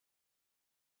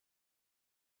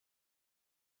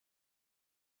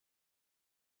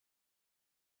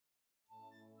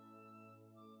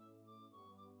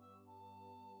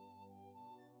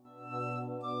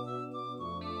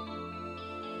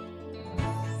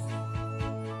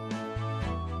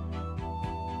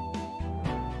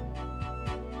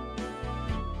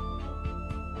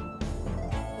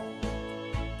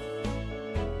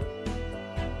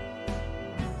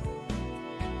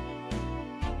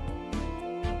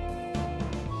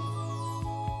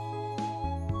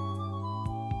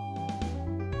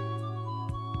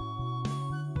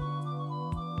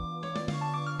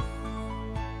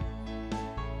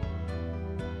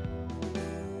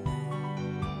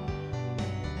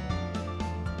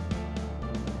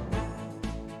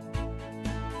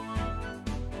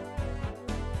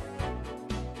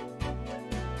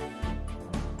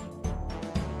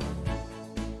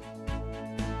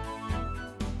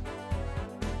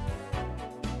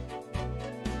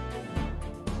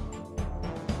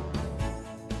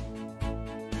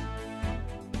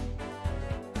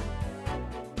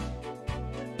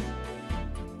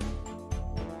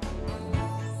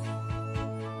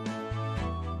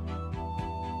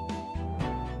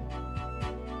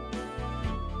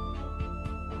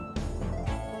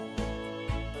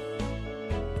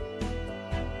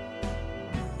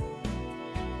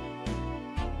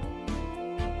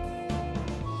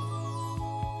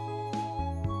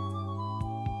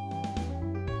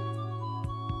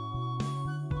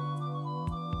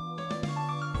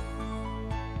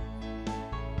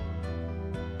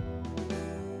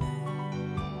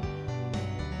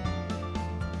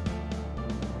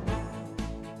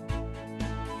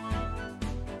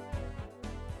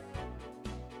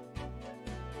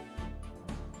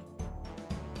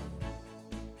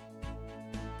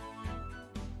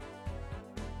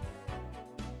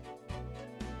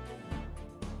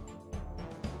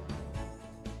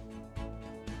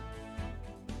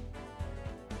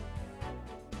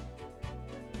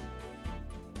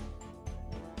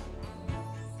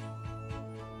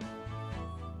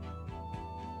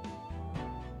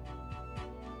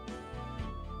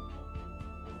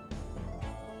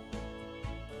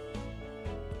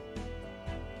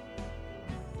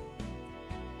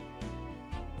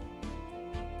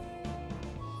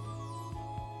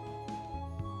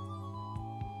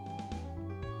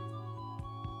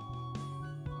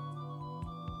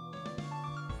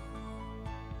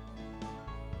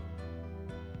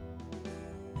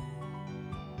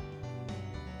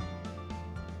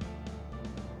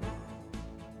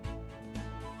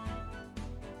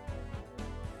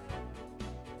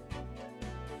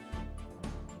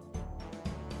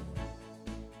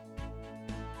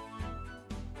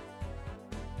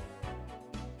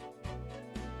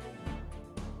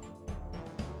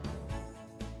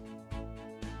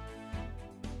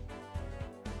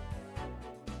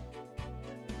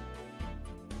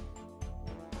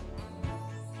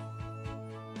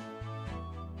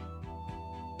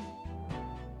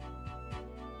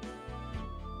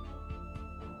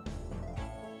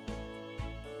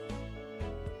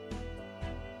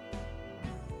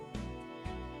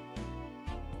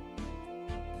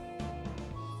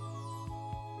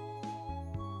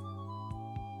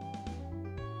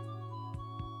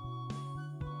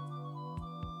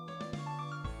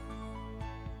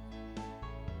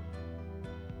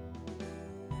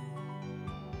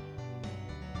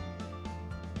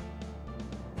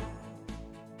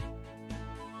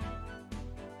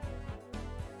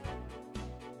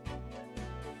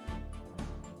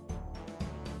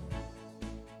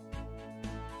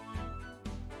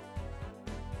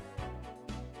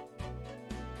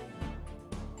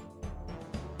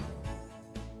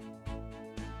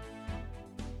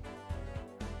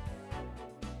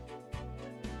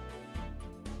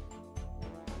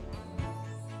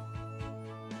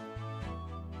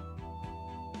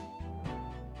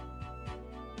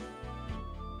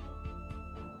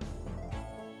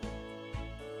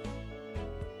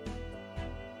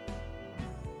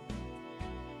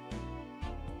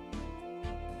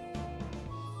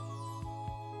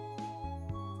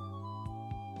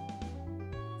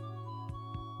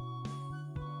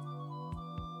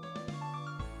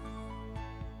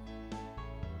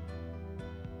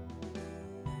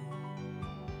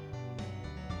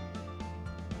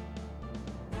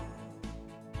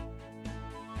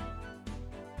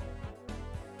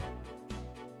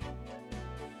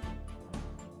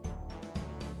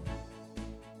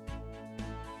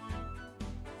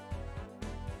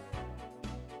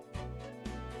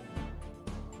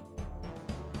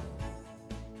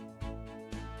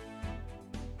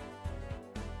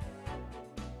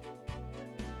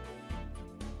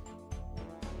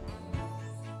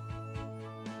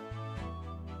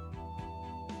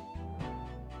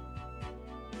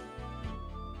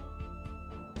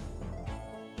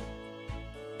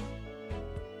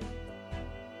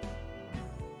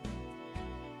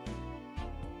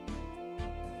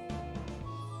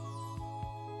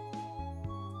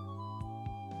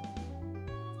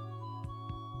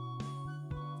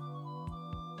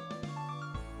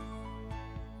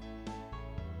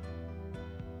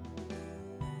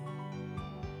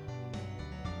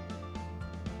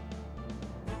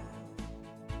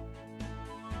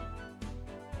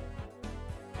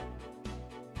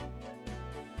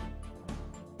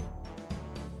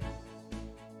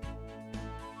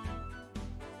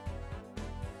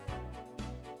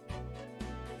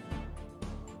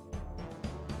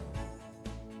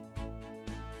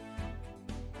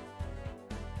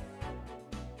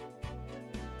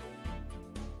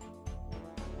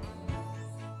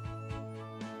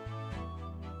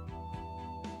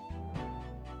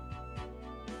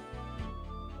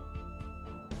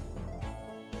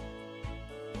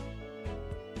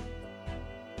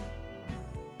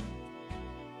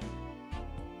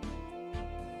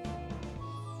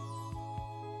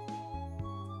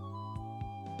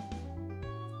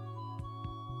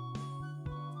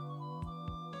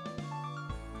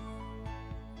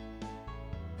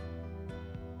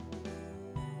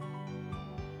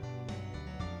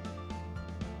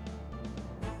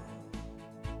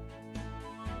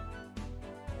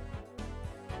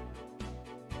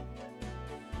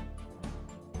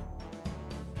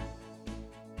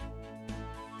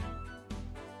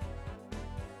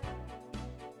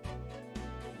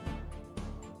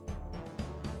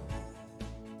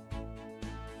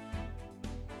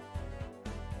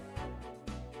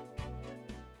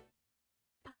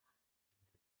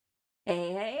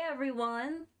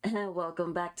everyone, and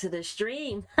welcome back to the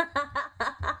stream.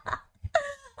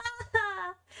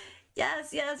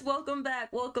 Yes, welcome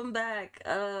back, Lorden,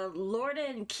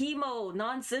 Chemo,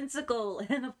 Nonsensical,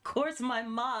 and of course my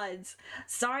mods.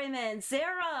 Sorry man,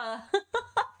 Sarah!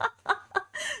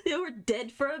 You were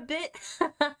dead for a bit.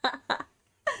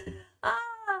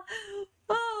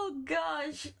 Oh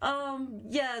gosh,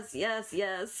 yes.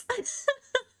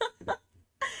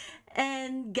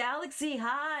 And Galaxy,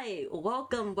 hi,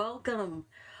 welcome. Oh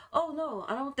no,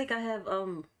 I don't think I have,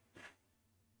 wow,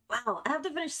 I have to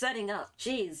finish setting up,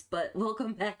 jeez, but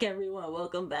welcome back everyone,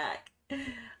 welcome back.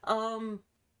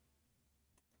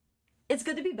 It's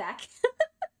good to be back.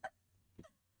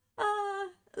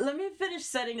 Let me finish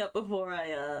setting up before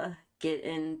I, get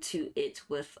into it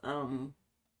with,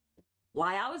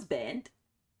 why I was banned.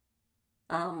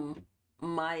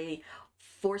 My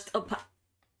forced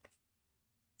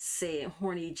say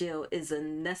horny jail is a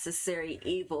necessary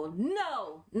evil.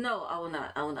 No, I will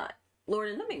not.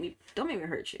 Lord, don't make me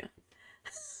hurt you.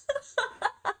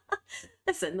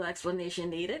 I said no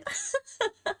explanation needed.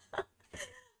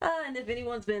 And if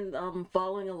anyone's been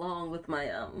following along with my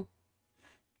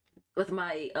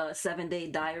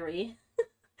 7-day diary,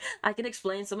 I can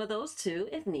explain some of those too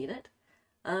if needed.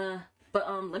 But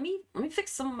let me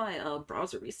fix some of my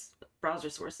browser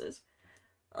sources.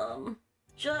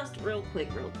 Just real quick.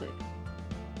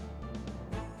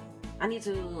 I need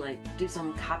to like do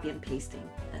some copy and pasting.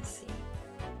 Let's see.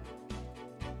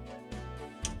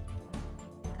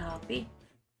 Copy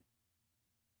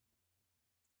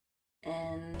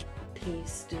and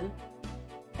paste.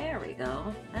 There we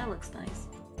go. That looks nice.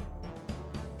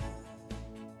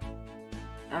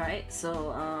 Alright,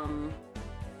 so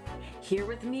here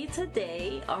with me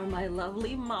today are my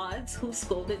lovely mods who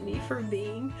scolded me for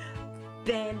being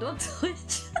banned on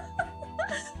Twitch.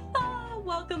 Oh,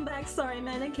 welcome back, Sorry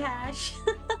Man and Cash.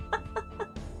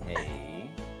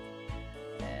 Hey,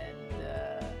 and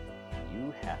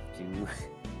you have to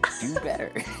do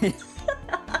better.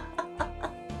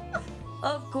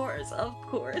 Of course. I'm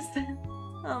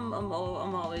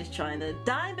always trying to.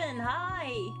 Diamond,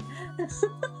 hi,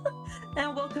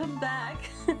 and welcome back.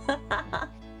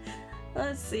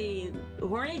 Let's see.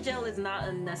 Horny jail is not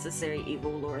a necessary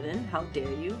evil, Lorden. How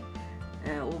dare you?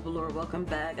 And Overlord, welcome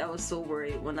back. I was so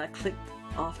worried when I clicked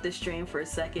off the stream for a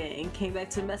second and came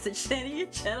back to message saying your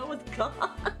channel was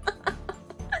gone.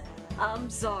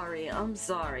 I'm sorry.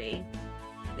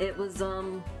 It was,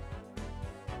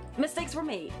 mistakes were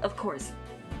made, of course.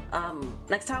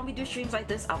 Next time we do streams like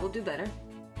this, I will do better.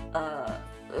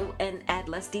 And add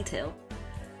less detail.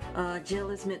 Jail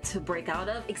is meant to break out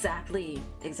of. Exactly.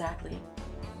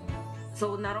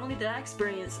 So not only did I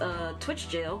experience, Twitch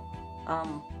jail,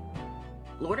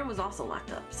 Lorden was also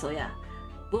locked up, so yeah.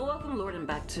 We'll welcome Lorden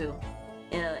back too.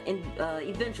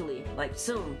 Eventually, like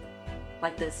soon.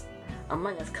 Like this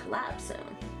Among Us collab soon.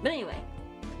 But anyway.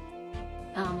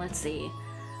 Let's see.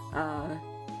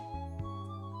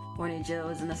 Horny jail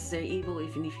is a necessary evil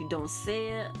even if you don't say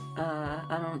it.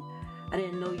 I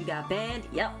didn't know you got banned.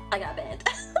 Yep, I got banned.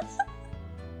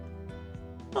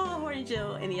 Oh, horny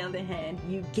jail, on the other hand,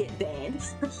 you get banned.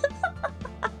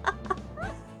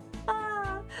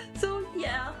 So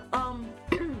yeah,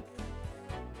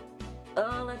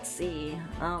 let's see,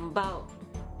 about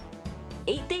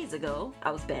 8 days ago,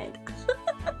 I was banned.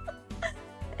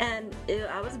 And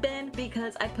I was banned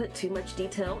because I put too much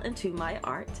detail into my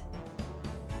art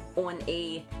on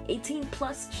a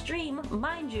 18+ stream,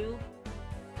 mind you.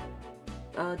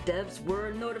 Devs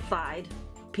were notified,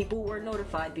 people were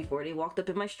notified before they walked up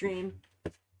in my stream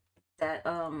that,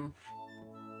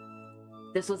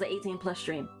 this was an 18+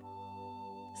 stream.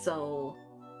 So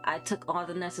I took all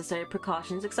the necessary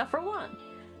precautions except for one,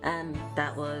 and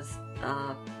that was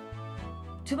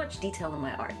too much detail in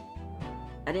my art.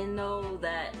 I didn't know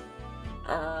that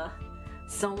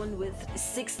someone with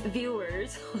 6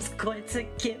 viewers was going to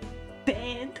get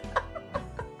banned.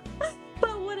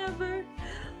 But whatever.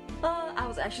 I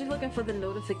was actually looking for the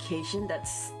notification that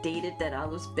stated that I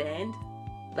was banned,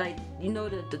 like, you know,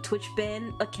 the Twitch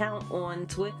ban account on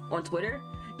Twitter.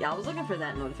 Yeah, I was looking for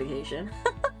that notification.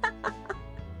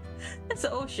 So,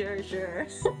 oh, sure.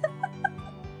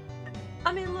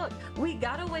 I mean, look, we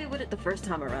got away with it the first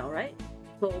time around, right?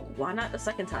 So why not the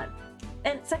second time?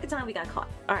 And second time we got caught.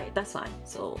 Alright, that's fine.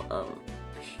 So,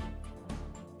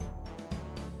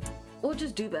 we'll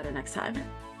just do better next time.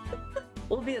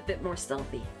 We'll be a bit more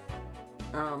stealthy.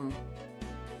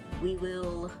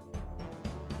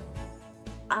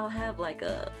 I'll have like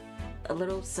a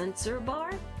little sensor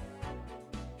bar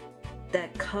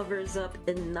that covers up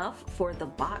enough for the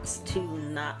bots to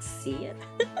not see it.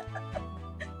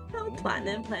 How plotting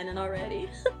and planning already.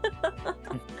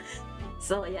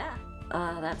 So yeah,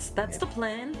 that's the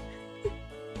plan.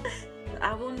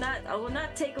 I will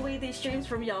not take away these streams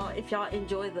from y'all if y'all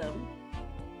enjoy them.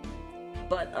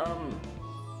 But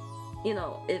you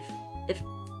know, if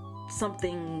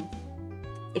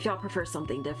y'all prefer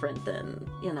something different, then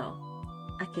you know,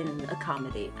 I can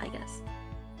accommodate, I guess.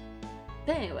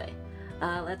 But anyway,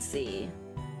 let's see.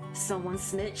 Someone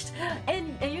snitched,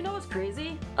 and you know what's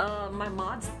crazy? My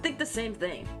mods think the same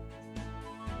thing.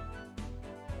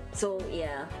 So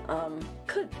yeah,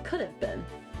 could have been.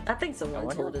 I think someone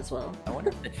told as well. I wonder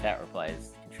if the chat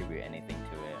replies contribute anything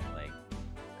to it. Like,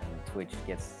 Twitch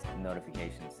gets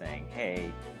notifications saying,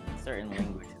 "Hey, certain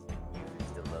language has been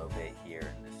used a little bit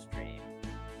here in this stream.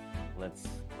 Let's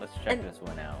check this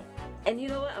one out." And you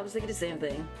know what? I was thinking the same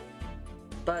thing.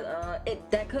 But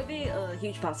that could be a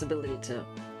huge possibility too.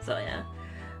 So yeah.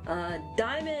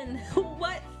 Diamond,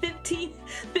 what?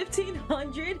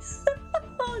 1500?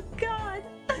 Oh god.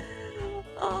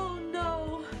 Oh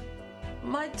no.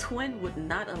 My twin would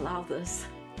not allow this.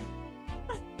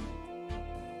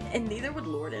 And neither would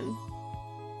Lorden.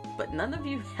 But none of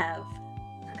you have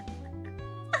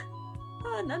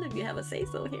none of you have a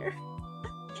say-so here.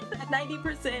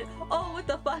 90%. Oh, what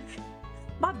the fuck?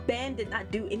 My ban did not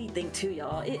do anything to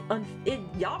y'all.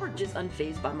 Y'all were just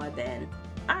unfazed by my ban.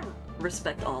 I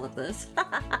respect all of this.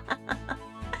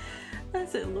 I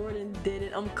said Lorden did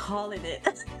it. I'm calling it.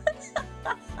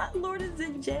 Lorden's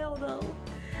in jail though.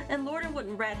 And Lorden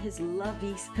wouldn't rat his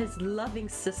loving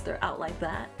sister out like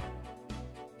that.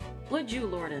 Would you,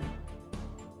 Lorden?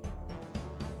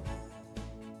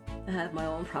 I have my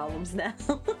own problems now.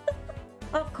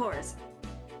 Of course.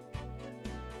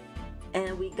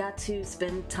 And we got to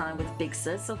spend time with Big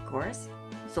Sis, of course.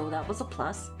 So that was a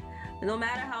plus. No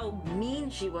matter how mean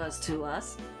she was to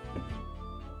us.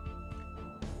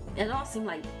 It all seemed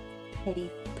like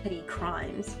petty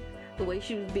crimes. The way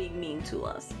she was being mean to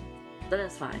us. But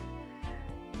that's fine.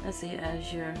 Let's see,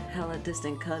 as your hella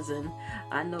distant cousin,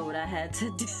 I know what I had to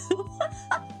do.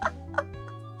 I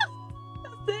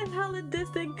said hella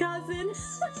distant cousin.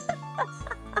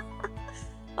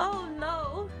 Oh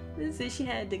no. This is she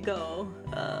had to go.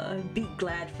 Be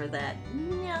glad for that.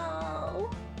 No.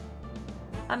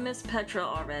 I miss Petra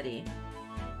already.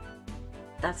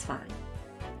 That's fine.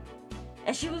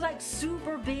 And she was like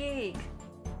super big.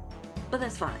 But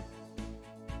that's fine.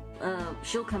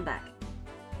 She'll come back.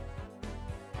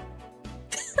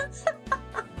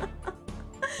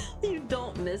 You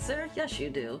don't miss her? Yes, you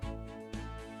do.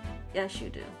 Yes, you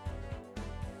do.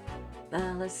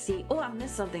 Let's see. Oh, I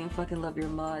missed something. Fucking love your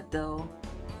mod, though.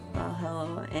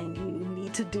 And you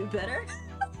need to do better.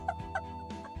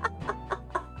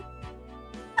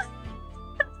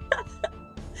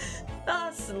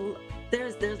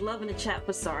 There's love in the chat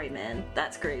for sorry, man.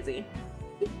 That's crazy.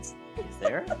 Is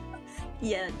there?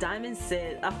 Yeah, Diamond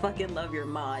said, I fucking love your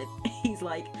mod. He's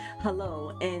like,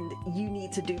 hello, and you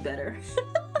need to do better.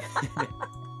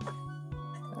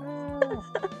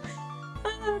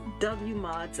 W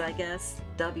mods, I guess.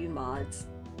 W mods.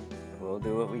 We'll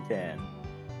do what we can.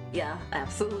 Yeah,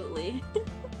 absolutely.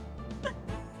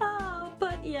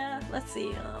 But yeah, let's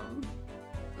see.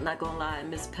 Not gonna lie, I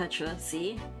miss Petra.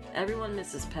 See? Everyone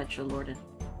misses Petra, Lorden.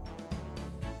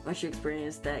 Once you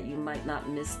experience that, you might not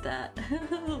miss that.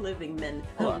 Living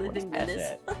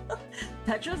menace.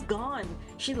 Petra's gone.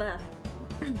 She left.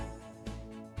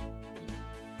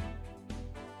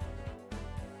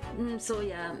 So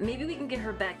yeah, maybe we can get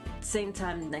her back same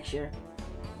time next year.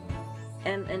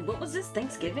 And what was this?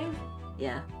 Thanksgiving?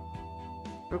 Yeah.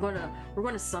 We're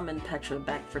gonna summon Petra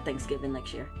back for Thanksgiving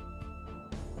next year.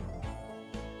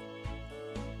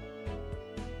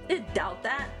 I doubt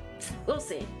that. We'll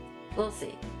see. We'll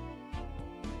see.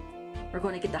 We're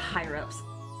going to get the higher ups.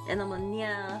 And I'm gonna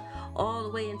yeah all the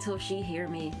way until she hear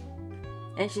me.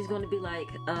 And she's going to be like,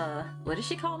 what did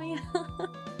she call me?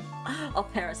 A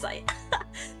parasite.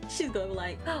 She's going to be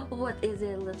like, what is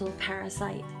it, little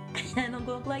parasite? And I'm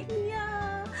going to be like,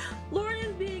 yeah, Lord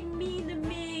is being mean to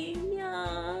me.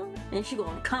 Yeah. And she's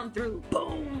going to come through.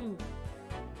 Boom.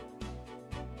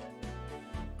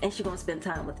 And she's going to spend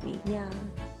time with me. Yeah.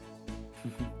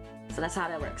 So that's how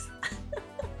that works.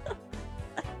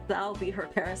 I'll be her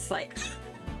parasite.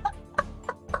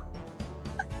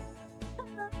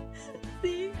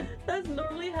 See, that's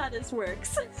normally how this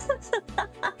works.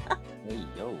 Hey,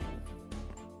 yo.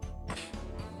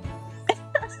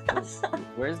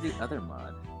 Where's the other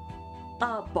mod?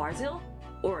 Barzil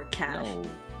or Cash? No,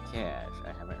 Cash.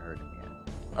 I haven't heard him yet.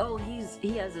 Oh, he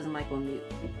has his mic on mute.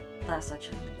 Last I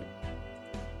checked.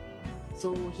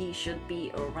 So he should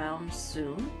be around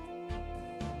soon.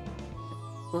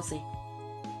 We'll see.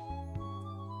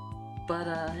 But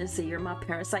let's see, you're my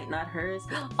parasite, not hers.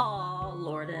 Oh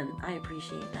Lord, and I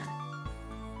appreciate that.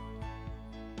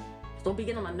 Don't be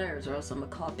getting on my nerves, or else I'm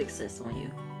gonna call Big Sis on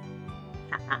you.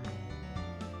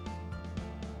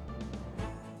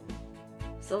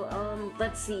 So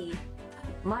let's see,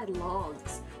 my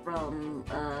logs from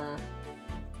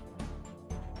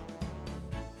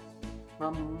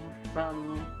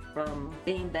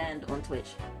being banned on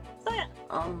Twitch. So yeah,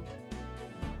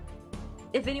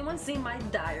 if anyone's seen my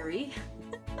diary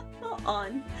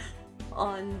on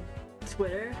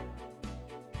Twitter,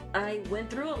 I went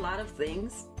through a lot of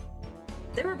things.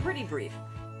 They were pretty brief.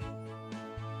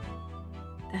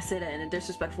 I say that in a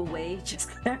disrespectful way, just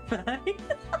clarify.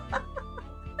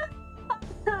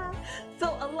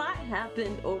 So a lot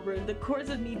happened over the course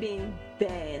of me being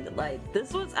banned. Like,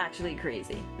 this was actually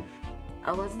crazy.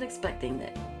 I wasn't expecting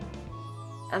that.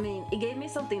 I mean, it gave me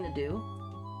something to do.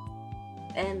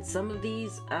 And some of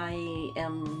these I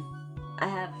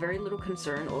have very little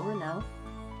concern over now.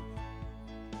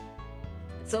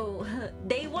 So,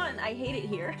 day one, I hate it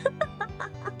here.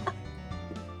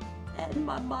 And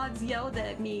my mods yelled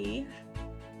at me.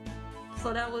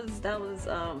 So that was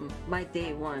my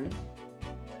day one.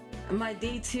 My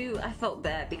day two, I felt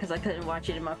bad because I couldn't watch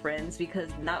any of my friends, because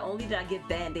not only did I get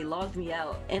banned, they logged me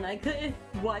out and I couldn't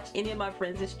watch any of my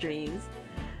friends' streams.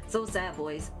 So sad,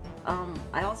 boys.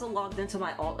 I also logged into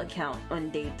my alt account on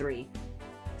day three.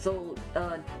 So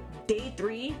day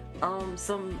three,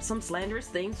 some slanderous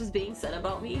things was being said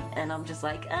about me, and I'm just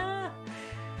like,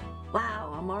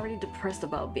 wow, I'm already depressed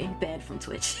about being banned from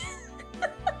Twitch.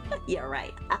 Yeah,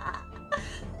 right.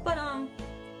 But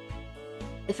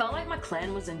it felt like my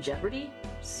clan was in jeopardy,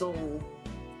 so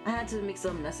I had to make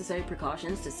some necessary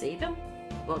precautions to save him.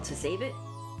 Well, to save it.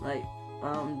 Like,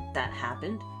 that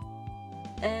happened.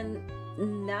 And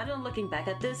now that I'm looking back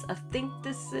at this, I think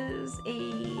this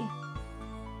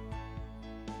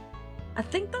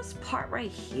part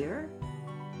right here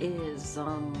is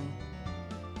a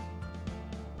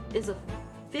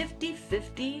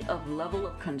 50-50 of level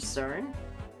of concern.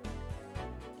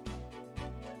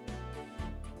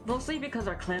 Mostly because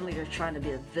our clan leader is trying to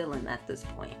be a villain at this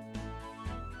point.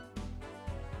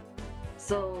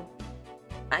 So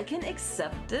I can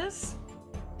accept this,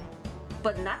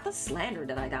 but not the slander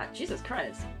that I got. Jesus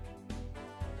Christ.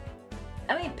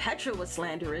 I mean, Petra was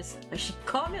slanderous. She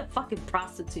called me a fucking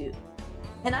prostitute.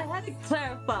 And I had to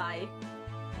clarify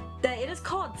that it is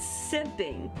called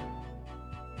simping.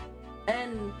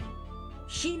 And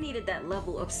she needed that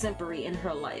level of simpery in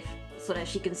her life so that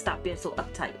she can stop being so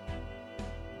uptight.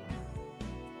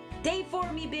 Day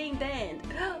 4, me being banned.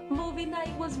 Movie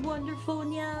night was wonderful,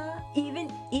 yeah. Even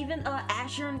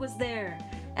Asheron was there.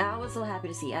 And I was so happy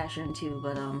to see Asheron too,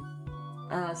 but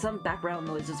some background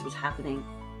noises was happening.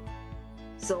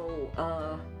 So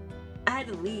I had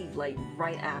to leave like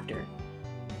right after.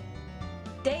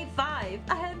 Day 5,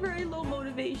 I had very low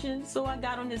motivation, so I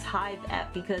got on this Hive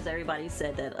app because everybody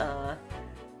said that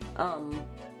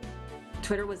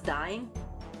Twitter was dying.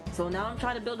 So now I'm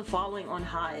trying to build a following on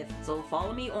Hive. So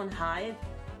follow me on Hive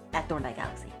at Thorndike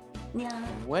Galaxy. Yeah.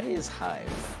 What is Hive?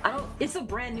 It's a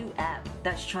brand new app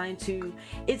that's trying to,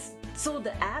 so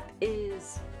the app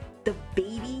is the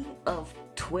baby of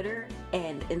Twitter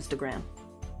and Instagram.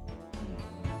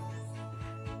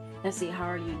 Let's see, how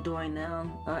are you doing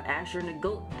now? Asher and the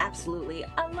GOAT? Absolutely.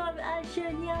 I love Asher,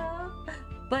 yeah.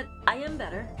 But I am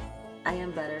better.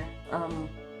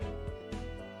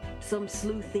 Some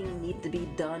sleuthing need to be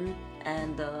done,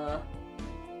 and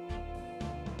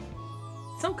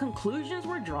some conclusions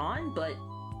were drawn, but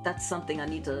that's something I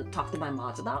need to talk to my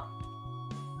mods about.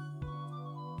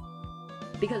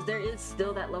 Because there is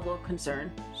still that level of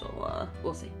concern, so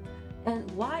we'll see. And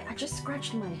why? I just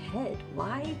scratched my head.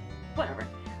 Why? Whatever.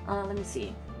 Let me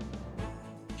see.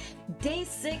 Day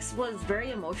 6 was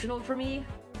very emotional for me.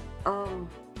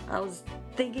 I was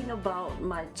thinking about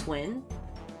my twin.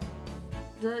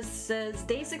 This says,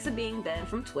 day 6 of being banned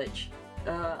from Twitch.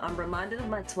 I'm reminded of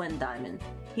my twin Diamond.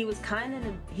 He was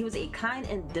a kind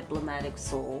and diplomatic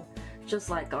soul, just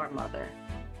like our mother.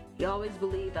 He always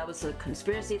believed I was a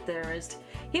conspiracy theorist.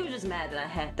 He was just mad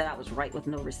that I was right with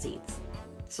no receipts.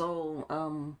 So,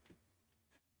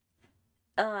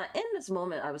 in this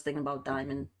moment, I was thinking about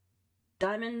Diamond.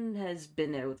 Diamond has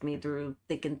been there with me through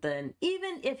thick and thin,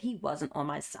 even if he wasn't on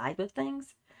my side with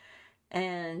things.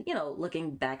 And, you know,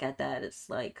 looking back at that, it's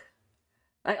like,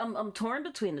 I'm torn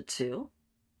between the two.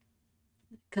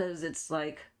 Because it's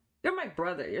like, you're my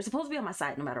brother. You're supposed to be on my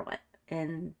side no matter what.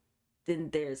 And then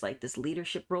there's like this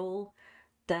leadership role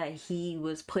that he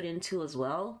was put into as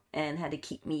well, and had to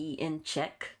keep me in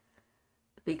check.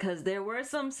 Because there were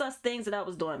some sus things that I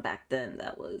was doing back then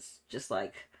that was just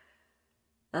like,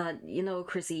 You know,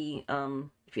 Chrissy,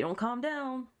 if you don't calm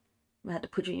down, I had to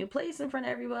put you in your place in front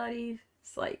of everybody.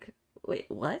 It's like, wait,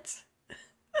 what?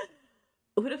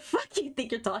 Who the fuck do you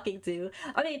think you're talking to?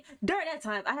 I mean, during that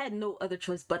time, I had no other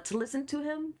choice but to listen to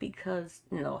him because,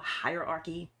 you know,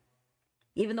 hierarchy.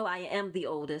 Even though I am the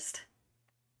oldest.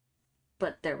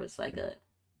 But there was like a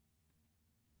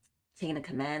taking a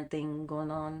command thing going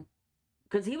on.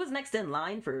 Because he was next in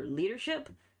line for leadership.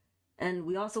 And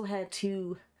we also had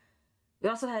to...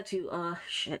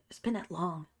 shit, it's been that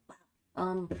long.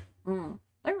 I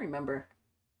remember.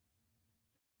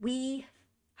 We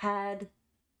had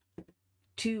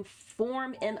to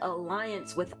form an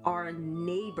alliance with our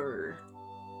neighbor.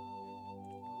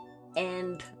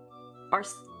 And our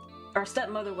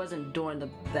stepmother wasn't doing the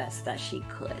best that she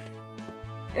could.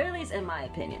 At least in my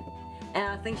opinion. And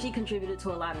I think she contributed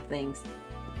to a lot of things.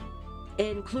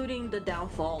 Including the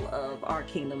downfall of our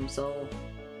kingdom, so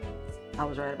I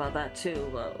was right about that too,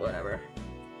 but whatever.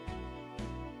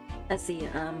 Let's see,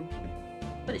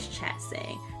 what is chat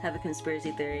saying? I have a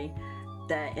conspiracy theory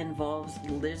that involves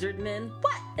lizard men.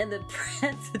 What? And the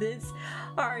presidents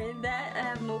are in that? I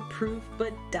have no proof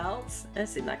but doubts.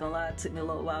 Let's see, not gonna lie, it took me a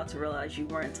little while to realize you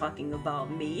weren't talking about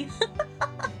me.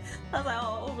 I was like,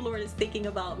 oh, Overlord is thinking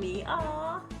about me.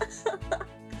 Aww.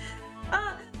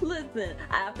 Listen,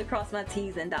 I have to cross my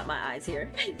T's and dot my I's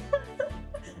here.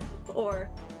 Or,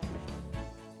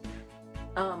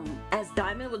 as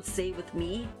Diamond would say with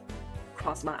me,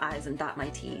 cross my I's and dot my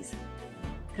T's.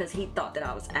 Because he thought that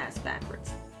I was ass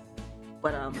backwards.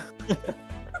 But,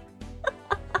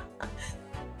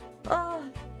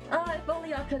 if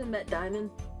only I could have met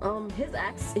Diamond.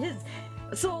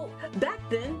 So, back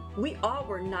then, we all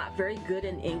were not very good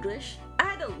in English. I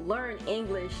had to learn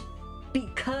English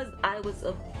because I was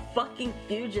a fucking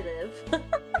fugitive.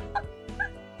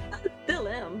 Still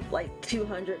am, like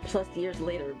 200 plus years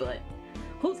later, but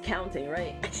who's counting,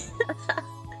 right?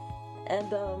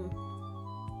 And,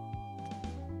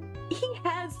 he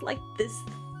has like this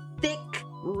thick,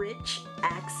 rich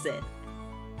accent.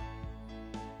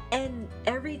 And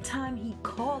every time he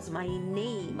calls my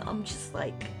name, I'm just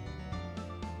like,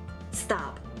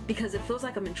 stop, because it feels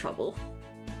like I'm in trouble.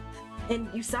 And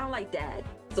you sound like Dad,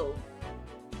 so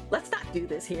let's not do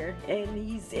this here. And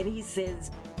he says,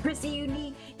 Chrissy, you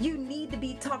need to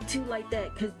be talked to like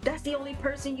that, because that's the only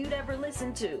person you'd ever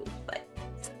listen to. But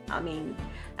I mean,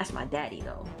 that's my daddy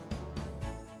though.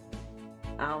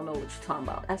 I don't know what you're talking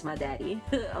about. That's my daddy.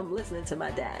 I'm listening to my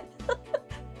dad.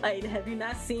 Like, have you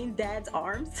not seen Dad's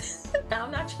arms? I'm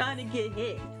not trying to get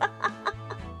hit.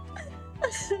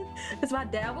 Because my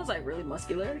dad was like really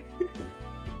muscular.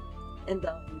 And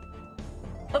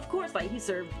of course, like he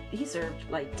served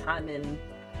like time in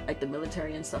like the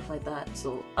military and stuff like that.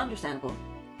 So understandable.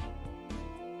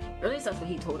 Or at least that's what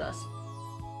he told us.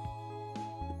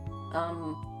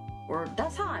 Or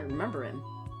that's how I remember him.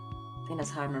 I think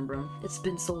that's how I remember him. It's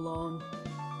been so long.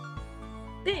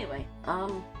 Anyway,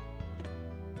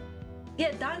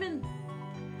 yeah, Diamond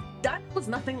was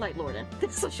nothing like Lorden,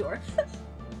 that's for sure.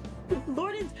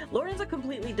 Lorden's a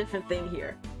completely different thing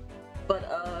here.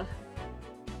 But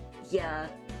yeah,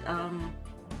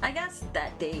 I guess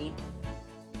that day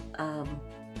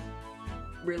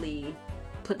really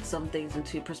put some things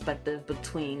into perspective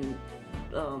between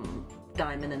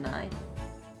Diamond and I.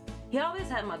 He always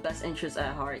had my best interests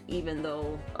at heart, even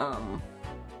though I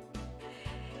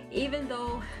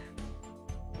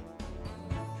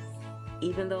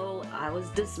was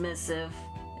dismissive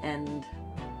and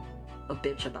a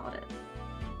bitch about it.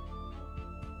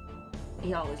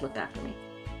 He always looked after me.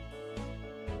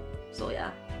 So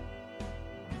yeah.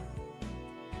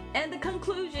 And the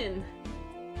conclusion.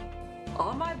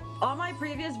 All my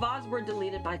previous VODs were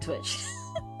deleted by Twitch.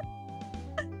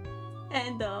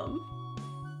 and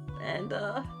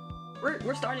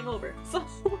we're starting over. So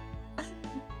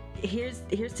here's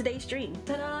today's stream.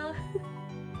 Ta-da!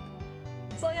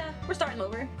 So yeah, we're starting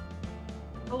over.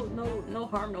 No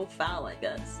harm, no foul, I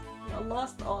guess. I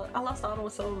lost out on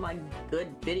some of my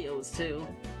good videos too.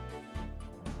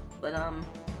 But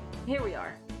here we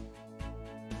are.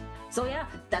 So yeah,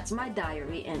 that's my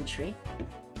diary entry.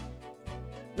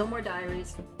 No more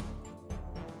diaries.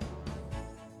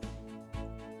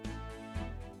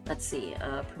 Let's see,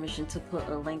 permission to put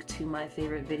a link to my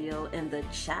favorite video in the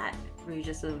chat. Where you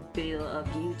just a video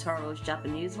of you, Taro's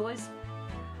Japanese voice.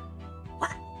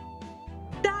 What?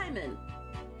 Diamond!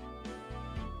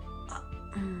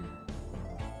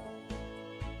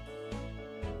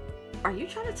 Are you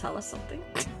trying to tell us something?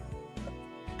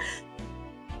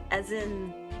 As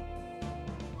in,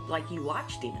 like you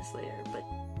watch Demon Slayer, but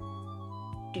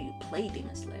do you play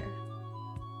Demon Slayer?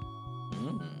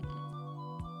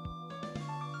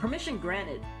 permission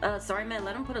granted. Sorry man,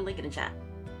 let him put a link in the chat.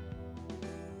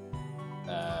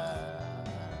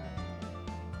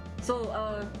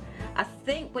 So, I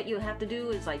think what you have to do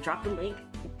is like drop the link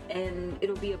and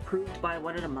it'll be approved by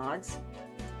one of the mods.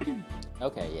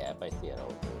 Okay, yeah, if I see it, I'll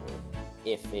approve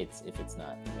it. If it's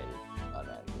not permitted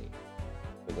automatically.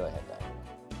 But go ahead, Doc.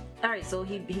 Alright, so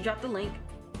he dropped the link.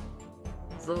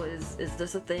 So is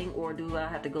this a thing, or do I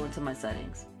have to go into my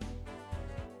settings?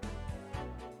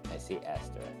 I see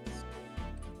asterisks.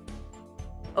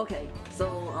 Okay, so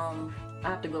I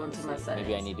have to go into my settings.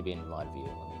 Maybe I need to be in mod view.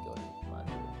 Let me go into mod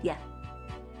view. Yeah.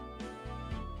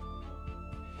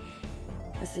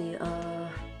 Let's see,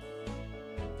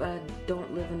 if I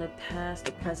don't live in the past,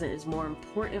 the present is more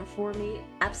important for me.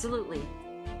 Absolutely.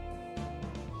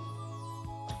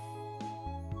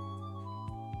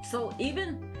 So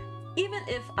even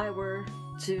if I were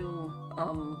to,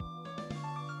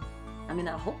 I mean,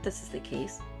 I hope this is the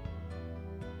case.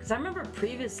 Because I remember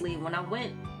previously when I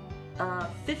went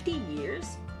 50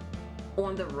 years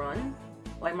on the run,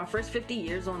 like my first 50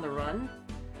 years on the run,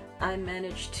 I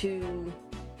managed to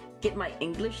get my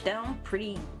English down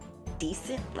pretty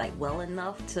decent, like well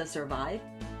enough to survive.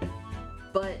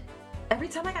 But every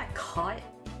time I got caught,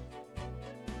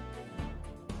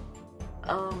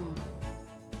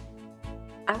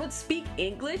 I would speak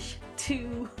English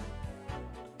to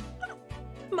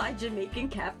my Jamaican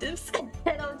captives, and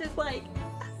I was just like,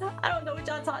 I don't know what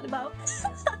y'all talking about.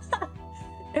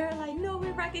 They're like, no,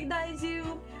 we recognize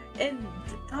you, and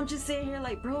I'm just sitting here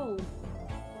like, bro,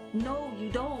 no, you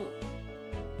don't.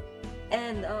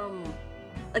 And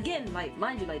again, like,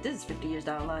 mind you, like, this is 50 years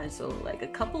down the line, so like a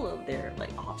couple of their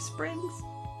like offsprings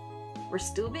were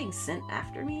still being sent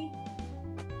after me.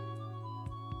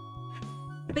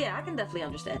 But yeah, I can definitely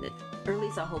understand it. Or at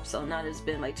least I hope so. Now that it's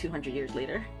been like 200 years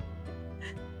later.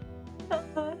 At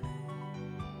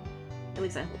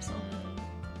least I hope so.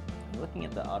 I'm looking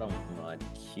at the auto mod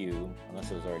queue.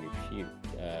 Unless it was already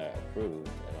approved,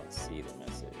 I don't see the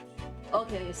message.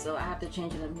 Okay, so I have to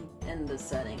change it in the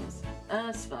settings.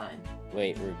 That's fine.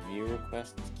 Wait, review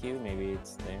request queue? Maybe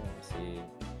it's there. Let me see.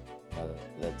 Oh,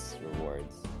 that's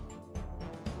rewards.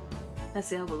 I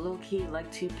see, I would low-key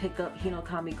like to pick up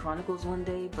Hinokami Chronicles one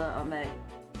day, but I'm at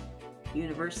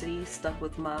university, stuck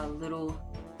with my little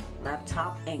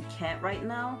laptop, and can't right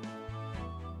now.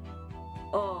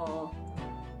 Oh.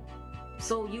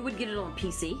 So you would get it on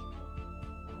PC?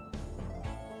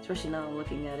 Especially now I'm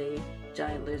looking at a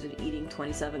giant lizard eating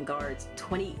 27 guards.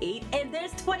 28? And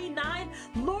there's 29?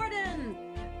 Lorden!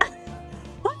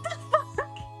 What the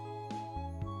fuck?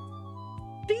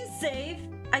 Be safe!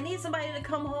 I need somebody to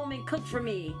come home and cook for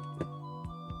me.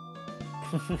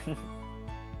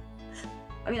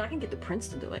 I mean, I can get the prince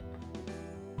to do it.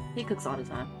 He cooks all the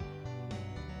time.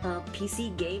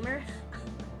 PC gamer?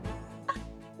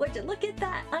 Would you look at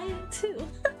that? I am too.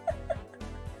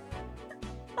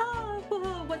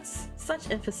 Oh, what's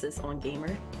such emphasis on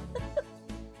gamer?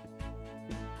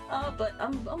 But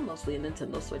I'm mostly a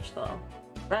Nintendo Switch though.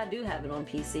 But I do have it on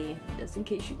PC, just in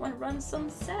case you want to run some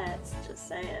sets. Just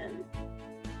saying.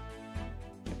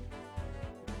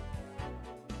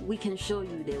 We can show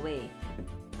you the way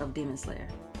of Demon Slayer,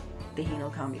 the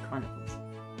Hinokami Chronicles.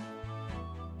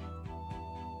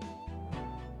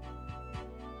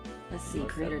 Let's see,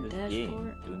 creator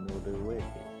dashboard.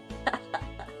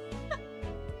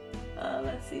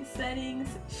 Let's see, settings,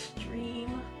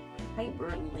 stream,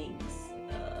 hyperlinks,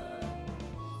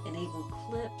 enable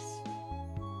clips.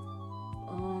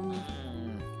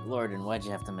 Lorden, why'd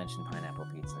you have to mention pineapple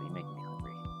pizza? You make me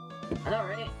hungry. I know,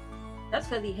 right? That's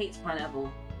because he hates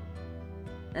pineapple.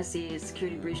 Let's see,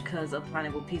 security breach because of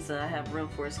pineapple pizza. I have room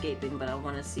for escaping, but I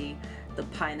want to see the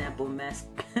pineapple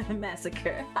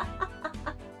massacre.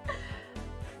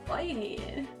 Why you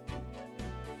hating?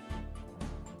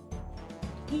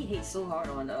 He hates so hard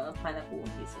on pineapple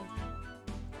pizza.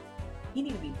 He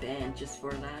need to be banned just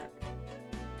for that.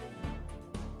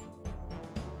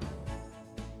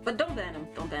 But don't ban him.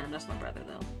 Don't ban him. That's my brother,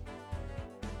 though.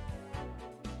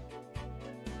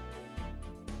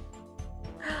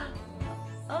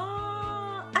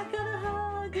 Oh, I got a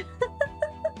hug.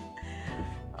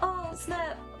 Oh,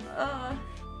 snap.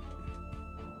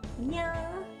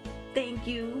 Yeah. Thank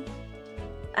you.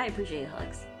 I appreciate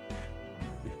hugs.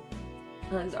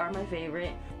 Hugs are my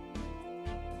favorite.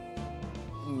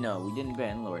 No, we didn't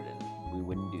ban Lorden. We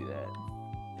wouldn't do that.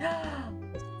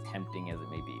 As tempting as it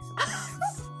may be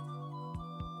sometimes.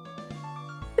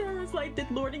 Sarah's like, did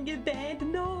Lorden get banned?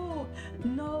 No!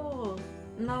 No!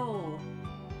 No!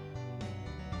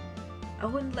 I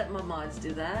wouldn't let my mods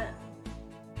do that.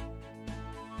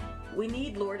 We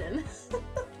need Lorden.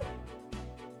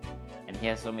 And he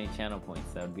has so many channel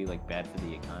points that would be like bad for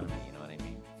the economy. You know what I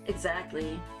mean?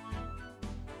 Exactly.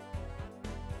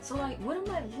 So like, what am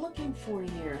I looking for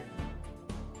here?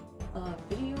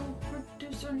 Video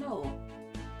producer? No.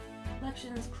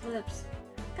 Collections, clips.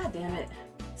 God damn it.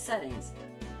 Settings.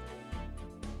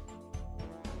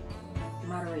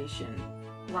 Moderation.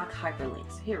 Block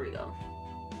hyperlinks. Here we go.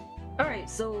 Alright,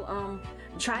 so,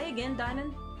 try again,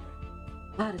 Diamond.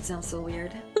 Wow, that sounds so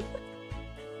weird.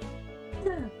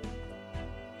 I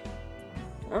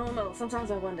don't know,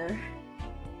 sometimes I wonder.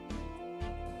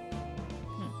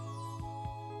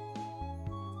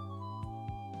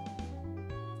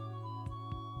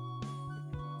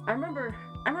 I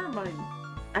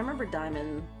remember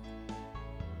Diamond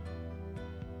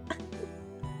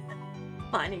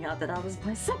finding out that I was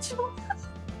bisexual.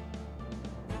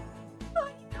 Oh,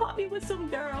 he caught me with some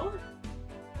girl.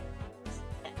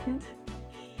 And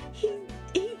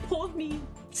he pulled me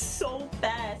so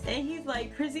fast, and he's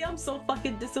like, Chrissy, I'm so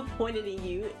fucking disappointed in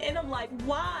you. And I'm like,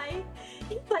 why?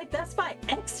 He's like, that's my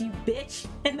ex, you bitch.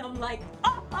 And I'm like,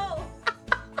 oh.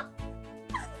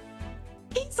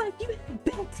 He's like, you have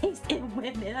bad taste in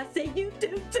women. I say, you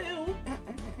do too.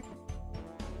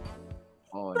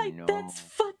 Oh, like, no. that's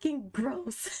fucking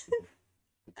gross.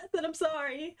 I said, I'm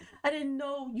sorry. I didn't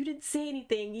know. You didn't say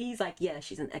anything. He's like, yeah,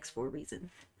 she's an ex for a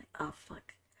reason. Like, oh,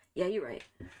 fuck. Yeah, you're right.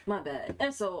 My bad.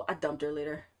 And so I dumped her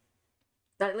later.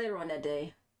 Like, later on that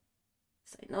day.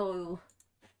 It's like, no.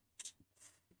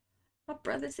 My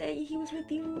brother said he was with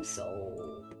you,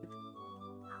 so...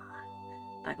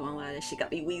 Not gonna lie, that shit got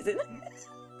me wheezing.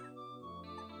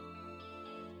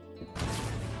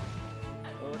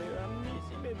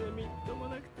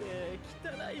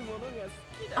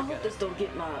 I hope this don't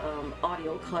get my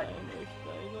audio cut.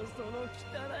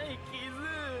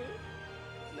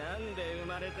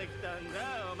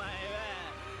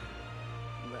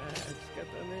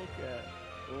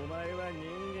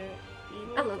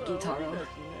 I love Gitaro.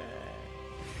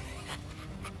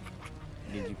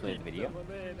 Did you play the video?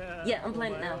 Yeah, I'm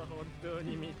playing it now.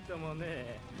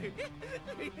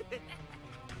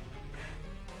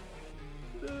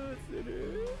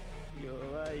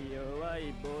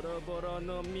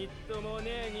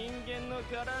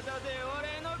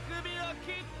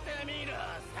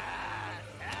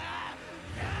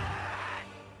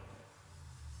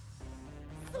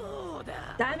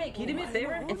 Diamond, can you do me a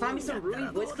favor and find me some Ruby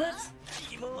voice clips?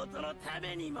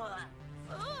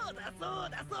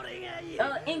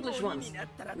 English ones,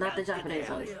 not the Japanese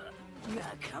ones.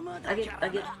 I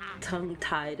get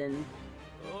tongue-tied and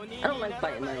I don't like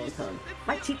biting my own tongue.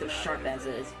 My teeth are sharp as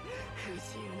is.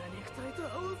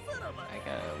 I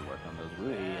gotta work on those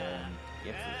Rudy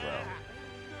gifts as well.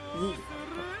 Yeet.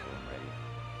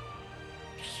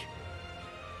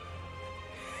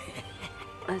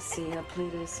 Let's see, I play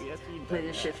this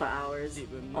shit for hours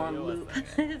on loop.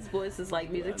 His voice is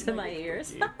like music to my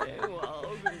ears.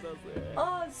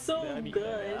 Oh, it's so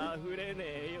good.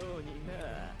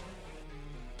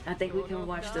 I think we can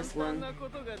watch this one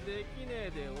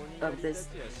of this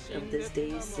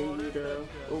day see the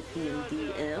opening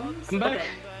DMs. Okay.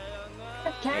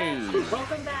 Cat,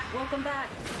 welcome back.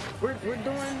 We're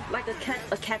doing like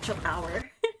a catch up hour.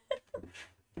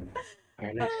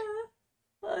 Very nice.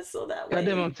 So that way.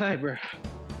 Goddamn, I'm tired, bro.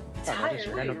 Tired?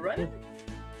 Are you running?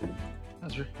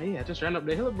 Yeah, I just ran up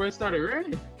the hill, bro. It started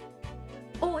raining.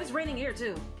 Oh, it's raining here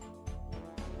too.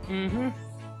 Mm-hmm.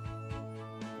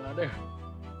 Out there.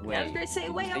 Wait, I was gonna say,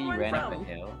 wait, I'm you ran up from. a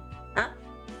hill? Huh?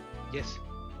 Yes.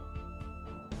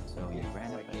 So you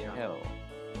ran up a hill.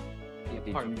 The Did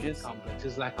apartment you just complex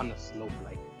is like on the slope,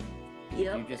 like.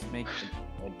 Yep. you just make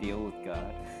a deal with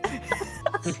God?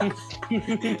 Cause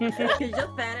your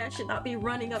fat ass should not be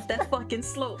running up that fucking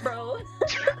slope, bro.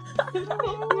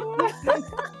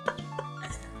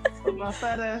 My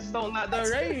fat ass don't like the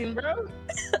rain, bro.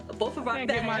 Both of our Can't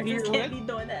fat get my asses gear can't wet. be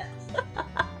doing that.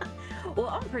 Well,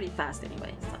 I'm pretty fast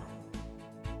anyway, so.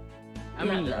 I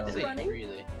mean, Not that I've that's been it, running.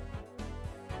 really.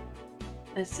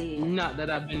 Let's see. Not that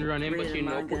I've been running, but Reading you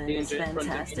know, manga put the is engine in front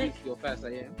of me, fantastic. see how fast I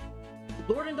am.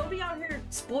 Gordon, don't be out here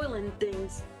spoiling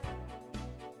things.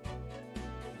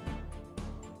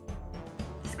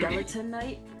 Skeleton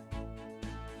Knight?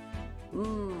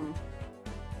 What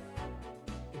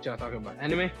y'all talking about?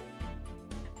 Anime?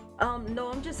 No,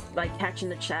 I'm just like catching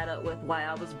the chat up with why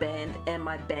I was banned and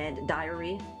my banned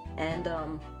diary. And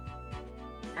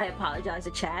I apologize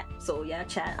to chat. So yeah,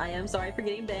 chat, I am sorry for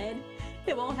getting banned.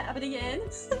 It won't happen again.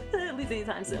 At least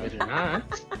anytime soon. Better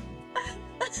not.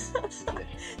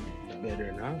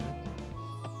 Better not.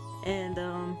 And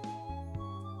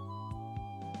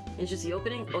it's just the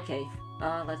opening? Okay.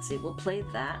 Let's see, we'll play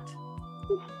that.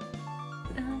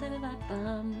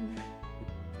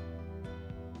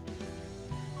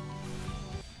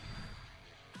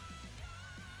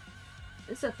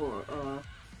 except for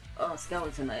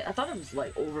Skeleton Knight. I thought it was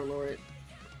like Overlord.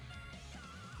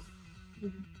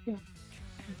 Yeah.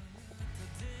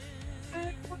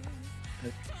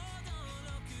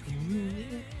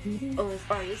 Oh,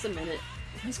 alright, it's a minute.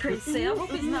 It's crazy to say. I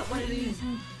hope it's not one of these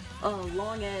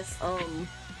long ass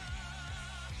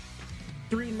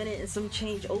 3-minute and some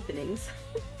change openings.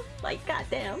 Like,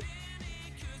 goddamn.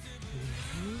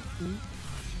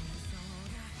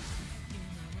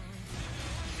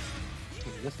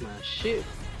 That's my shit.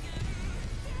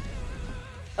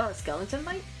 Skeleton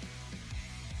Knight?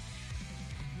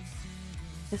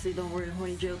 Let's see, don't worry,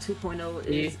 Horny Jail 2.0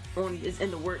 is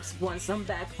in the works once I'm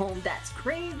back home. That's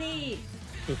crazy!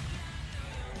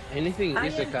 Anything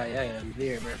isekai, I am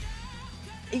there, bro.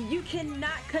 You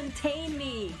cannot contain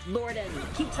me, Lorden.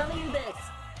 Keep telling you this.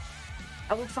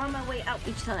 I will find my way out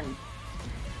each time.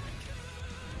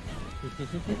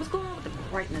 What's going on with the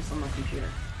brightness on my computer?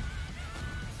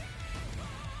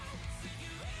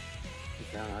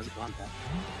 No, I was on that.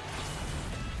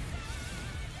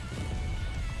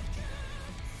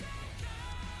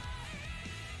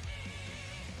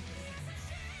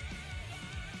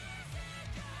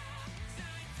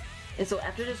 And so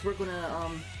after this, we're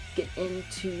gonna get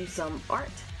into some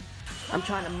art. I'm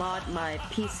trying to mod my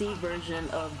PC version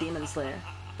of Demon Slayer.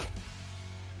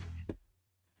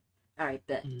 Alright,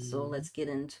 bet. So let's get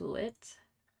into it.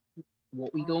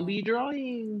 What we gonna be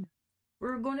drawing?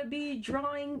 We're gonna be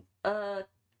drawing not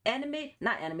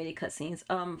animated cutscenes,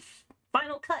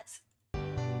 final cuts.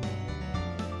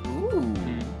 Ooh,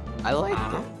 I like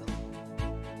that.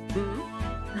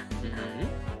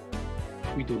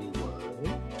 We doing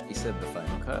what? You said the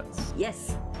final cuts.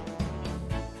 Yes.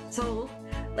 So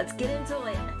let's get into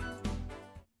it.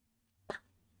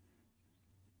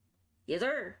 Yes,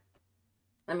 sir.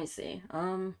 Let me see.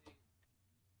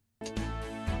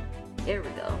 There we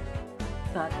go.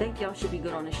 I think y'all should be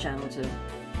good on this channel too.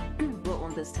 Well,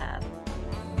 on this tab.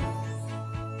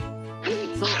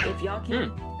 So if y'all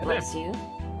can, bless you.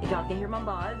 If y'all can hear my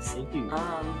mods, Thank you.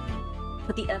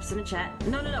 put the F's in the chat.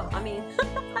 No. I mean,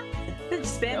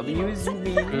 spam W's, emotes.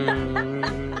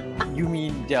 you mean? You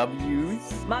mean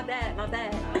W's? My bad.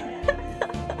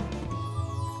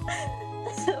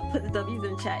 Put the W's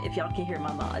in the chat if y'all can hear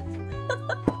my mods.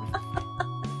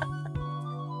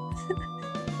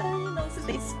 You know, since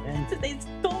they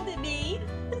scolded me.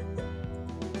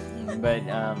 But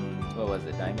what was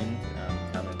it? Diamond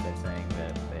commented saying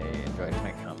that they enjoyed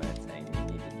my comment saying you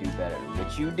need to do better,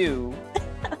 which you do.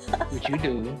 What you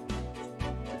do?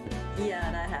 Yeah,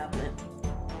 and I haven't.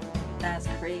 That's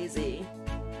crazy.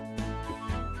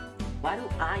 Why do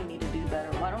I need to do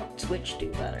better? Why don't Twitch do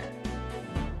better?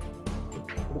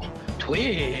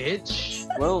 Twitch.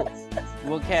 We'll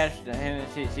catch him.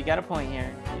 She got a point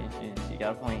here. She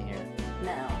got a point here.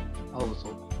 Now. Oh, so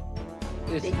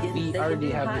They already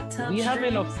do have hot it. tub We have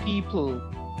streams. enough people.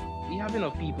 We have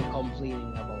enough people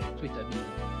complaining about Twitter being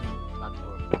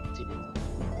platform activity.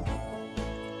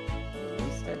 We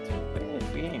said Twitch.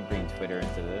 We ain't bring Twitter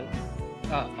into this.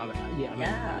 My bad. Yeah.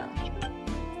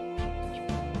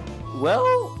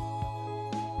 Well,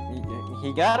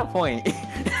 he got a point.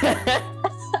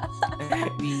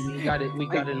 We got it. We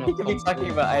got enough. We could be talking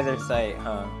about either site,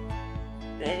 huh?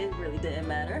 It really didn't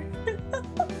matter.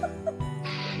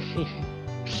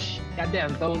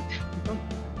 Goddamn! Don't.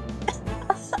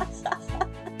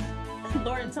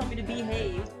 Lauren told me to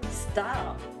behave.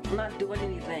 Stop. I'm not doing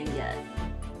anything yet.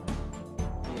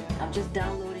 Yeah. I'm just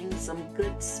downloading some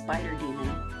good Spider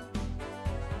Demon.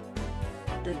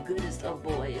 The goodest of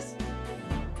boys.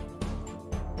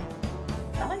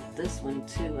 I like this one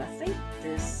too. I think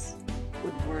this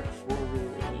would work for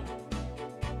Ruli.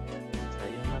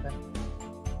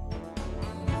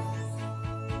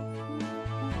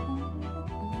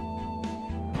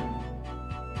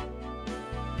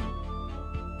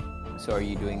 So are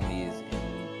you doing these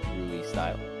in Rui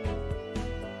style?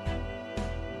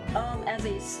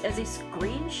 As a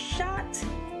screenshot,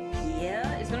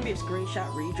 yeah, it's gonna be a screenshot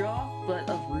redraw, but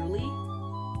of Ruli.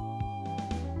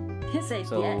 Can't say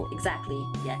So- yet, exactly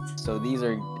yet. So these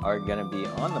are gonna be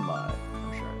on the mod,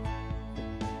 I'm sure.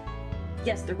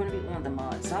 Yes, they're gonna be on the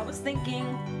mod. So I was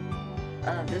thinking,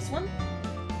 this one.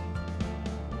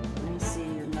 Let me see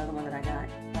another one that I got.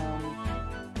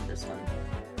 This one.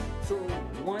 So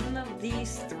one of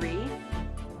these three,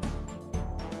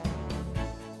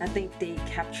 I think they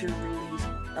capture Ruli's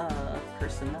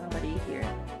personality here.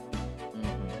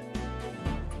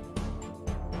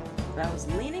 But I was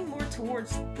leaning more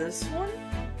towards this one.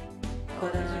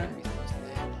 But These are gonna be supposed to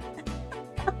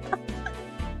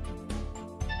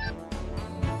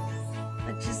I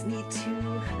just need to,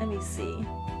 let me see.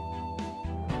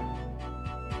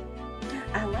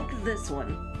 I have this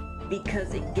one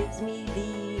because it gives me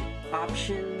the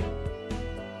option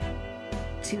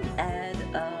to add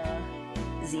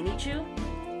Zenitsu.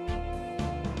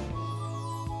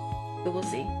 But we'll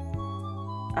see.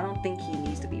 I don't think he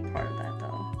needs to be part of that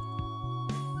though.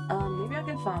 Maybe I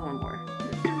can find one more.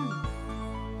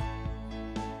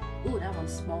 Ooh, that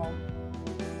one's small.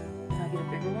 Can I get a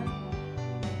bigger one?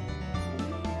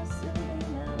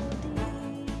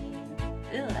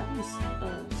 Ew, that one's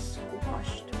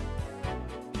squashed.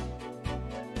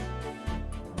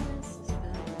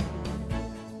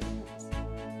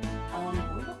 What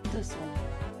about this one?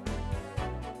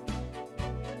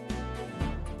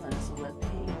 That's a web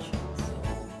page. So,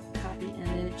 copy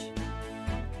image.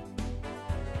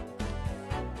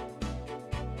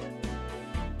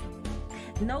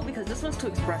 No, because this one's too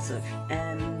expressive,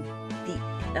 and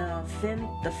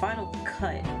the final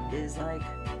cut is like,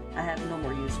 I have no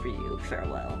more use for you,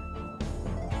 farewell.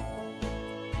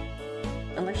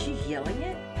 Unless she's yelling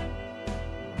it?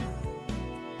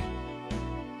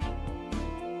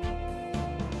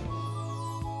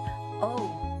 Oh.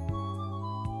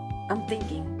 I'm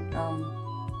thinking,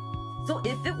 so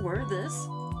if it were this,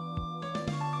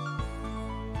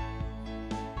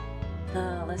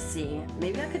 let's see,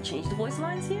 maybe I could change the voice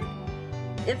lines here?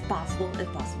 If possible,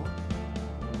 if possible.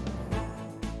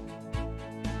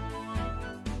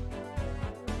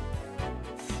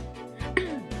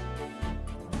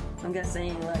 I'm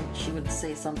guessing like she would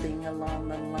say something along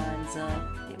the lines of,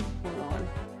 hey, hold on.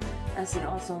 I see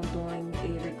also doing a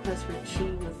request for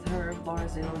Chi with her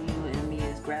Barzil, you and me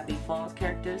as Gravity Falls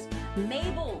characters.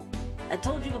 Mabel! I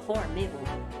told you before, Mabel.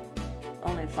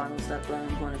 Only final step, but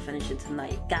I'm going to finish it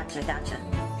tonight. Gotcha, gotcha.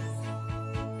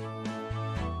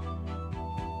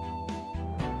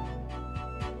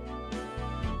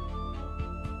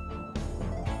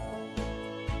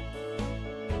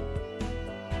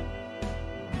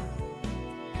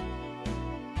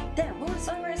 Damn, what was the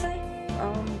song I say?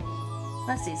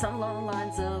 Let's see, something along the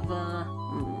lines of,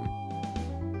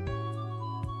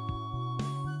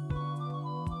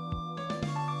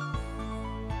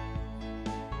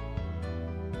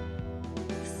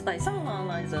 like something along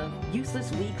the lines of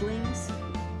useless weaklings,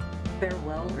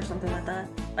 farewell, or something like that.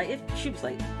 Like if she was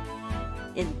like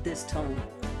in this tone,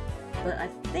 but I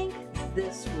think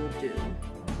this will do.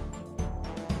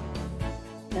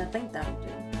 Yeah, I think that'll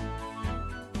do.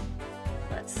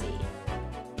 Let's see.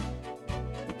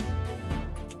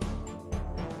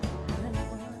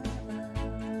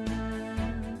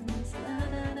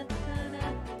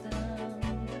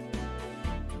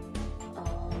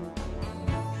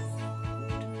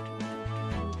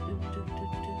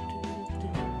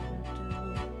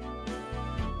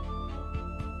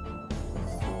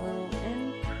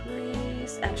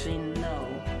 Actually, no.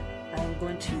 I'm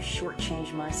going to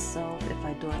shortchange myself if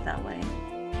I do it that way.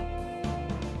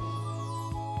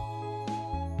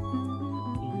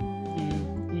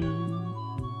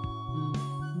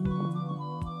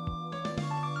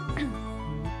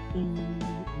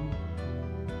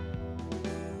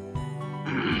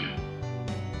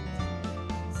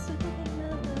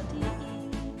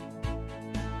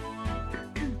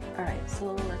 Alright, so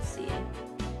let's see.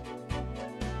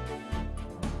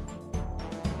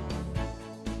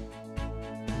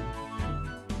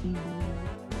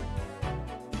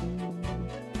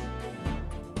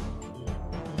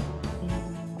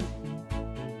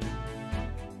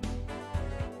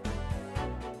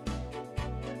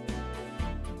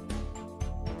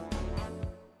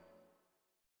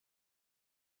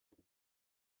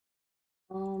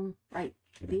 Right.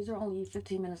 These are only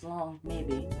 15 minutes long,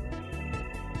 maybe.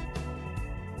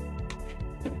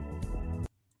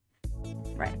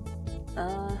 Right.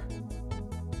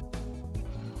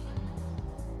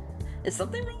 Is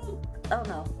something wrong? Oh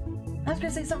no. I was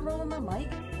gonna say something wrong with my mic.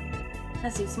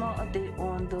 Let's see, small update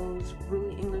on those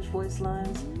really English voice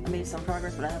lines. I made some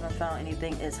progress, but I haven't found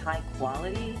anything as high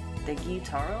quality. Thank you,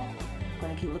 Taro.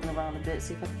 Gonna keep looking around a bit,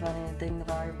 see if I can find anything of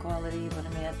higher quality, but I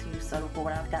may have to settle for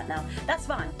what I've got now. That's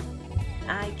fine.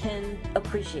 I can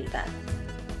appreciate that.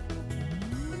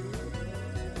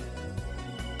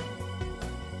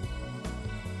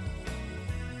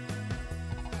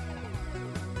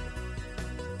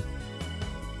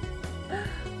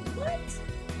 What?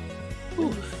 When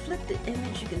you flip the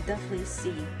image, you can definitely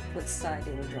see what side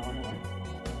they were drawn on.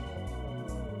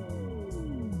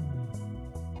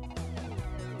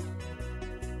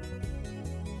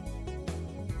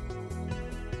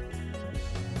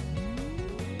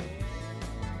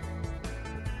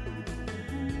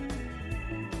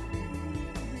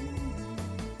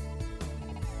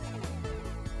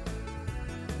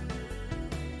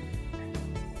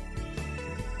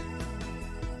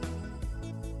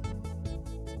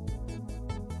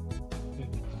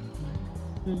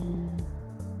 Hmm.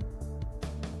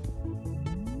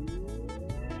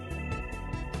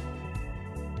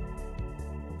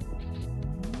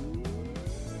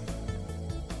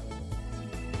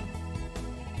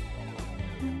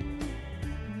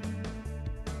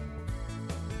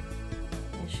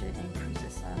 I should increase the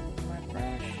size of my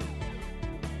brush.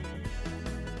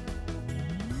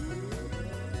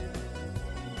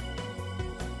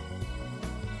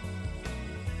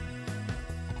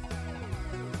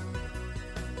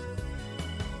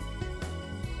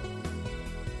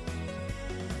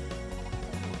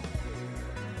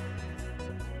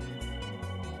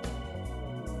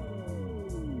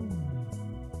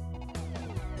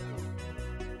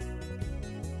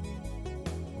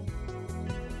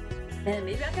 And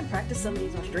maybe I can practice some of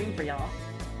these on stream for y'all.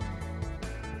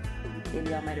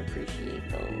 Maybe y'all might appreciate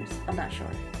those. I'm not sure,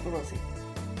 but we'll see.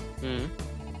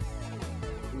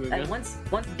 And once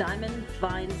Diamond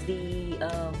finds the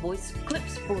voice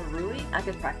clips for Rui, I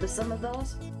can practice some of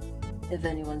those. If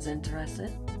anyone's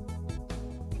interested.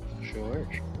 Sure.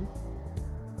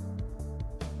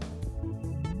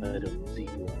 I don't see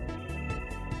you.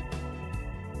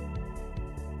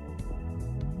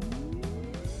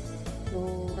 So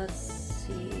let's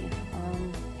see.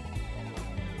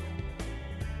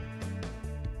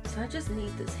 So I just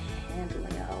need this hand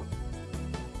layout.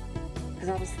 Because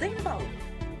I was thinking about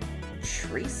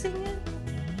tracing it.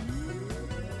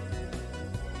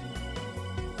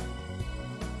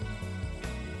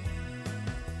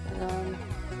 But,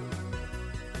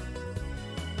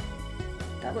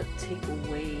 that would take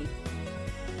away.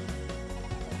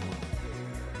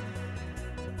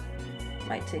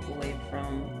 Might take away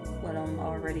from what I'm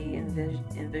already envisioning.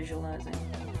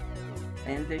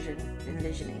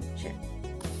 Shit.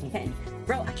 Okay.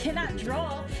 Bro, I cannot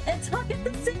draw and talk at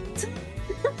the same time.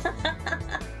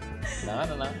 No.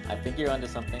 I think you're onto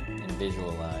something. And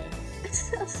visualize.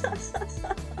 I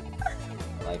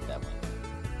like that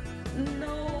one.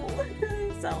 No,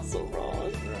 it sounds so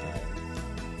wrong. Right.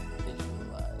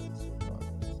 Visualize.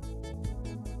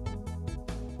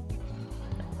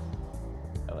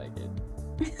 I like it.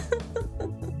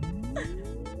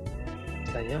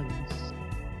 Science.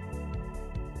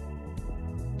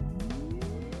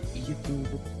 Eating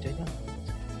with giant.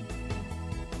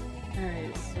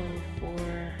 Alright, so for,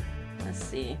 let's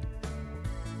see.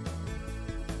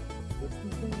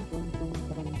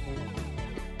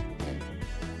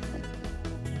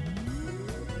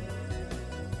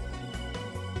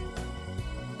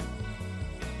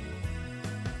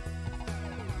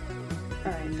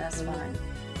 Alright, that's fine.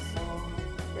 So,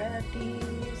 grab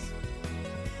these.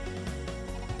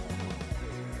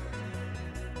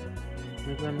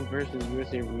 When versus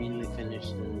USA really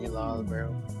finished in Milal,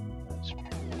 bro. That's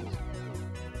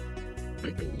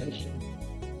crazy.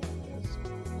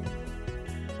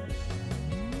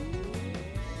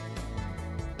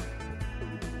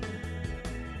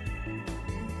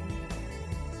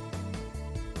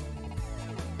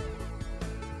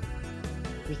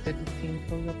 Just everything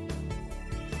pulled up.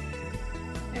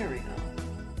 There we go.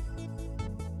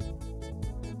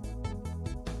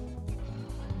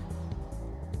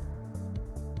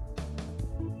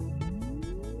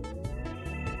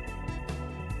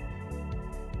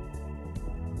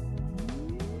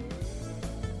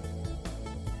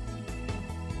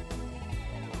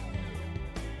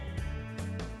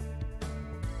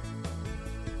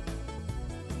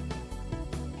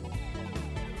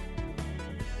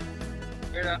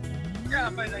 Yeah, I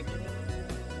like it.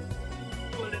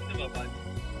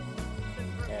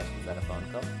 Yeah, is that a phone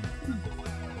call?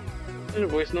 In a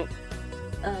voice note.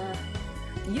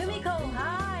 Yumiko,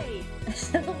 hi!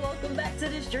 Welcome back to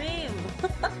the stream.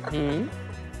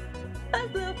 I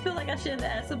still feel like I shouldn't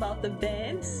ask about the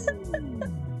band.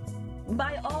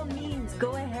 By all means,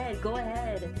 go ahead.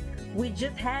 We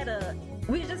just had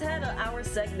an hour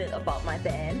segment about my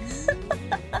band.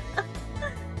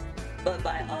 But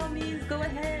by all means, go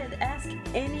ahead, ask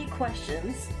any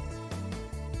questions,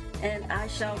 and I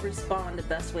shall respond the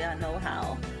best way I know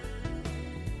how.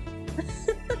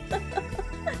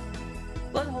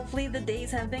 But hopefully the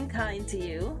days have been kind to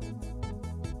you.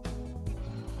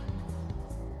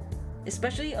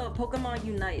 Especially Pokemon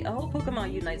Unite. I hope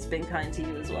Pokemon Unite's been kind to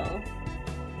you as well.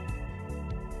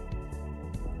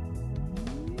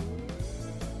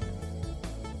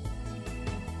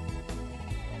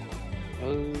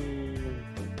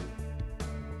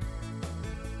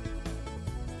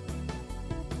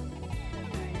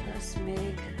 Let's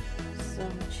make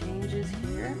some changes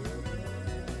here.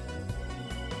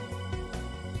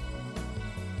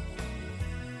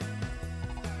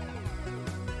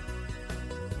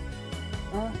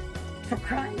 For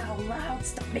crying out loud,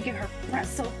 stop making her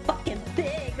breast so fucking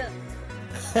big!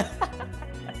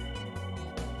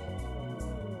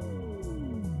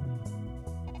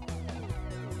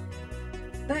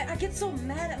 But I get so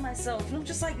mad at myself, and I'm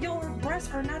just like, yo, her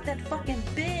breasts are not that fucking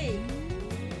big!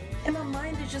 And my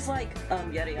mind is just like,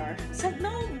 yeah they are. It's like,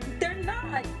 no, they're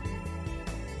not!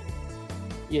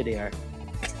 Yeah, they are.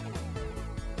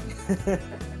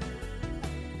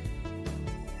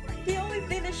 The only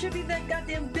thing that should be that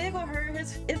goddamn big on her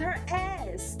is her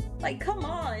ass. Like, come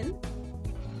on.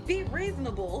 Be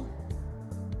reasonable.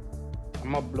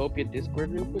 I'm gonna blow up your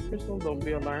Discord real quick, Crystal. Don't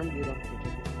be alarmed. You don't have to check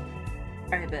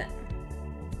it. Alright, bet.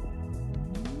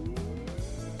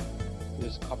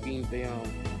 Just copying the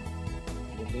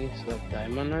links to that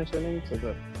diamond or something so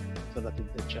that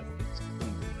the chat gets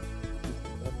clean.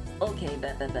 Okay,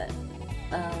 bet.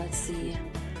 Let's see.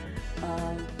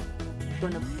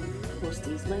 Gonna post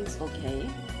these links. Okay.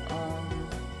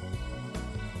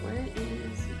 Where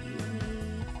is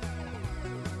Yumi?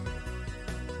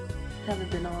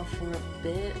 Haven't been off for a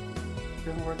bit.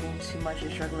 Been working too much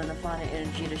and struggling to find the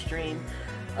energy to stream.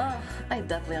 I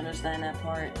definitely understand that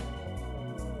part.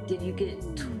 Did you get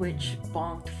Twitch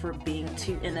bonked for being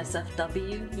too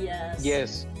NSFW? Yes.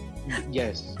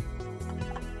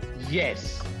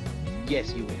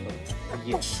 Yes, you will.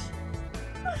 Yes.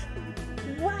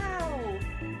 Wow.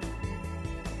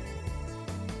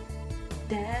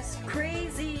 That's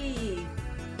crazy.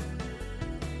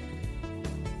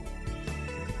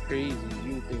 Crazy.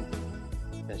 You think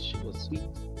that shit was sweet?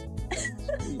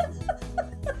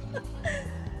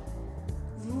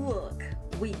 Look,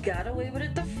 we got away with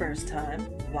it the first time.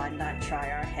 Why not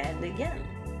try our hand again?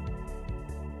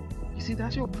 You see,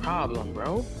 that's your problem,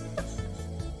 bro.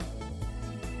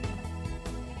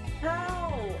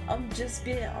 How? I'm just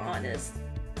being honest.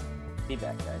 Be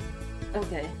back, guys.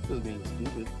 Okay, Just being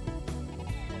stupid.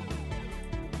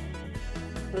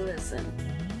 listen.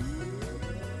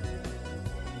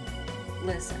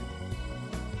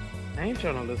 I ain't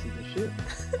trying to listen to shit.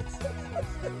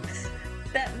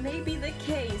 That may be the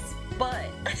case, but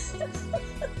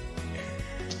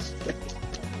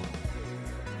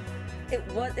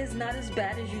it's not as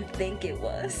bad as you think it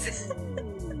was.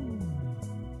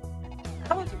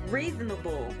 I was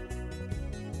reasonable.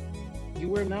 You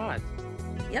were not.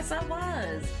 Yes, I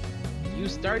was. You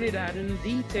started out in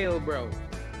detail, bro.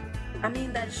 I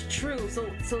mean, that's true. So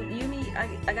Yumi,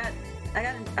 I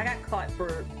got caught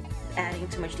for adding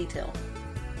too much detail.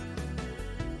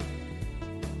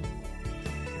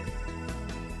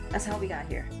 That's how we got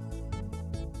here.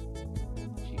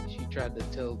 She tried to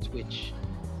tell Twitch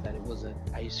that it was an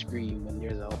ice cream when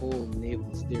there's a whole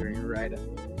navel staring right at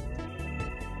me.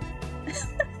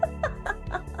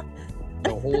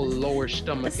 The whole lower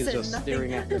stomach is just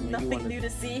staring at them. Nothing new to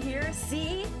see here.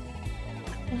 See?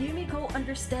 Yumiko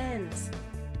understands.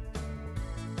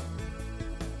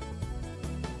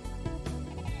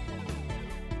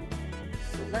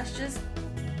 So let's just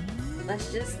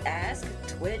ask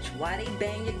Twitch why they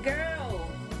bang your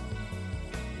girl.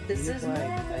 This is normal.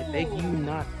 I beg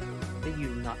you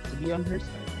not to be on her side.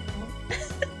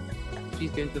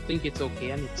 She's going to think it's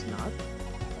okay and it's not.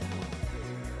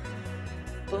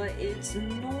 But it's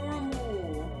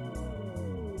normal.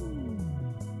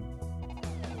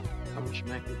 I'm gonna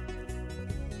smack it.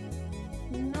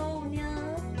 No,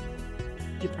 yeah.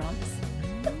 You promise?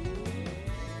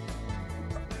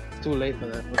 It's too late for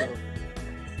that.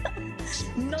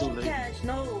 No, Cash.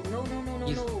 No.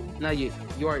 No, you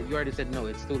already said no.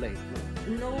 It's too late.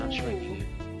 No. I'm not smacking you.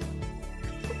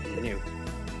 No,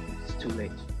 it's too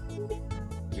late.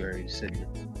 You already said it.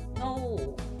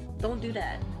 No. Don't do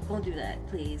that. Don't do that,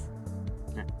 please.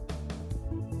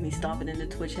 Me stomping into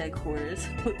Twitch headquarters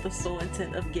with the sole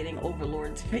intent of getting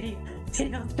Overlord's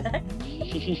videos back.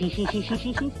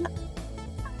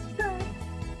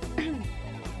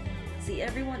 See,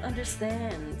 everyone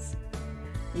understands.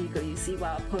 You see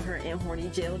why I put her in horny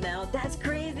jail now? That's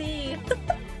crazy!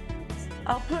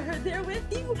 I'll put her there with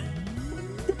you!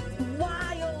 That's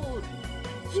wild!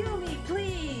 Yumi,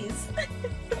 please!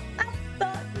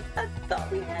 I thought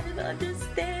we had an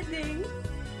understanding.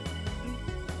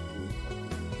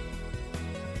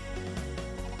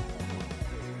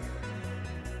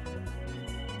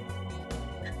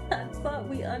 I thought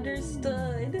we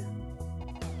understood.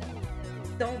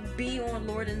 Don't be on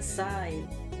Lorden's side.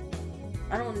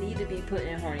 I don't need to be put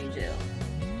in horny jail.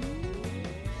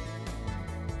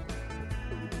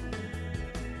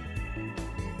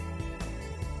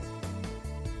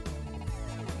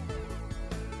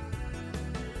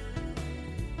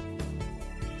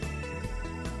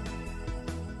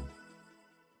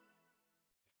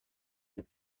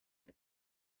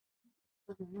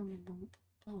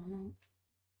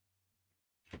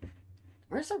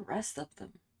 Where's the rest of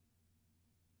them?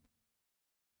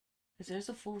 Because there's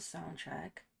a full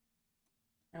soundtrack.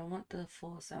 I want the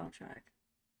full soundtrack.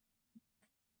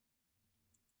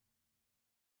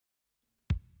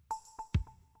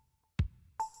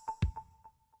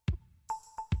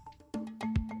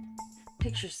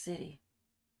 Picture City.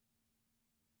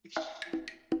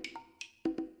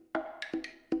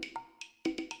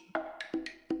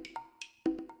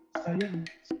 Science.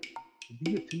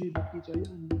 Be it to me, but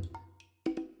giant.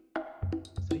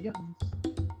 Science.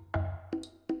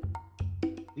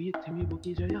 Be it to me, but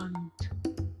giant.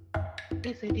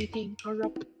 Is anything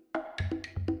corrupt?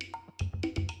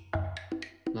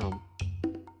 No.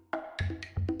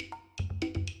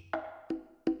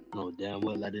 No, damn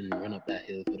well I didn't run up that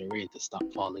hill for the rain to stop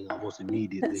falling almost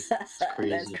immediately. It's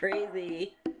crazy. That's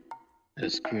crazy.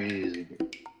 That's crazy, bro.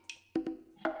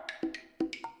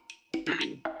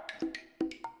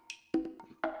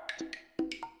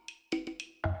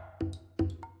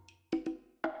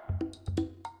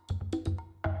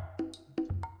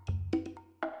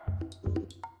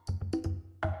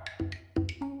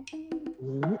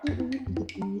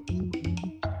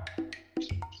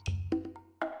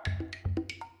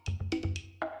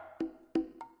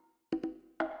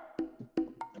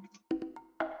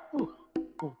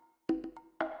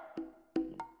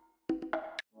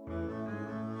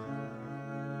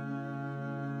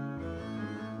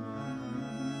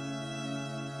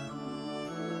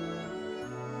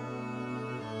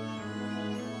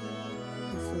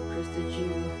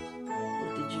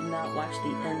 Did you not watch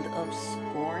the end of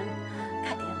Scorn?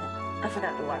 God damn it. I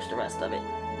forgot to watch the rest of it.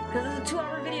 Because it's a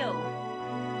 2-hour video.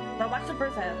 So I watched the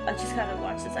first half. I just gotta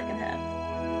watch the second half.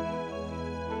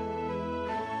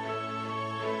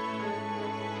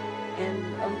 And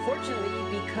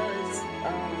unfortunately, because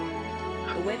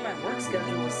the way my work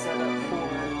schedule was set up for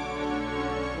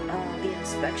the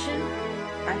inspection,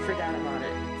 I forgot about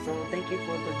it. So thank you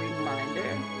for the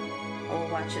reminder. I'll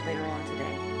watch it later on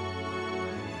today.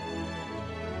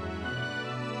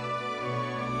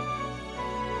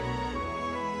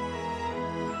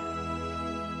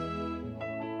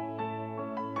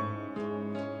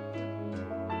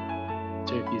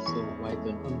 Turkey's so white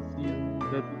and unsealed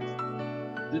that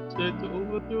they tried to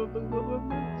overthrow the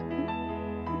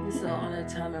government. So on a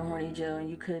time in horny jail and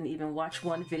you couldn't even watch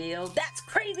one video? That's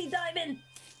crazy, Diamond!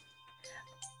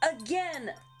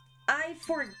 Again, I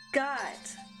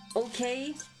forgot,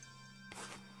 okay?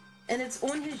 And it's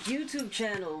on his YouTube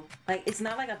channel. Like, it's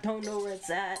not like I don't know where it's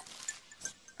at.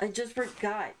 I just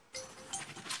forgot.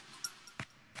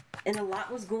 And a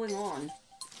lot was going on.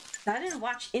 I didn't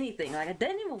watch anything. Like, I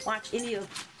didn't even watch any of,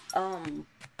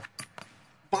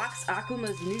 Box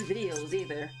Akuma's new videos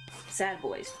either. Sad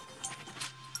Boys.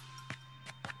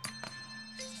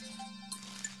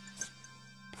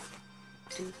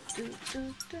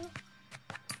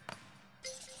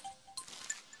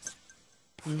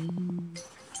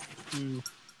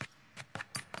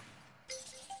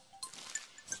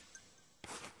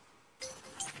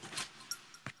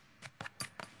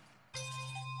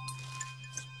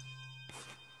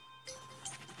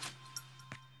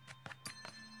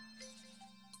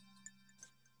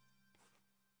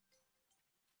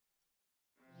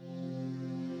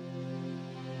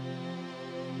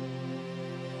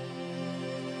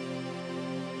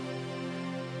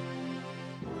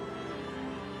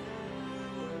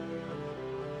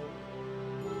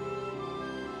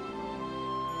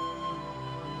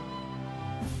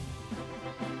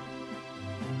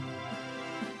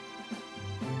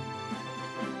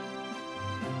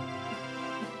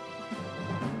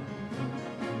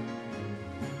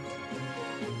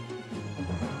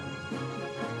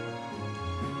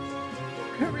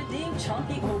 Redeem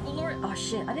Chunky Overlord? Oh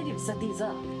shit, I didn't even set these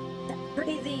up. That's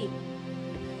crazy.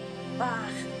 Ah,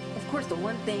 of course the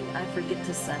one thing I forget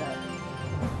to set up.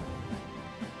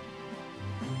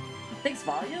 Thanks,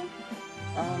 volume?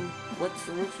 What's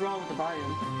wrong with the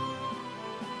volume?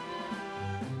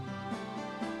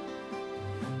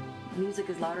 Music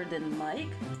is louder than mic?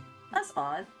 That's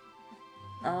odd.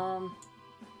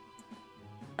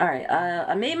 Alright,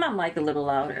 I made my mic a little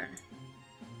louder.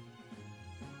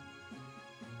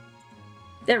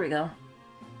 There we go.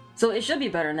 So it should be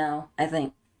better now, I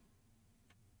think.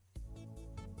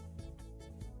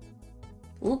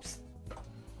 Oops.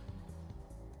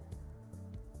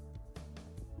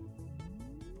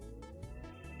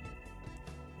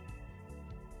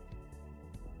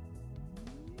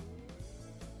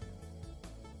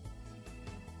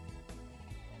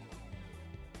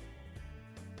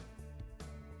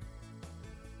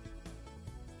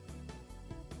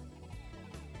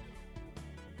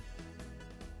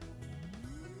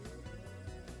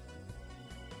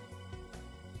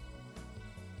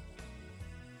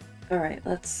 Alright,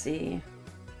 let's see.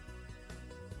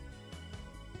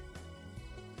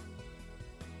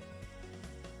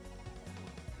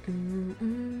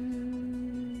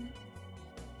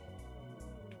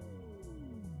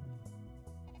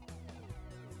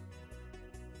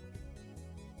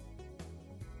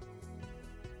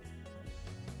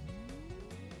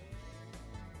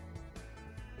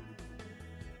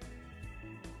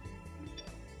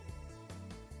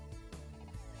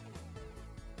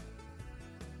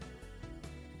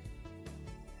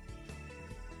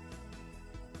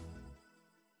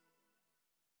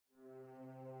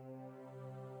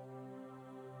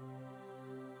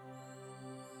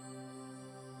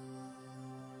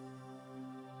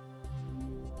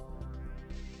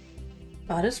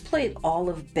 I just played all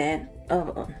of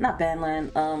not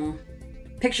Bandland,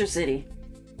 Picture City.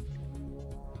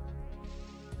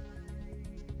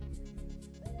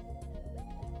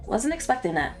 Wasn't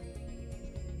expecting that.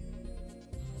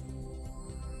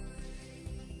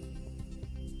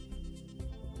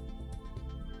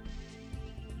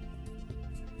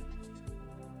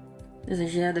 Doesn't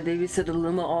she have to babysit the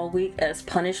Luma all week as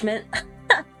punishment?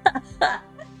 I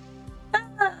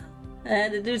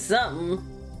had to do something.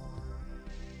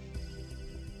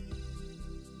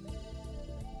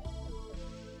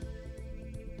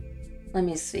 Let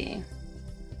me see.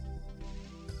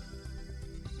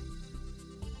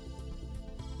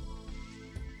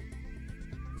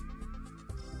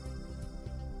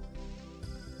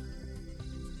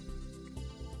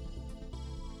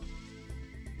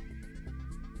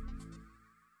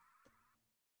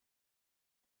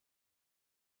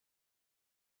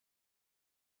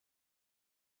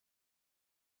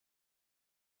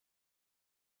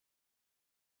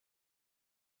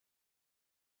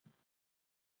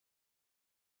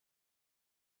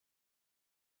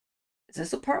 Is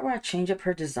this the part where I change up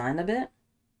her design a bit?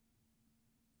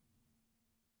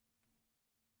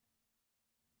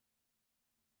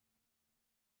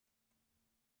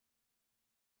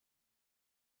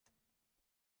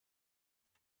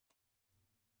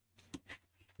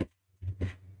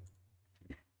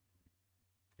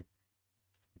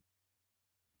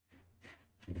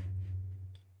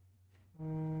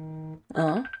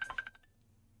 Oh.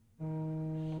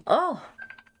 Oh!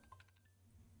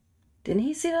 Didn't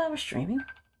he see that I was streaming?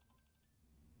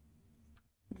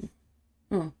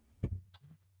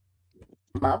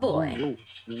 My boy.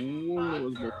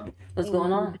 What's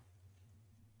going on?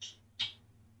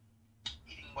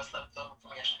 Eating what's left over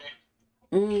from yesterday.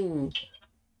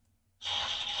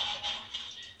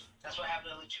 That's what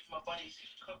happened to the two of my buddies.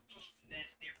 Cooked food and then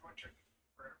they ruined turkey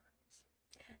forever.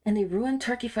 And they ruined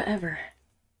turkey forever.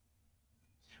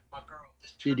 My girl,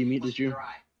 this Did he meet the Jew?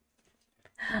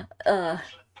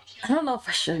 I don't know if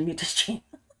I should mute the stream.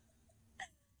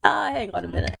 Hang on a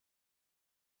minute.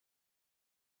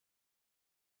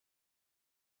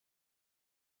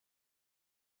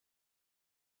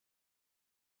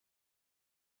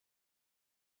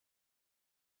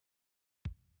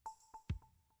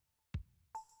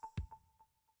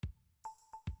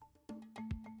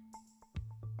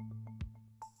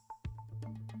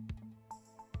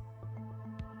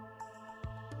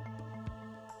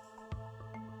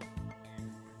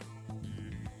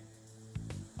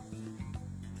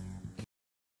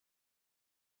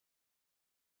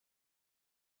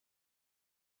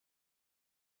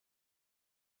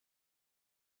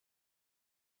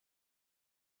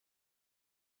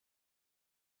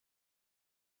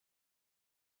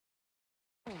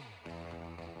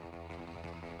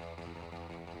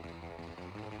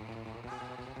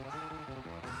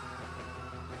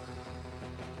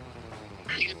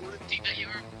 You would think that you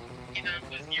were,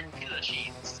 with your pizza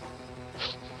sheets.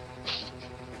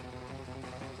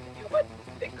 What?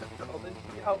 They could call this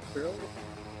out, bro.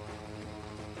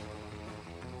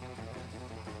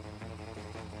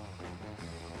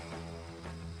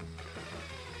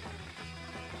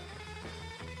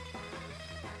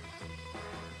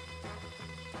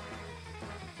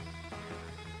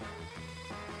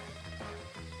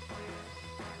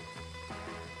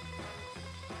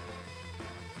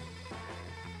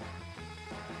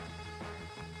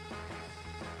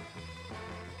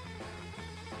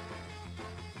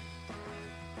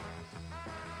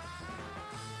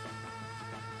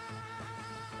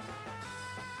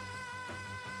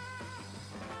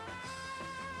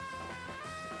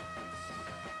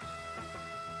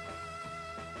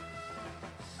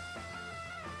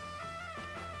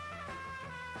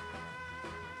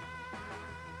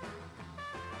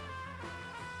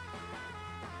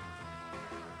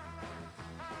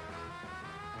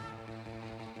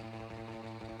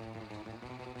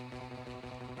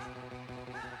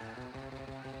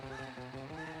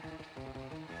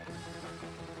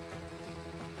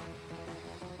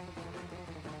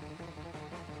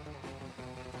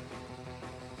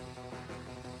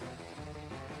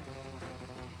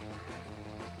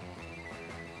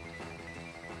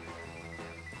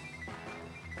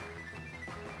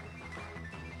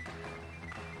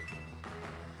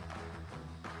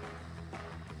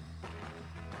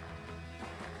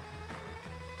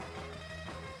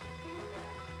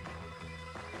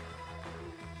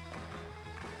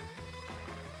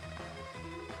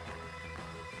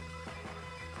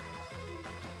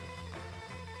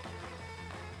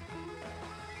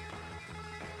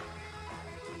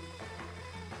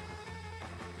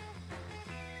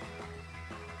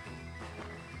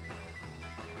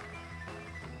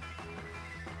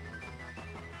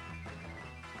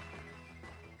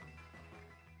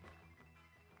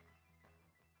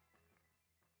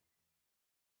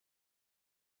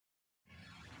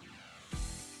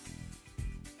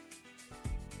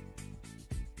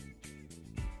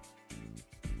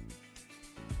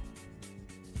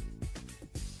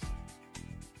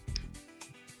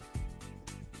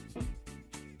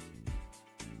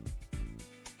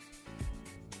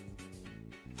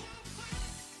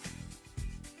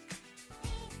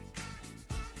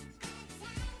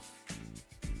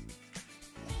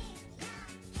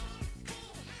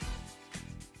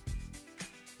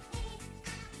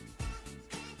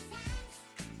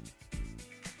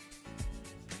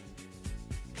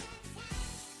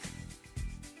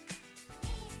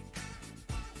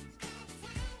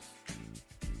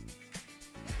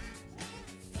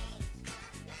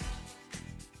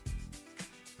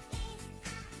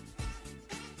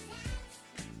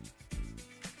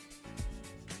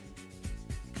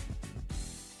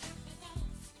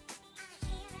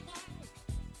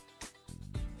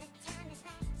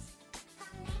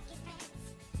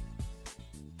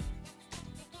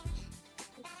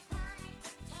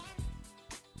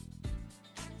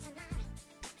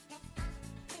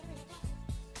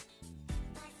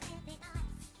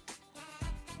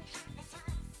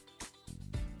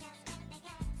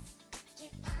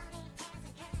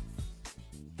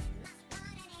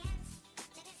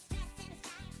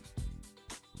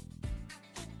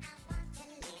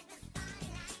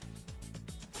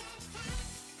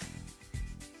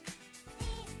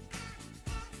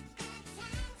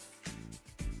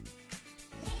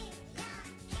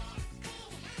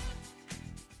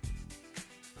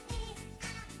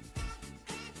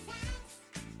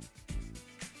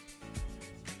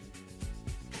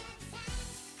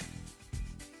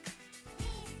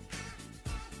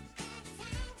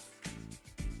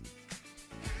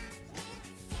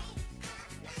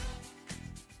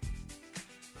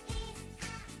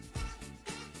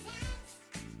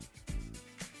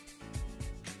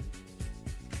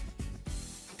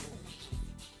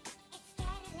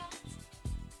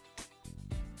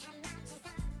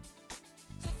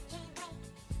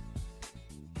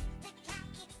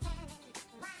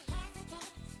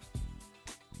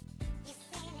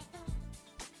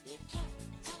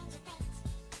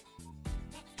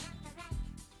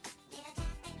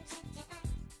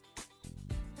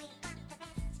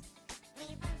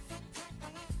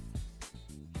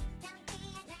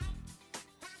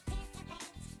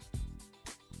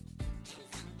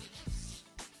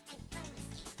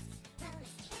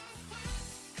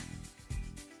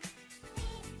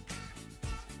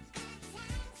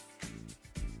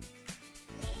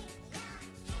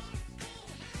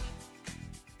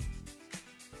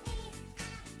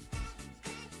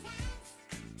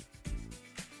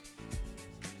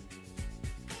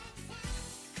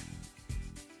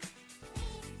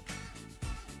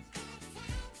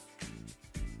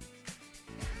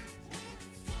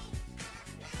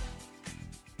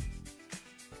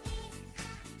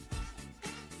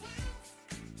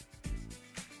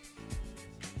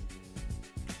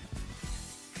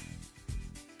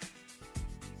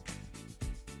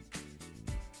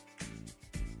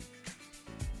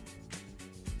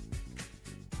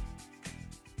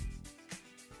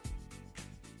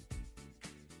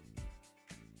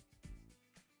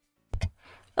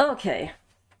 Okay.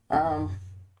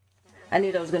 I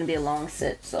knew that was gonna be a long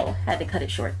sit, so had to cut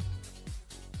it short.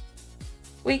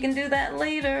 We can do that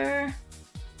later.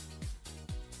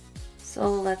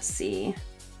 So let's see.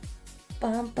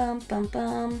 Bum bum bum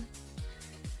bum.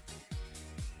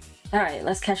 Alright,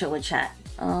 let's catch up with chat.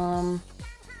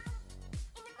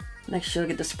 Make sure to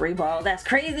get the spray bottle. That's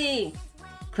crazy!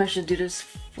 Question, do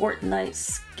this Fortnite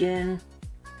skin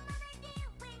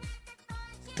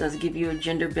does it give you a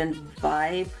gender bend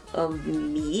vibe of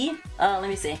me? Let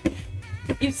me see.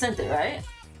 You sent it, right?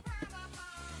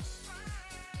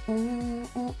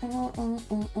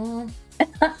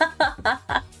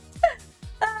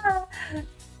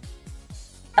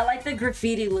 I like the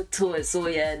graffiti look to it, so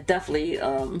yeah, it definitely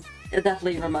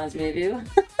reminds me of you.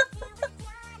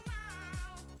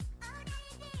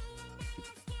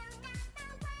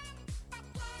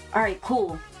 Alright,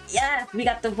 cool. Yeah, we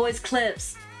got the voice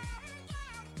clips.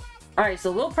 Alright,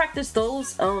 so we'll practice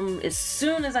those as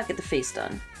soon as I get the face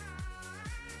done.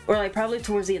 Or like probably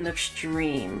towards the end of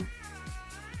stream.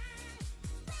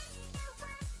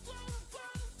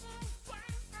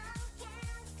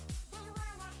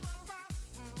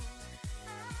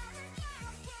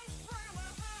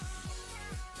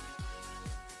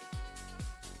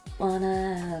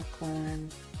 Wanna have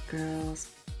fun, girls.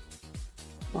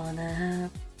 Wanna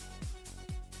have.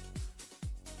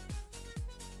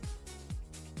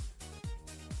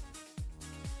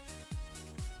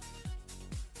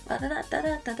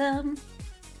 Ba-da-da-da-da-da-dum.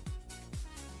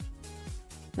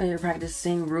 When you're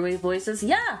practicing Rui voices?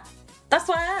 Yeah! That's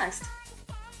why I asked.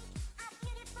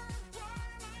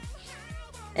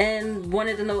 And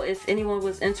wanted to know if anyone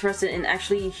was interested in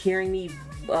actually hearing me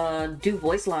do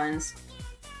voice lines.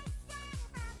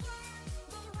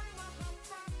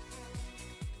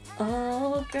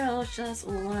 Oh, girls just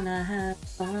wanna have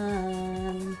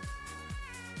fun.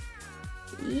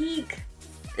 Eek.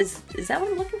 Is that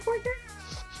what I'm looking for here?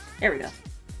 There we go.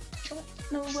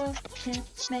 No one can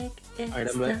make it. Alright,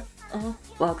 I'm back. Oh,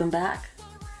 welcome back.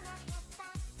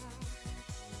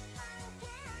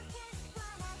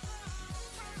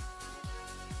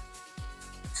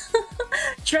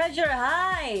 Treasure,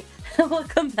 hi!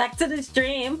 Welcome back to the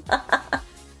stream.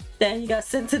 Then you got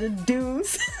sent to the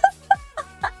dunes.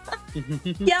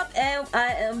 Yep, and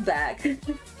I am back.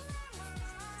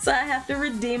 So I have to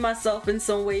redeem myself in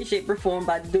some way, shape, or form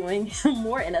by doing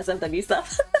more NSFW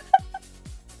stuff.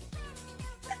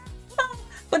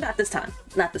 But not this time.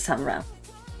 Not this time around.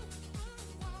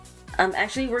 I'm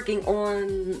actually working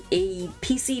on a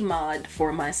PC mod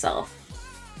for myself.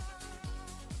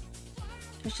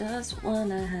 I just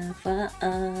wanna have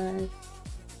fun.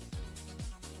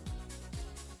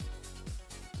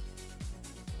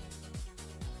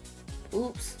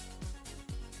 Oops.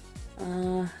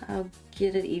 I'll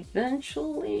get it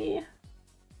eventually.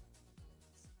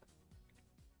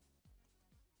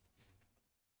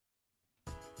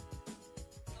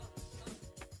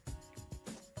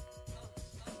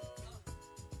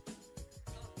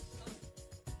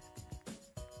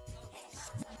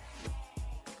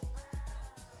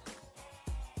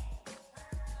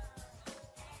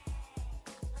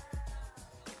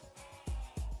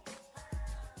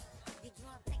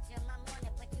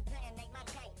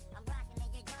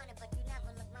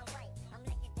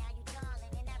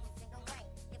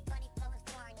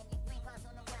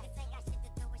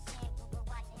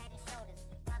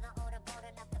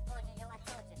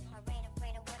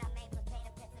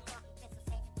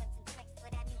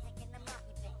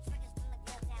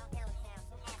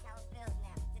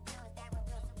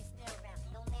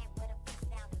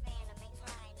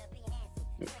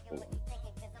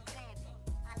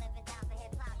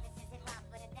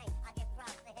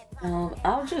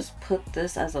 I'll just put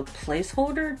this as a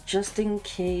placeholder just in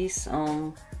case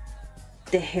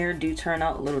the hair do turn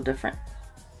out a little different.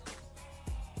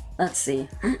 Let's see.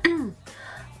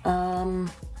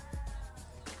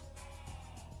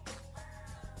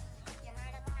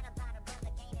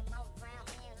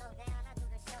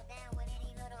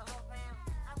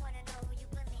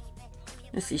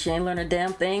 Let's see, she ain't learned a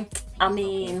damn thing. I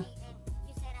mean,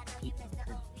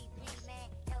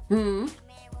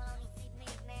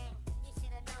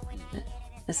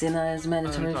 I see now it's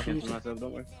mandatory for you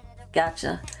to...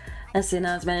 Gotcha. I see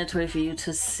now it's mandatory for you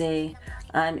to say,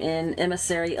 I'm an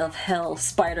emissary of hell,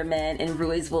 Spider-Man in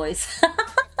Rui's voice.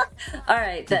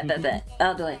 Alright, bet.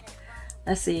 I'll do it.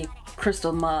 I see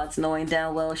Crystal Mods knowing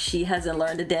damn well she hasn't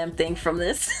learned a damn thing from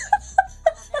this.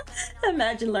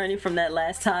 Imagine learning from that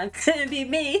last time. Couldn't be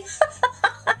me.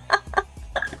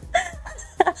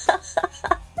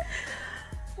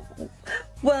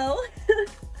 Well...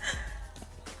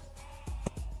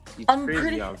 I'm crazy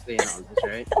pretty. I'm saying all this,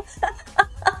 right?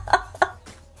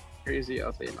 crazy.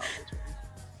 I'll say no.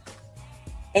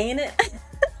 Ain't it?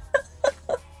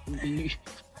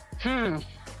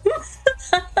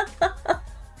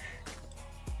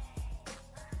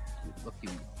 Lucky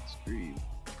scream.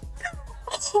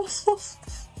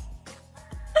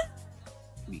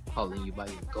 Me calling you by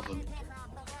your government.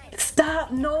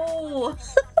 Stop! No.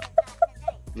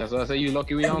 That's why I say you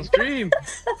lucky we on stream.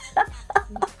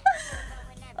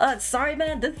 Sorry,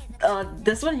 man.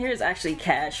 This one here is actually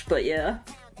Cash, but yeah.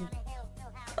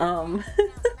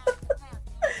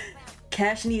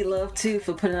 Cash need love too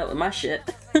for putting up with my shit.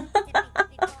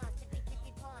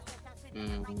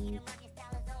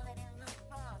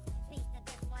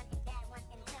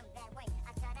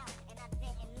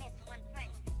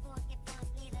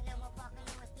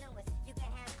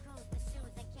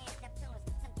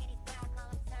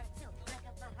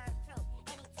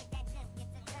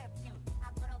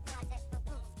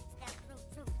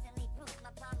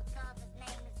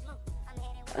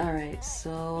 Alright,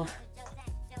 so...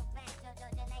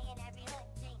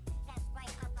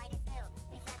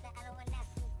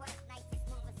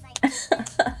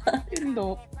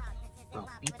 No,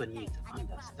 people need to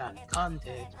understand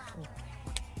context.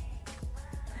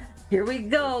 Here we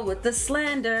go with the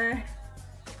slander.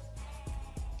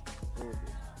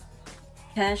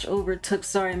 Cash overtook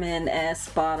Sorry Man ass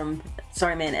bottom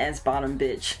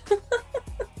bitch.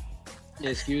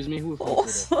 Excuse me, who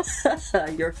fucked with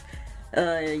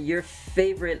that? Your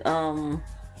favorite wow,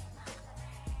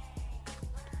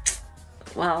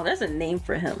 there's a name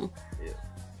for him. Yeah.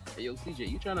 Hey yo, CJ,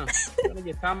 you trying to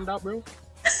get timed out, bro?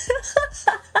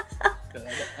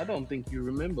 I don't think you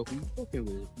remember who you fucking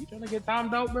with. You trying to get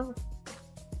timed out, bro?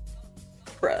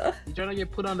 Bruh. You trying to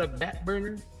get put on the back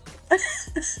burner?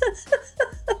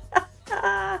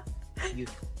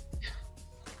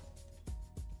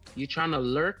 You trying to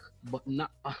lurk, but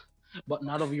not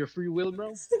of your free will,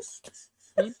 bro? Is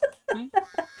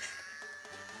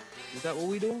that what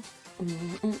we doing?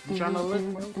 You trying to lurk,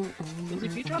 bro? Because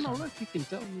if you trying to lurk, you can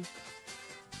tell me.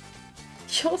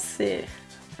 Jose.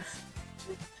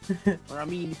 Or I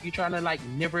mean, if you're trying to like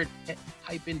never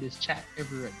type in this chat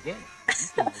ever again.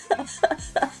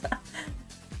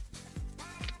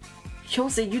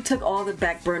 Jose, you took all the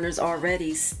back burners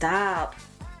already. Stop.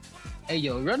 Hey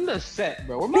yo, run the set,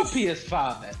 bro. Where my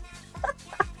PS5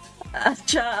 at?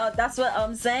 Child, that's what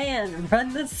I'm saying.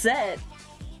 Run the set.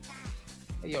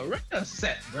 Hey yo, run the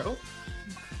set, bro.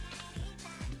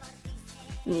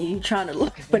 You trying to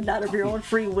look, but not of your own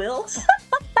free will?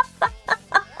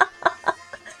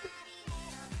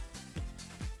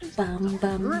 Bum, bum,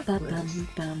 bum, bum,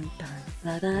 bum,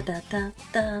 da, da, da, da,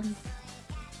 dum.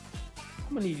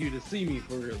 I'm gonna need you to see me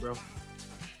for real, bro.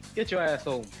 Get your ass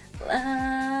home.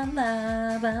 La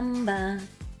la bamba.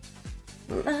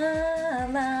 La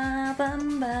la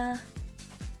bamba.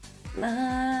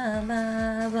 La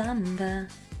la bamba.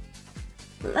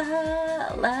 La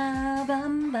la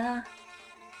bamba.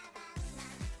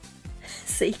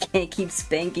 Say he can't keep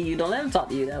spanking you. Don't let him talk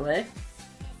to you that way.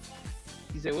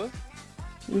 You say what?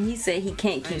 He said he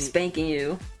can't keep spanking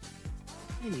you.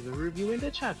 I ain't even reviewing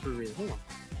the chat for real. Hold on.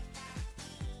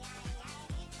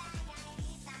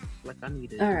 Like I need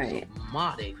to do some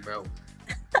modding, bro.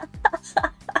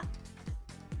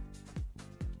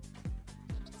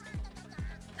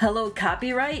 Hello,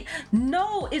 copyright?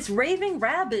 No, it's Raving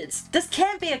Rabbits. This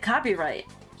can't be a copyright.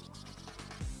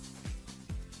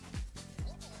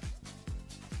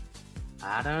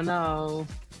 I don't know.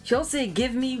 Jose,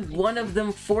 give me one of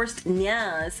them forced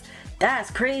nyas. That's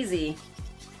crazy.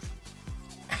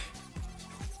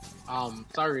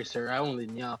 Sorry, sir. I only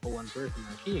nya for one person.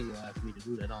 And she ain't gonna ask me to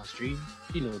do that on stream.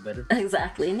 She knows better.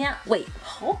 Exactly. Nya. Wait.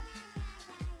 Huh?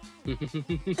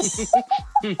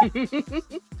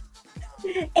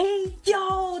 Hey,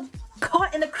 yo!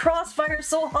 Caught in the crossfire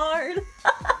so hard.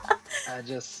 I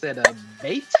just set a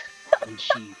bait, and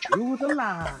she drew the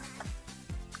line.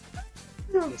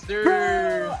 Yes, sir.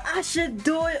 Bro, I should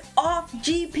do it off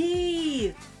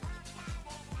GP.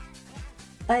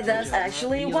 Like, that's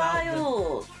actually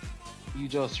wild. You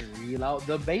just reel out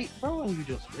the bait, bro, and you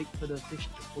just wait for the fish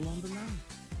to pull on the line.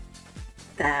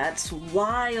 That's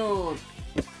wild.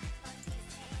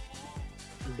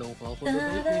 Don't fall for the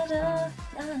bait next time.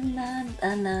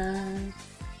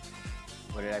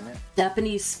 What did I miss?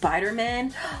 Japanese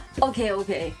Spider-Man?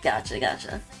 Okay,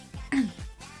 gotcha.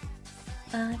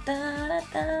 Are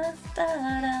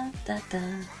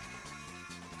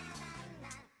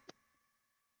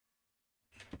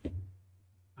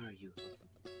you?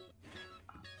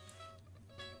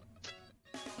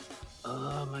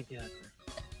 Oh my god.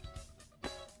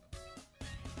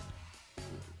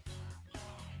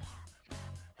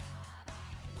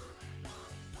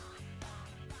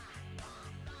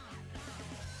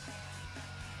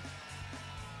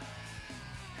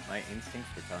 My instincts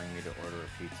were telling me to order a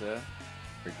pizza,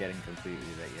 forgetting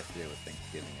completely that yesterday was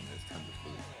Thanksgiving and there's tons of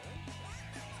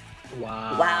food.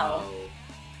 Wow. Wow.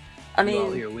 I You out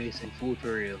mean, here wasting food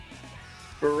for real.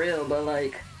 for real, but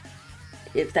like,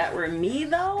 if that were me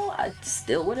though, I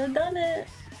still would have done it.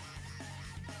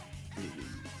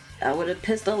 I would have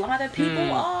pissed a lot of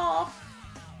people off.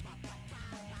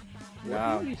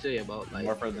 Wow. What do you say about like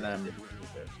More for them.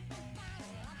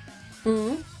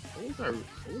 Hmm. What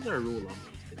was our rule on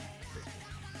wasting?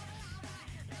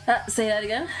 Say that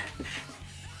again.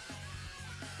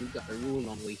 We got a rule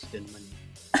on wasting money.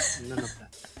 None of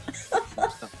that.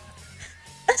 Stop.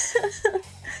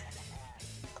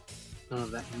 None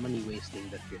of that money wasting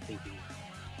that you're thinking.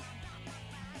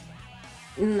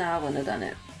 No, I wouldn't have done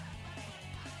it.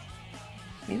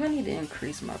 Maybe I need to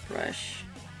increase my brush.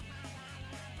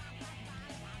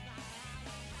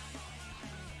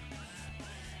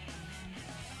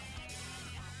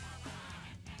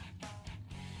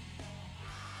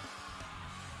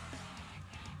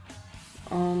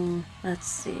 Let's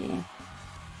see.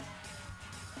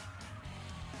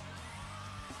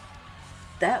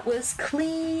 That was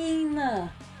clean.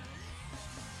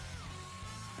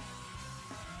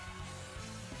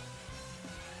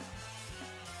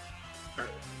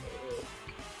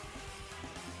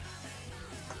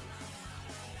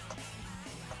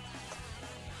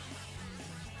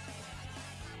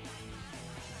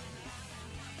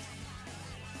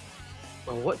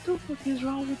 But what the fuck is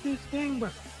wrong with this thing, bro?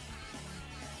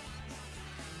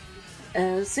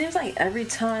 And it seems like every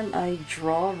time I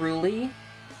draw Ruli,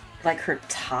 like her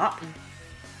top,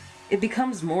 it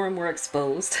becomes more and more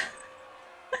exposed.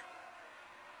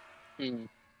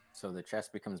 So the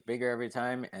chest becomes bigger every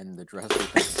time, and the dress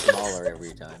becomes smaller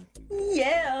every time.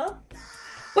 Yeah,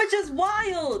 which is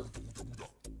wild.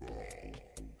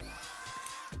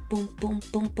 Boom, boom,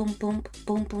 boom, boom, boom,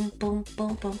 boom, boom, boom,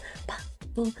 boom, boom,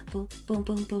 boom, boom, boom,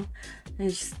 boom, boom.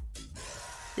 It's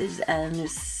end of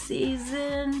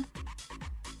season.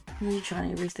 I'm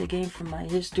trying to erase the game from my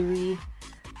history.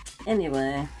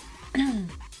 Anyway.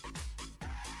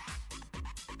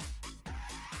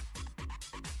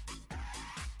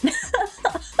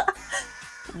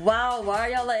 Wow, why are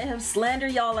y'all letting him slander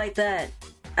y'all like that?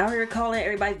 Out here calling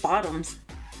everybody bottoms.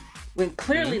 When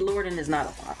clearly Lorden is not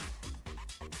a bottom.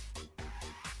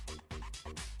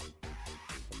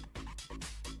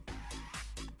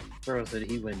 Bro said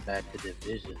he went back to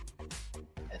division.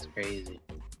 That's crazy.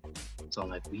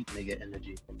 Sound like weak nigga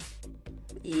energy.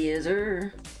 Yes,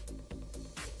 sir.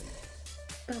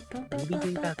 We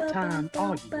ain't got time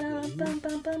arguing with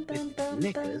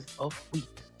niggas of weak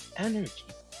energy.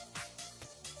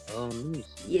 Let me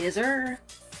see. Yes, sir.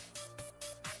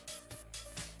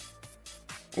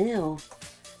 Ew.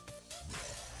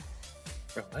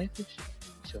 Bro, why is this shit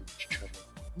in so much trouble?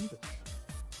 What the fuck?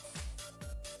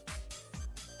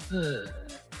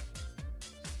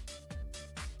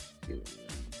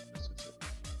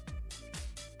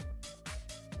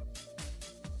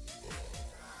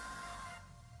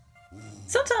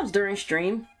 Sometimes during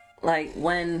stream, like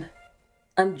when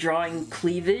I'm drawing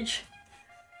cleavage,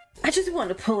 I just want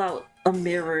to pull out a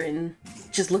mirror and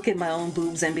just look at my own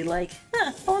boobs and be like,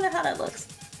 I wonder how that looks.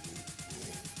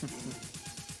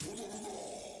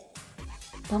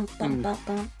 Bum bum bum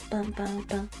bum bum bum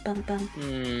bum bum bum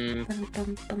bum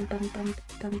bum bum bum bum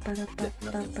bum bum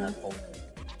bum bum.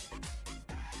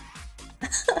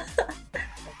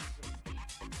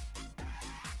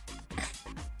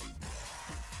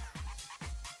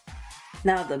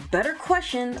 Now the better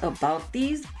question about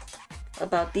these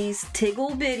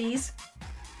tiggle bitties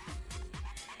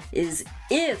is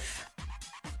if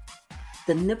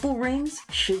the nipple rings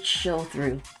should show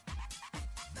through.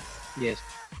 Yes.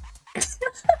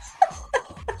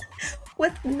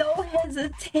 With no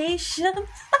hesitation.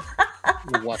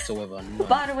 Whatsoever. None.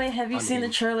 By the way, have you seen the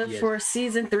trailer for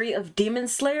season 3 of Demon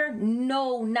Slayer?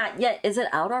 No, not yet. Is it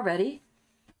out already?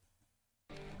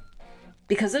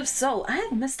 Because if so, I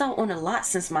have missed out on a lot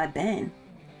since my ban.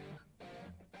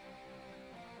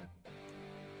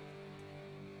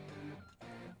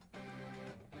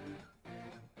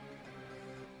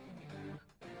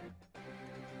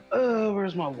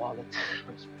 Where's my wallet?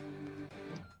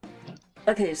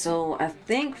 Okay, so I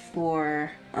think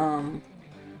for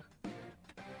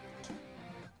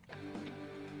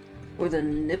the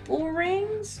nipple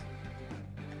rings,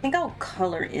 I think I'll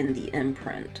color in the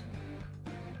imprint.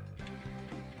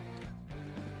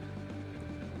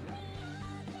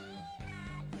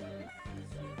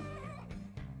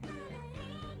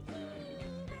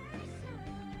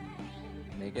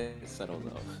 Make it settle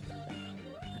though.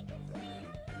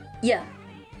 Yeah.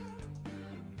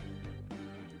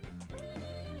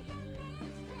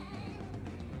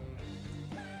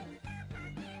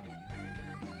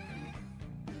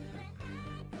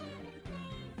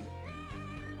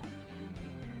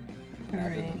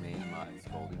 Imagine Alright. the main mod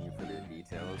scolding you for the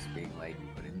details, being like,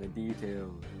 put in the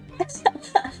details.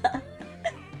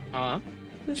 Huh?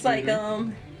 It's like,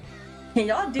 can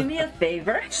y'all do me a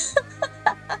favor?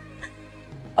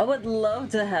 I would love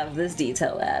to have this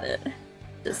detail added.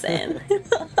 Just saying.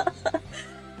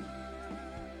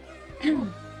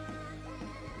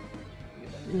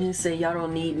 You say y'all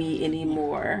don't need me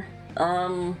anymore.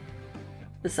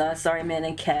 Besides, sorry man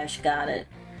and Cash got it.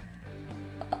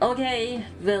 Okay,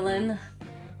 villain.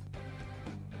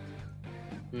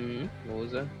 What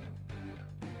was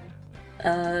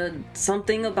that?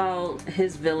 Something about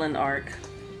his villain arc.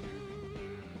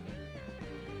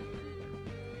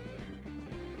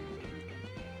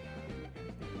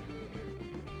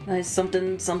 Like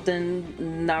something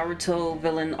Naruto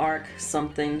villain arc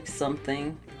something. Smack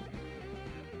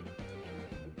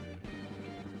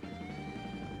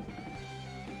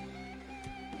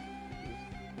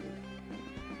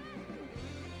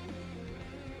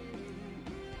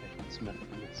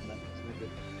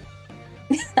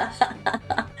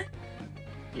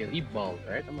Yeah, he bald,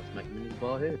 right? I'm gonna smack him in his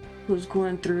bald head. Who's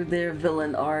going through their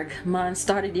villain arc? Mine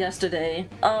started yesterday.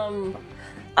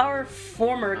 Our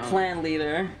former clan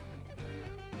leader.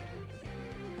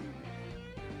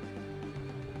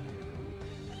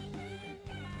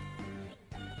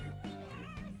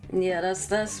 Yeah,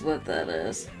 that's what that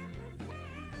is.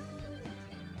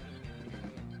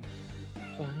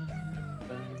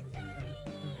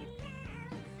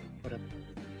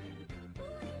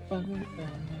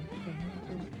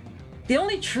 The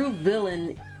only true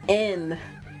villain in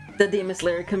the Demon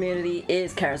Slayer community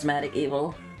is charismatic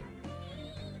evil.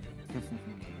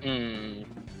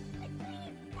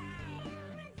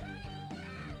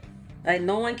 Like,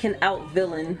 no one can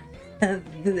out-villain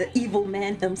the evil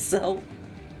man himself.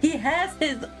 He has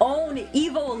his own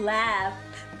evil laugh,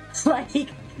 like,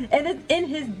 and it's in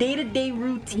his day-to-day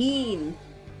routine.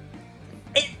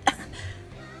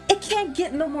 It can't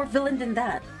get no more villain than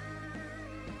that.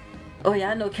 Oh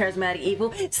yeah, I know charismatic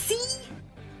evil. See?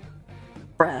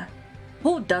 Bruh.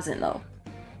 Who doesn't know?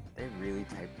 They really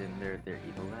typed in their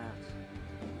evil laughs.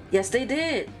 Yes, they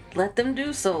did. Let them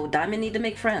do so. Diamond need to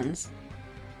make friends.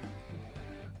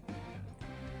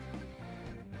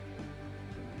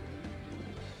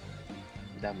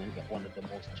 That man got one of the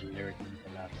most generic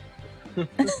laughs.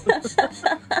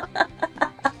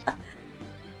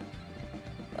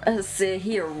 Say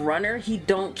he a runner, he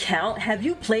don't count. Have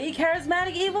you played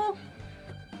charismatic evil?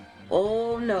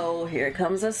 Oh no, here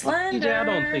comes a slander. TJ, I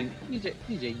don't think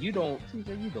TJ, you don't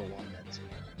want that.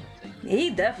 He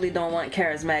definitely don't want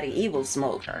charismatic evil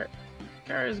smoke.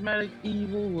 Charismatic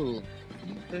evil will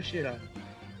eat the shit out.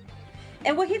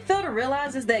 And what he failed to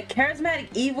realize is that charismatic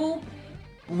evil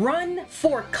run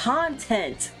for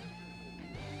content.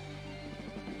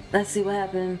 Let's see what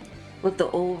happened with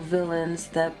the old villains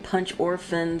that punch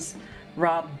orphans,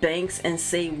 rob banks, and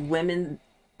say women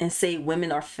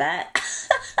are fat.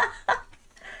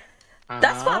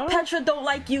 That's why Petra don't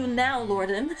like you now,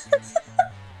 Lorden.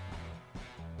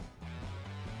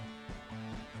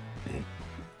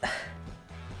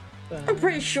 I'm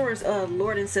pretty sure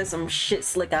Lorden said some shit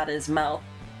slick out of his mouth,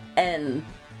 and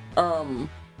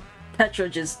Petra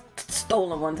just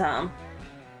stole him one time.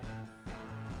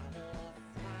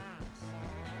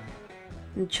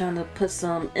 I'm trying to put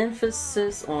some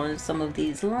emphasis on some of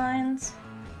these lines,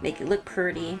 make it look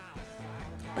pretty,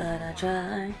 but I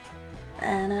try,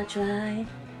 and I try,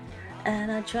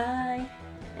 and I try,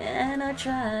 and I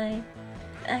try.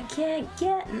 I can't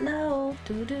get no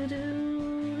do do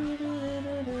do do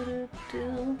do do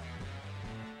do.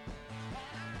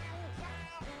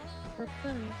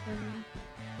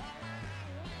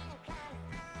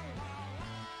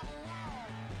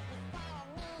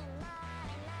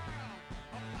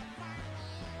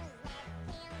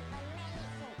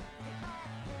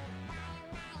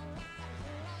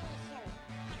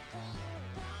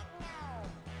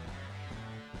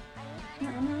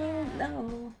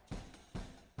 No.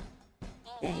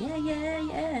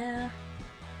 Yeah.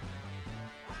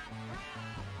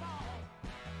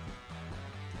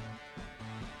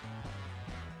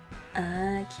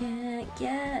 I can't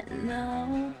get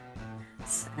no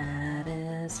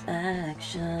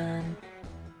satisfaction.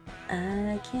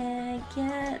 I can't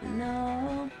get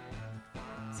no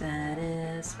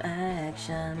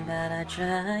satisfaction, but I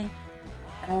try,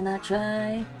 and I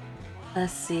try.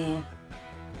 Let's see.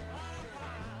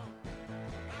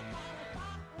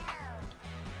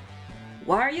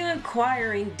 Why are you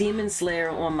inquiring Demon Slayer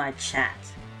on my chat?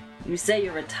 You say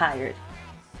you're retired.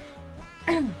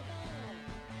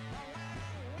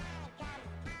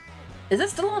 Is it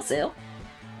still on sale?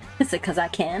 Is it because I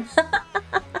can?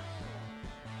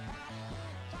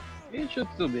 It should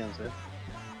still be on sale.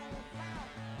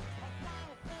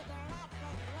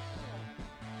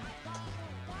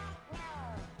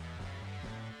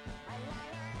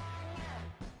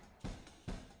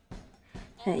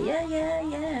 Hey, yeah, yeah,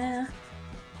 yeah.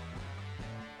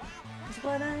 That's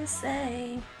what I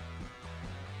say.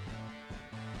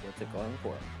 What's it going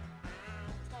for?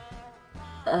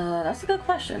 That's a good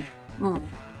question.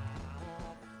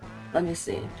 Let me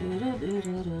see.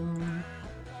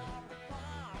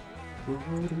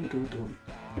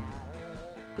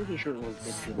 Pretty sure it was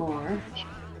good. More.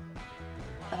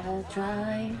 I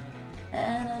try,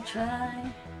 and I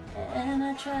try, and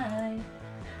I try.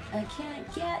 I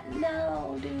can't get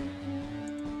no.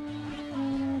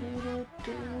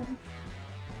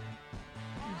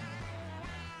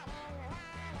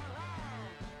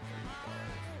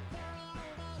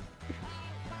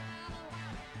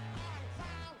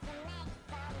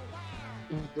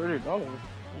 $30.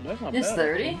 That's not bad. It's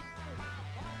 30.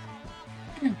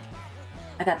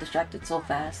 I got distracted so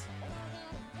fast.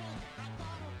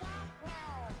 I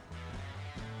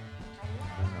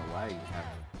don't know why you have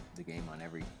the game on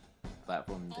every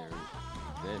platform there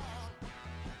exists.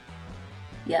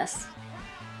 Yes.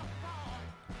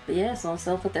 But yeah, it's on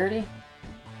sale for 30.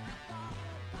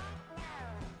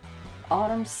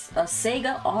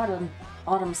 Sega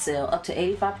autumn sale up to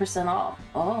 85% off.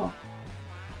 Oh.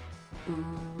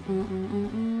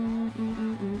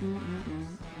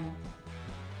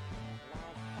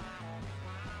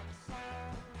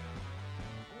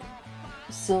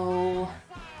 So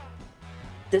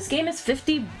this game is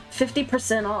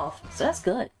 50% off, so that's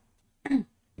good. I'm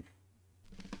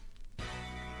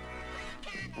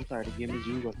sorry, the game is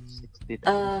you got 60.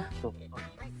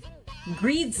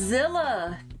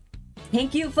 Greedzilla,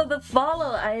 thank you for the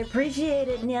follow. I appreciate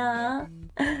it, nya.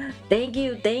 Thank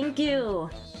you.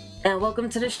 And welcome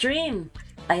to the stream.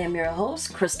 I am your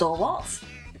host, Crystal Waltz.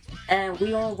 And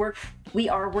we are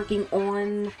working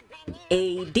on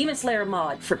a Demon Slayer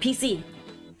mod for PC.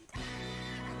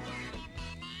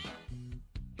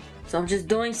 So I'm just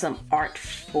doing some art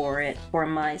for it, for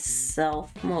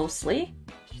myself mostly.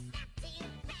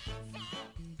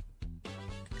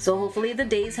 So hopefully the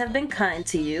days have been kind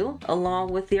to you,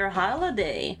 along with your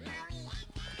holiday.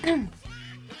 So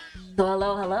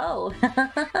hello.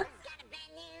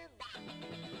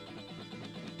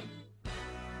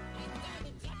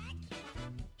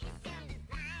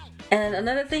 And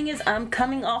another thing is I'm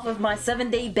coming off of my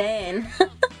 7-day ban.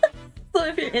 So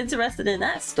if you're interested in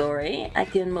that story, I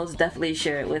can most definitely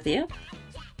share it with you.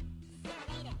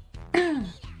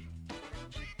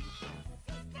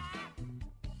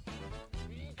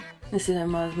 Let's see, that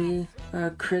reminds me,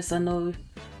 Chris, I know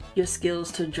your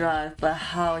skills to drive, but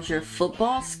how is your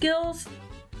football skills?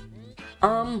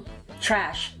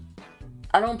 Trash.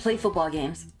 I don't play football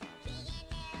games.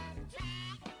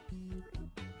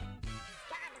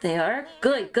 They are?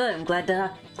 Good. I'm glad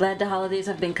the holidays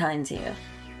have been kind to you.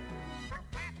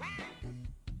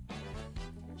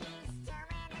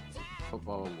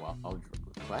 Football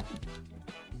what?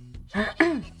 Are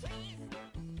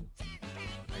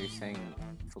you saying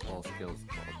football skills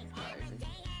while driving?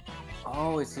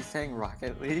 Oh, is he saying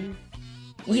Rocket League?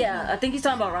 Yeah, I think he's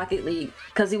talking about Rocket League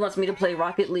because he wants me to play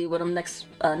Rocket League with him next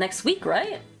week,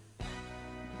 right?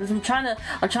 'Cause I'm trying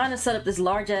to set up this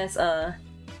large ass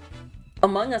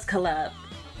Among Us collab.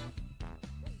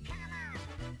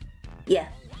 Yeah.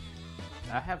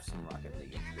 I have some Rocket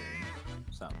League experience.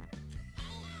 Some.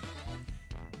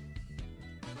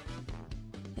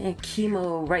 And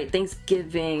chemo, right?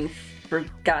 Thanksgiving.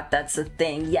 Forgot that's a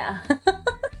thing. Yeah.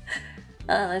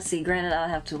 Let's see. Granted, I'll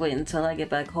have to wait until I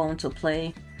get back home to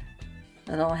play.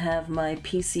 I don't have my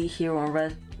PC here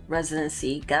on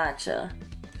residency. Gotcha.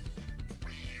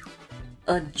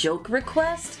 A joke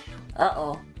request?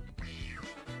 Uh-oh.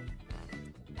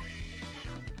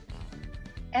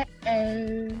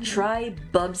 Try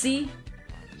Bubsy.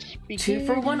 2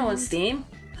 for 1 on Steam.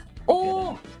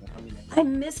 Oh! I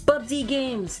miss Bubsy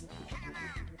games.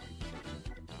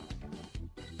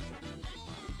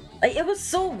 It was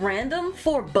so random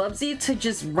for Bubsy to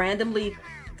just randomly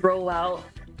throw out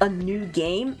a new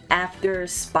game after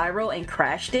Spyro and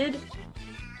Crash did.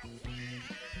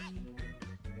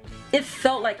 It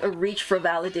felt like a reach for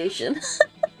validation.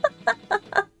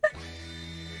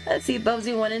 Let's see,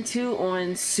 Bubsy 1 and 2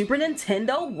 on Super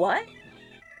Nintendo? What?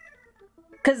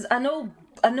 Cause I know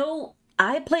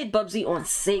I played Bubsy on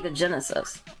Sega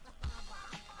Genesis.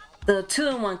 The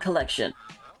 2-in-1 collection.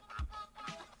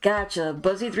 Gotcha.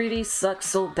 Bubsy 3D sucks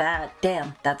so bad.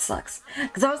 Damn, that sucks.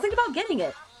 Cause I was thinking about getting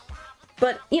it.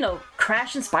 But, you know,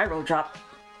 Crash and Spyro dropped.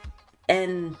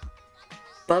 And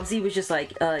Bubsy was just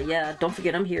like, yeah, don't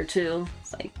forget I'm here too.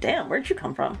 It's like, damn, where'd you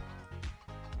come from?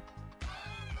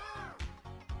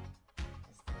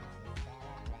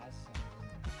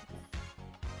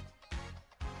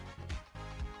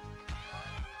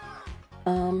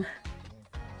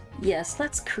 Yes,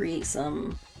 let's create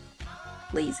some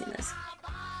laziness.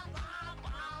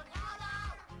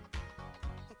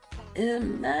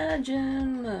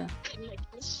 Imagine.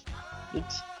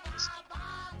 Oops.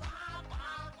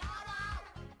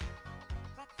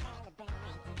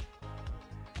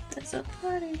 There's a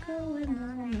party going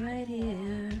on right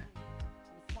here.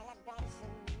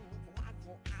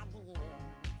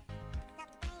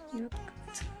 Your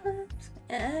good times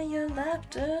and your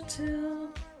laughter too.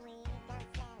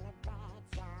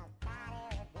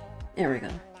 There we go.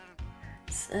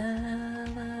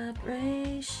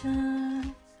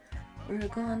 Celebration. We're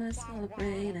gonna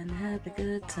celebrate and have a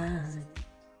good time.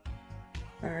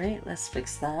 Alright, let's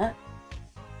fix that.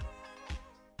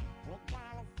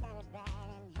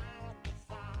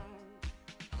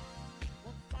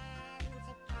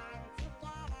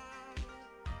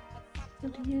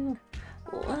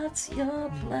 What's your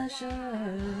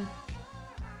pleasure?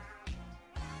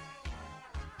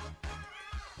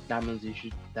 That means you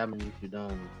should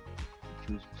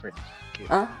choose friends.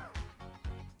 Huh?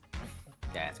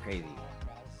 That's crazy.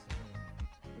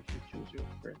 You should choose your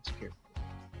friends carefully.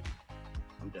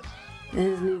 I'm just.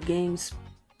 His new games,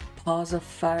 Paws of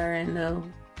Fire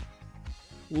and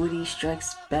Woody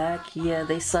Strikes Back. Yeah,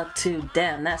 they suck too.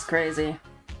 Damn, that's crazy.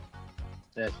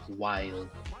 That's wild.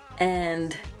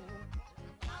 And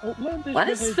why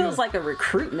this feels like a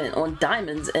recruitment on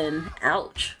Diamonds and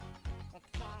ouch.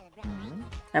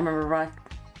 I remember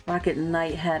Rocket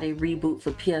Knight had a reboot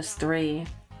for PS3.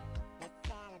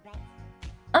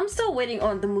 I'm still waiting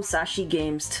on the Musashi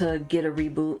games to get a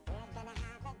reboot.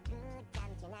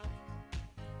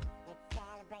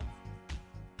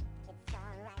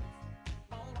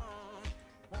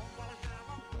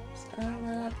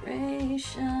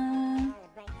 Celebration.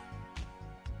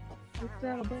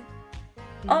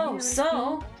 Oh,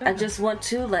 so I just want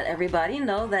to let everybody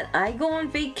know that I go on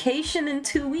vacation in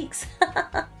 2 weeks.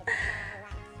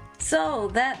 So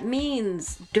that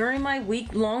means during my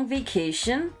week-long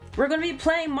vacation, we're going to be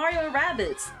playing Mario &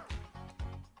 Rabbids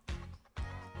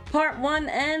Part 1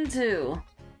 and 2.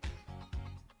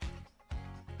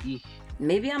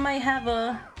 Maybe I might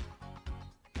have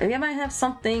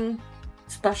something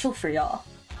special for y'all.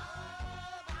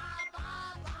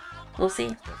 We'll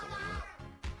see.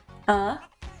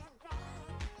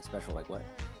 Special like what?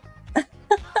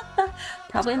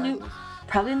 Probably a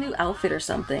new outfit or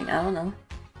something. I don't know.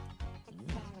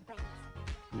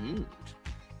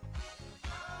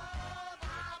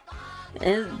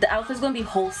 And the outfit's gonna be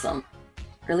wholesome.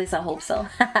 Or at least I hope so.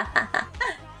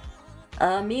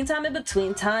 Meantime, in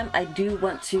between time, I do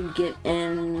want to get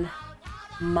in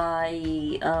my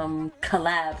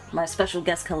collab, my special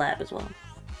guest collab as well.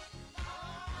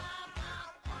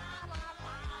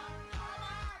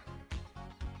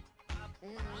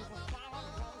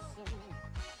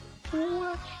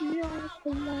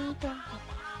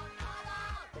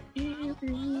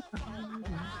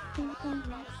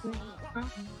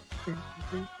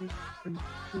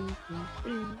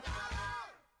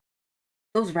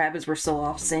 Those rabbits were so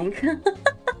off sync. This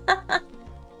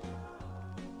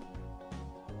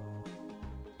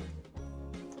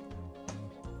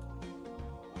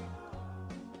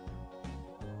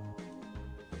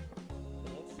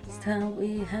time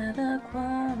we had a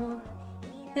quarrel.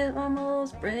 It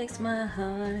almost breaks my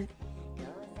heart.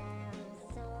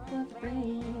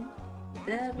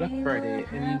 Black Friday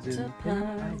ends in 10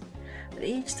 hours. But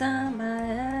each time I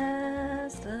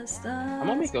ask the stars. I'm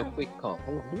gonna make a quick call.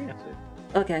 Hold on, let me answer.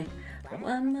 Okay.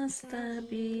 Why must I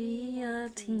be a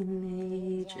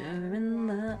teenager in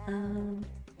love?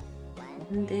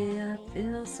 One day I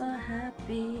feel so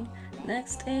happy,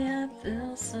 next day I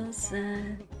feel so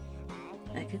sad.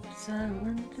 I guess I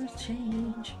want to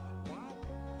change.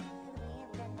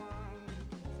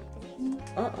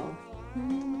 Uh-oh.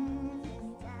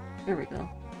 There we go.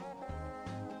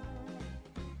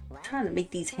 I'm trying to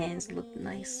make these hands look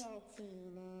nice.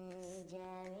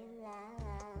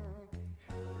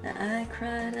 I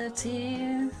cried a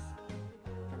tear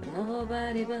for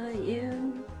nobody but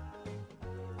you.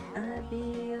 I'd be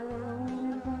the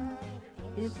only one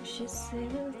if she see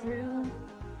it through.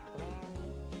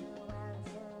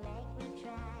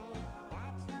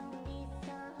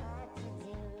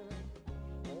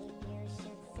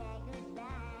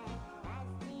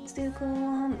 Still go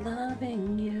on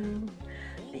loving you.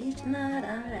 Each night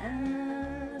I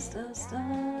ask the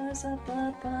stars up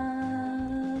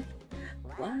above,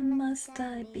 Why must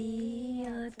I be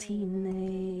a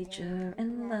teenager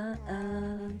in love?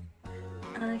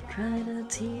 I cried a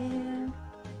tear,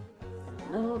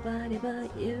 nobody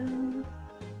but you.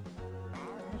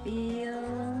 I'd be a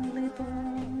lonely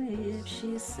boy if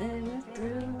she said we're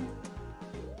through.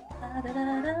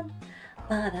 Ba-da-da-dum,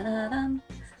 ba-da-da-dum,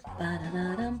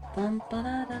 ba-da-da-dum, bum,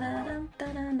 ba-da-da-dum,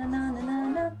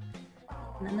 da-da-na-na-na-na-na,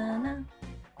 na-na-na.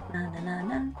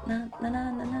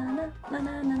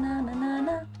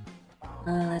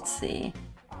 Let's see.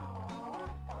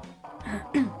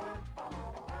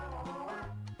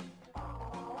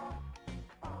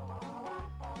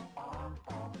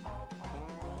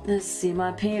 Let's see, my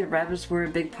opinion, rabbits were a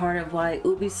big part of why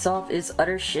Ubisoft is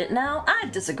utter shit now. I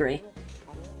disagree.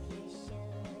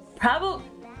 Probably,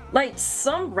 like,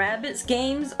 some rabbits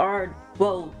games are,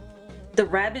 well, the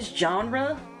rabbits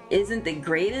genre isn't the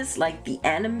greatest, like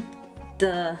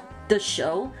the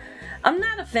show. I'm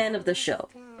not a fan of the show.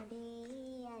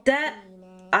 That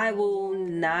I will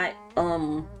not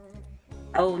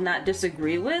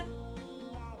disagree with.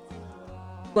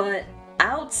 But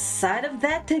outside of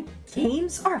that, the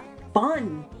games are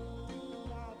fun.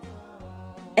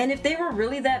 And if they were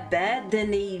really that bad,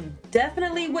 then they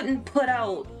definitely wouldn't put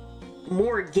out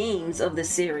more games of the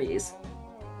series.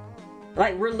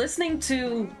 Like, we're listening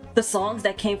to the songs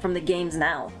that came from the games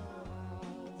now.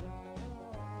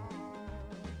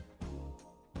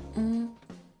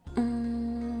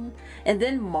 And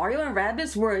then Mario and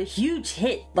Rabbids were a huge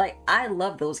hit. Like, I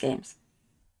love those games.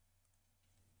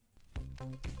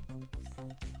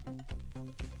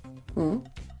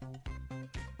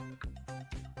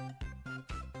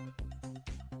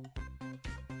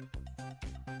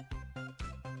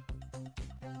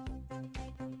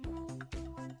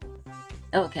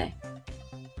 Okay.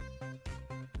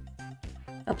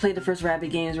 I played the first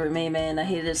Rabbit games where Mayman and I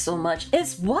hated it so much.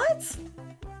 It's what?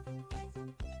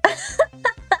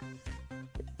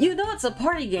 You know it's a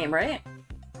party game, right?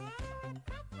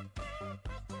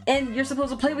 And you're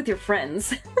supposed to play with your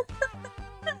friends.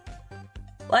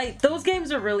 Like, those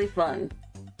games are really fun.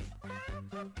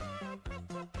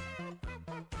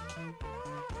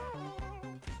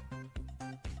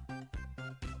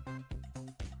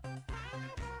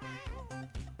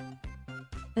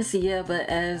 Let's see, yeah, but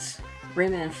as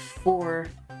Rayman 4,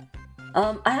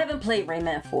 I haven't played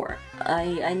Rayman 4.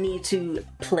 I need to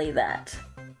play that.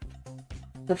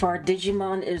 So far,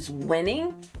 Digimon is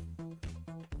winning.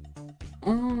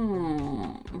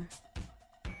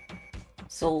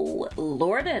 So,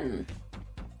 Lorden,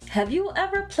 have you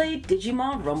ever played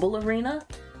Digimon Rumble Arena?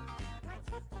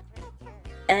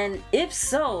 And if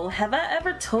so, have I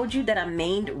ever told you that I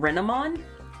mained Renamon?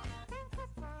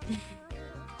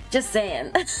 Just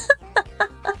saying.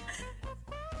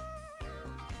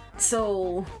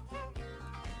 So...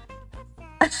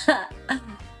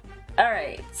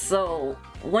 Alright, so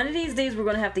one of these days we're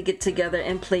gonna have to get together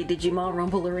and play Digimon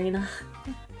Rumble Arena.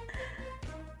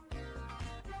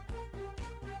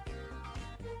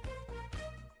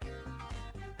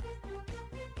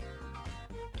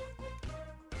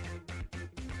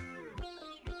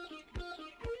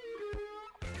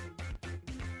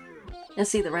 And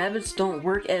see, the rabbits don't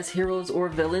work as heroes or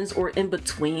villains or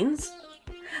in-betweens.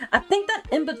 I think that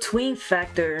in-between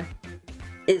factor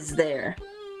is there.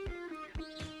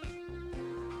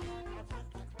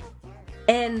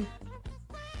 And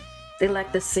they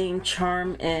lack the same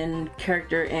charm and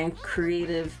character and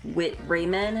creative wit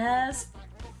Rayman has.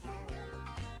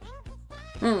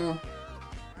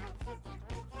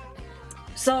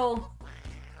 So,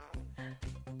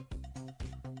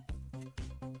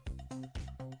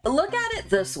 look at it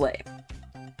this way.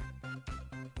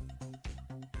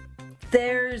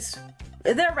 They're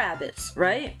rabbits,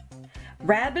 right?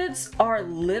 Rabbits are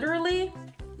literally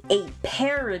a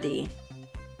parody.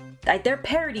 Like, they're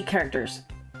parody characters.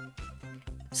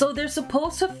 So they're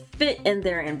supposed to fit in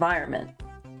their environment.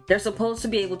 They're supposed to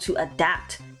be able to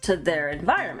adapt to their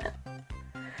environment.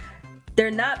 They're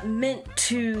not meant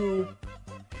to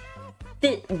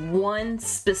fit one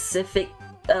specific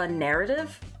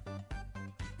narrative.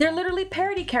 They're literally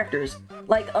parody characters.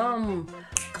 Like,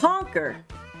 Conker.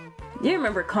 You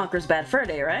remember Conker's Bad Fur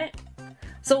Day, right?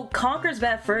 So Conker's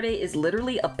Bad Fur Day is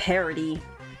literally a parody.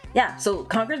 Yeah, so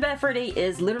Conker's Bad Fur Day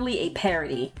is literally a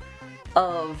parody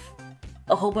of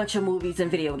a whole bunch of movies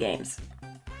and video games.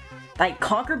 Like,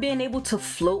 Conker being able to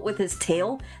float with his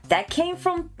tail, that came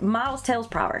from Miles' Tails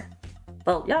Power.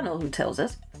 Well, y'all know who Tails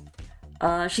is.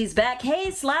 She's back.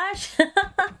 Hey, Slash!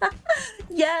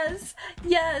 Yes,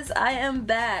 I am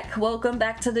back. Welcome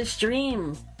back to the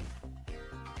stream.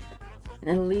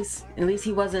 And at least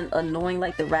he wasn't annoying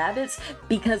like the rabbits,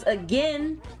 because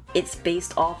again, it's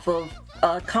based off of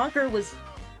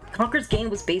Conker's game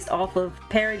was based off of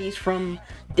parodies from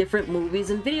different movies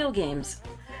and video games.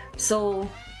 So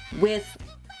with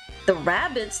the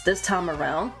Rabbids this time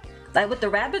around, like with the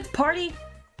Rabbids party,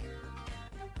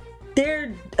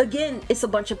 it's a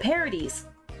bunch of parodies,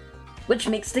 which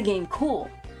makes the game cool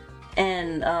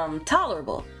and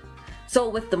tolerable. So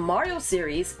with the Mario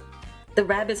series, the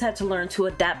Rabbids had to learn to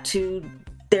adapt to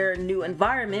their new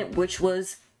environment, which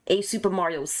was a Super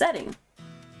Mario setting.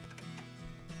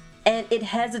 And it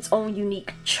has its own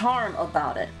unique charm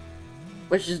about it,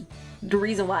 which is the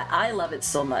reason why I love it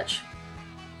so much.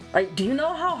 Like, do you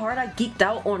know how hard I geeked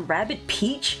out on Rabbid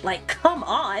Peach? Like, come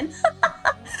on!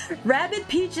 Rabbid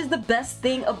Peach is the best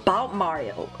thing about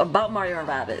Mario and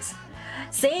Rabbids.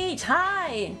 Sage,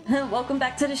 hi! Welcome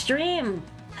back to the stream!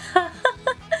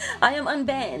 I am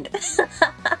unbanned.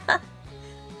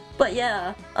 But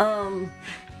yeah,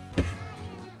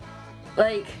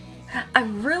 like, I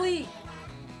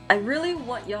really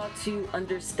want y'all to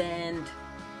understand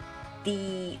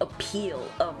the appeal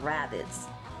of Rabbids.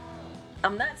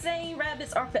 I'm not saying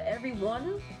Rabbids are for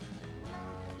everyone,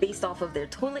 based off of their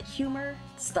toilet humor,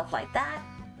 stuff like that,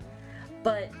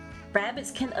 but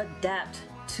Rabbids can adapt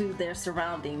to their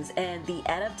surroundings, and the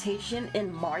adaptation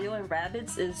in Mario and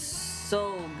Rabbids is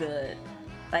so good.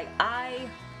 Like, I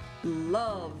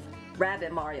love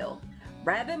Rabbid Mario.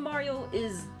 Rabbid Mario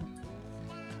is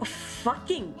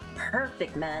fucking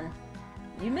perfect, man.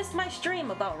 You missed my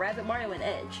stream about Rabbid Mario and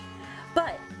Edge,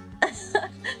 but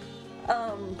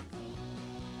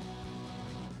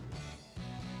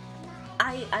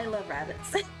I love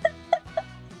rabbits.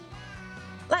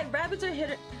 Like, rabbits are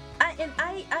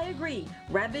I agree.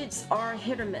 Rabbits are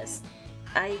hit or miss.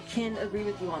 I can agree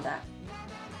with you on that.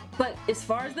 But as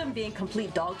far as them being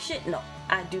complete dog shit, no,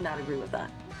 I do not agree with that.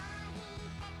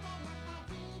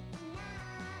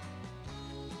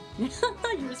 You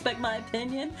respect my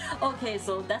opinion? Okay,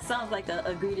 so that sounds like a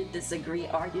agree to disagree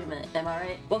argument, am I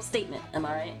right? Well, statement, am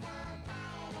I right?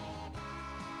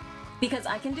 Because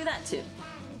I can do that too.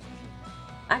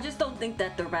 I just don't think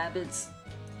that the Rabbids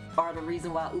are the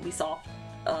reason why Ubisoft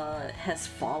has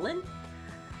fallen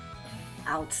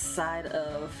outside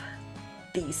of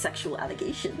the sexual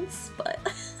allegations, but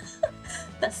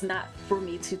that's not for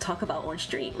me to talk about on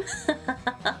stream.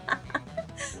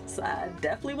 So I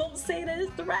definitely won't say that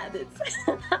it's the Rabbids.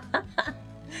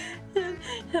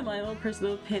 In my own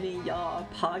personal opinion, y'all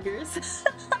poggers.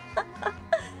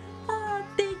 Oh,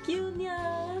 thank you,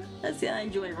 Nya. I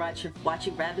enjoy watching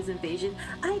Rabbids Invasion.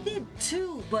 I did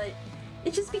too, but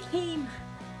it just became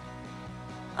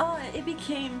it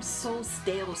became so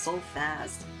stale so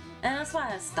fast, and that's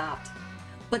why I stopped.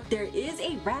 But there is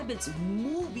a Rabbids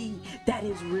movie that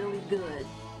is really good,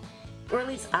 or at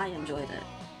least I enjoyed it.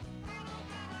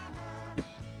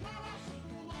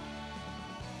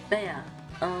 But yeah,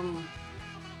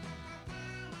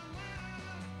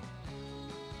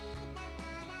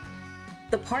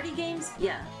 the party games,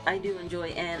 yeah, I do enjoy,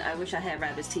 and I wish I had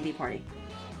Rabbids TV Party.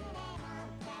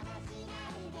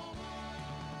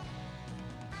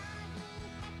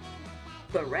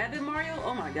 But Rabbid Mario,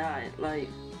 oh my god, like,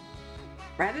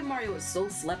 Rabbid Mario is so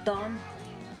slept on.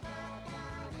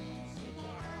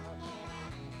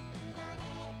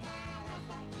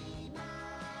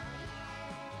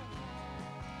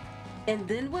 And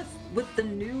then with the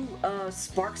new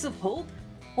Sparks of Hope,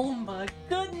 oh my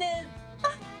goodness!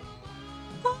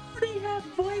 Oh, they have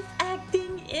voice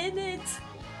acting in it!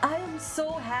 I am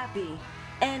so happy.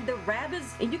 And the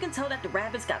Rabbids, and you can tell that the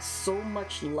Rabbids got so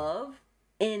much love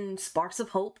in Sparks of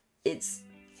Hope. It's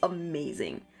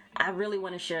amazing. I really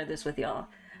want to share this with y'all.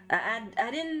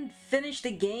 I didn't finish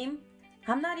the game.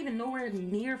 I'm not even nowhere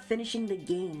near finishing the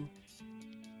game.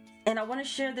 And I want to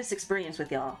share this experience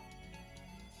with y'all.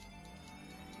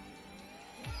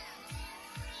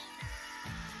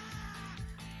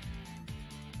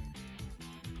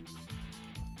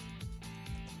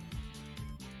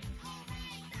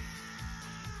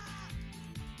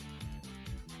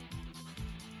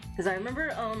 Because I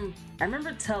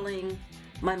remember telling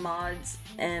my mods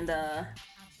and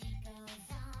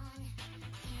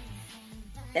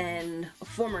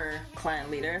former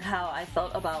clan leader how I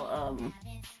felt about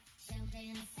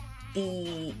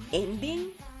the ending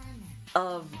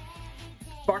of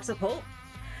Sparks of Hope,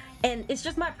 and it's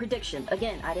just my prediction.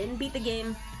 Again, I didn't beat the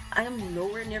game. I am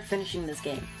nowhere near finishing this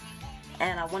game,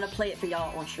 and I want to play it for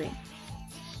y'all on stream.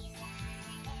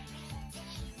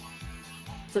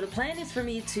 So the plan is for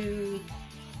me to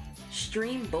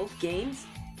stream both games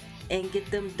and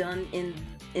get them done in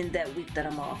that week that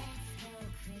I'm off.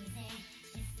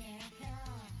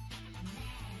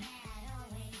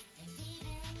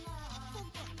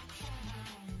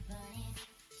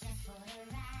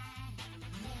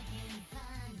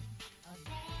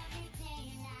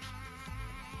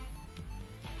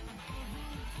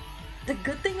 the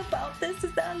good thing about this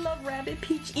is that I love Rabbit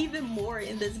Peach even more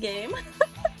in this game.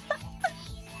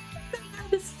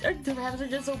 The rabbits are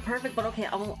just so perfect, but okay,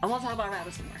 I won't talk about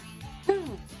rabbits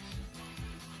anymore.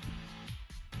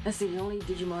 Let's see, the only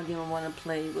Digimon game I want to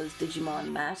play was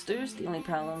Digimon Masters. The only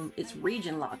problem, it's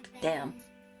region locked. Damn.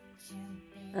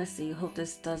 Let's see, hope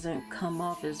this doesn't come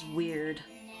off as weird.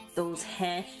 Those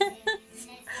hands.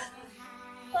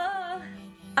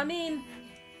 I mean,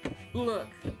 look.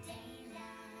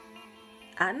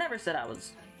 I never said I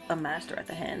was a master at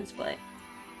the hands, but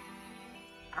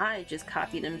I just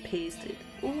copied and pasted.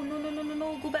 Oh, no, no, no, no,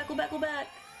 no. Go back, go back, go back.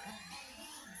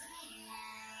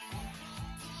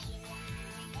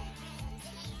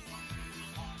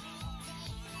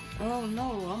 Oh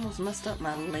no, I almost messed up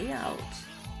my layout.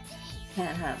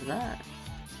 Can't have that.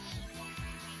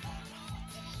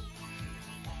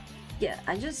 Yeah,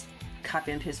 I just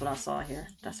copy and paste what I saw here.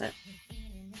 That's it.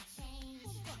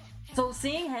 So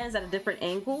seeing hands at a different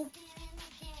angle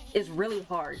is really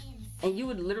hard. And you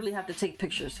would literally have to take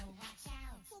pictures.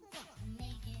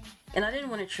 And I didn't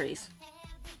want to trace.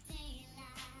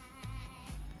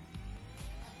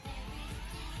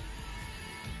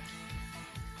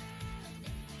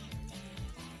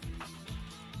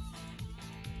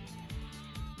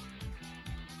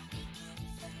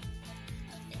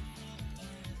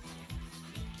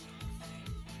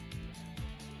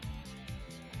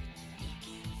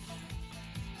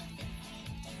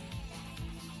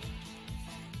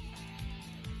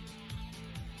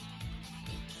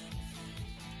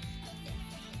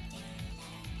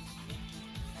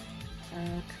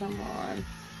 Come on.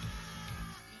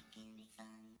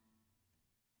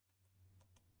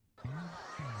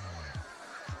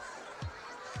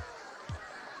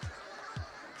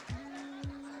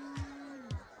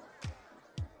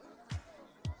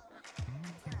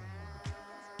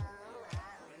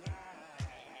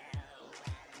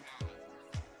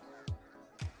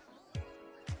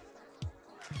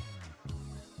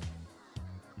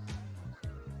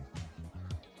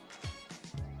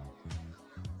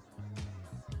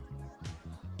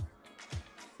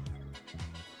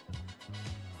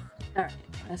 Alright,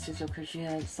 I see. So Chris, you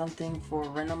had something for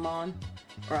Renamon,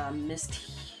 or I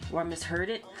misheard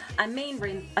it. I main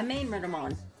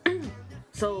Renamon.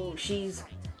 So she's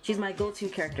my go-to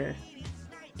character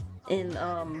in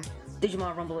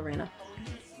Digimon Rumble Arena.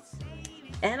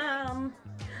 And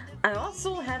I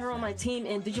also had her on my team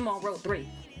in Digimon Road 3.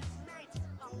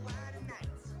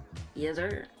 Yes,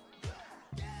 sir.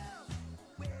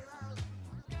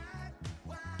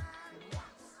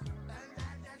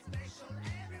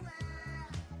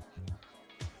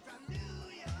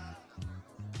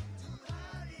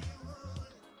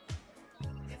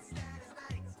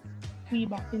 We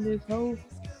back in this hole.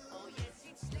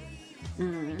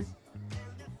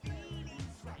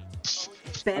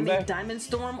 Spamming Diamond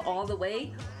Storm all the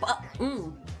way.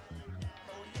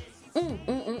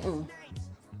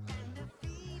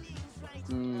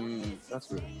 That's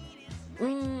good.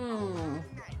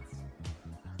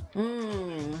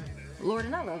 Lord,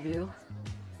 and I love you.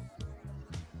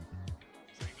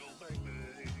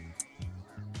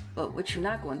 But what you're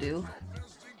not going to do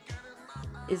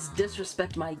is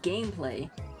disrespect my gameplay.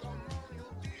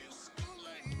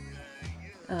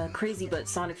 Crazy, but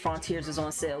Sonic Frontiers is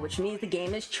on sale, which means the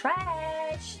game is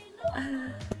trash.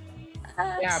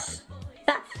 Yeah.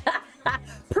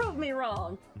 Prove me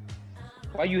wrong.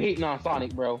 Why you hating on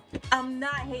Sonic, bro? I'm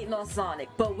not hating on Sonic,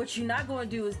 but what you're not going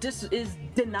to do is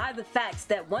deny the facts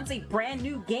that once a brand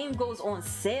new game goes on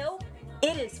sale,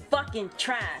 it is fucking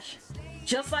trash.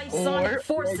 Just like Sonic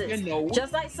Forces.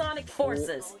 Just like Sonic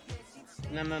Forces.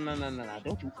 No.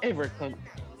 Don't you ever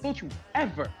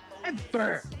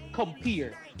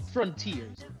compare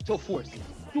Frontiers to Forces.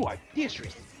 You are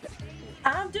disrespectful.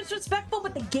 I'm disrespectful,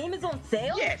 but the game is on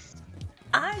sale? Yes.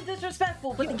 I'm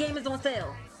disrespectful, but the game is on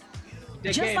sale.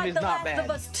 The Just game like is The not Last bad. of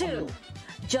Us 2.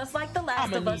 Just like The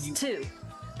Last of Us 2.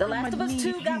 The Last of Us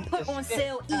 2 got put on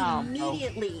sale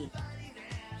immediately.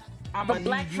 But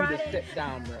Black Friday, step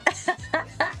down, bro.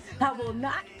 I will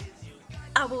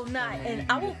not. And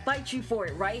I will fight you for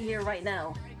it right here, right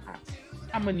now.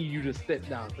 I'm gonna need you to step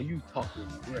down for you talking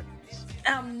reckless.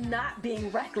 I'm not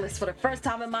being reckless for the first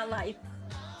time in my life.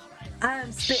 I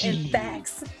am spitting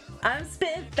facts. I'm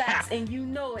spitting facts, and you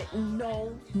know it.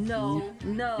 No.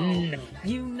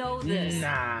 You know this.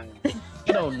 Nah.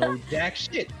 You don't know jack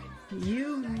shit.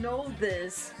 You know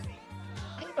this.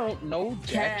 You don't know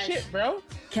jack Cash. shit, bro.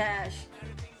 Cash.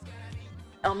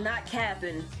 I'm not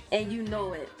capping, and you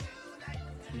know it.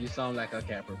 You sound like a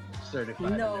capper.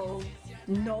 Certified.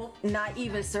 No, not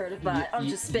even certified. I'm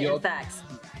just spitting facts.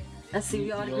 I see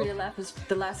we all agree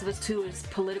The Last of Us 2 is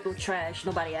political trash.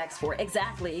 Nobody asked for it.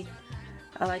 Exactly.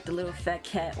 I like the little fat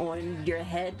cat on your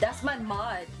head. That's my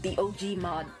mod, the OG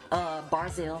mod,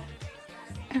 Barzil.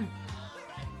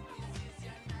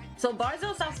 So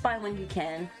Barzil stops by when you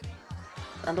can.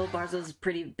 I know Barzil's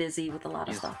pretty busy with a lot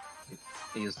of stuff.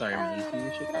 You sorry, man. You see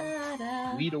this shit,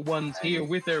 bro? We the ones here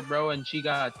with her, bro, and she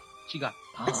got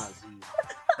paws.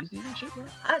 You see this shit, bro?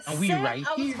 I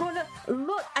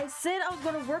said I was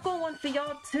gonna work on one for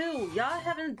y'all too. Y'all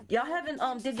haven't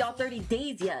did y'all 30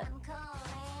 days yet.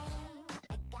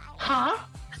 Huh?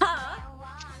 Huh?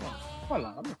 Hold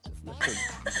on, I'm gonna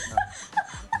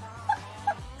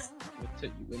tell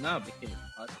you when I became.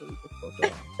 I'll tell you the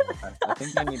fuck up. I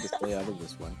think I need to stay out of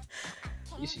this one.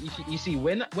 You see,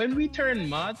 when we turn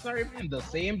mod, sorry man, the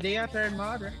same day I turned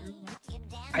mod, right?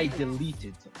 I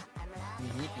deleted something.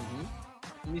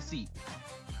 Let me see.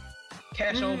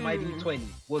 Cash Almighty 20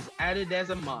 was added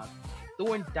as a mod.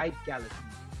 Thorndike Galaxy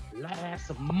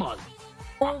last month,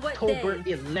 October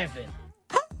 11th.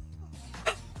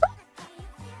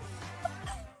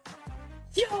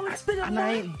 Yo, it's been a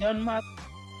month.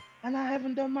 And I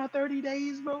haven't done my 30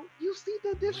 days, bro. You see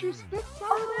the disrespect, bro?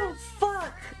 Oh,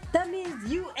 fuck. That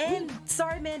means you and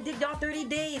Sorry Man did y'all 30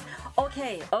 days.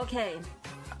 Okay.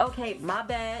 My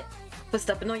bad for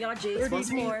stepping on y'all jigs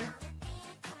once more.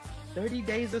 30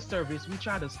 days of service. We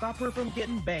try to stop her from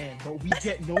getting banned, but we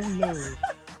get no love.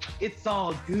 It's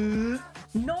all good.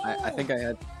 No. I think I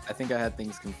had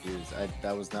things confused.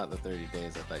 That was not the 30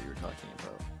 days I thought you were talking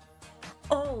about.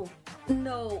 Oh.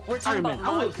 No, we're talking about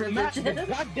mod privileges.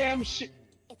 Goddamn shit.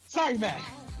 Sorry, man.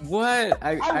 What?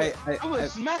 I would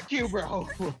smack you, bro.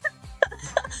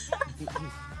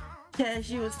 Yeah,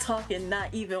 she was talking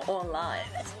not even online.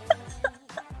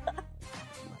 Oh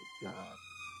my God.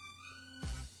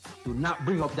 Do not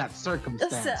bring up that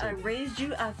circumstance. Listen, I raised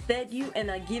you, I fed you,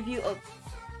 and I give you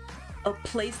a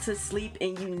place to sleep,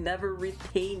 and you never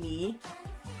repay me.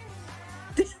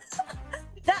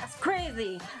 That's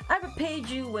crazy. I repaid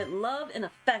you with love and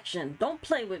affection. Don't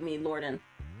play with me, Lorden.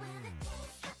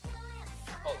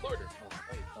 Oh, Lorden.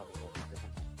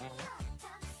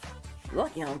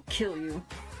 Lucky I don't kill you.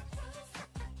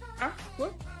 Huh?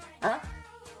 What? Huh?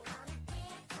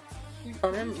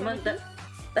 Oh,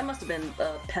 that must have been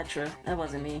Petra. That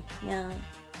wasn't me. Yeah.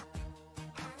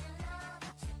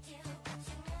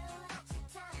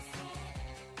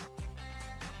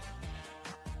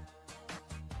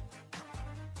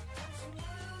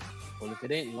 Well, if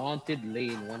it ain't Launted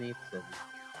Lane 187,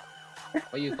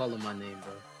 what you calling my name,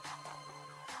 bro?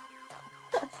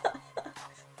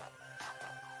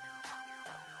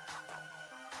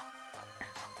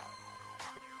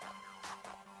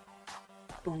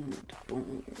 Boom,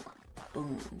 boom,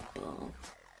 boom, boom.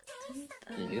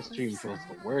 Yeah, this stream was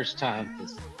the worst time to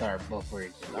start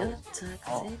buffering.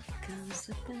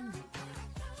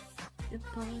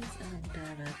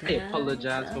 I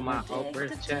apologize for my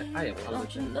outburst, chat. I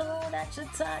apologize. Don't you know that you're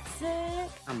toxic?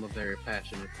 I'm a very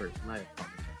passionate person. I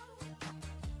apologize.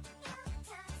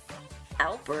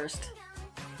 Outburst?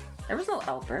 There was no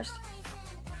outburst.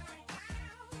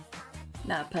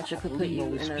 Nah, Petra could put you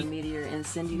in a meteor and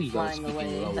send you flying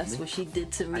away. That's what she did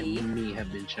to me. I may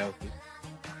have been shouting.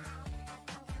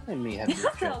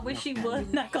 I wish she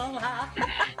would, not gonna lie.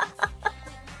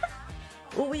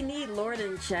 Well, we need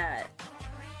Lorden chat.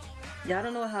 Y'all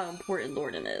don't know how important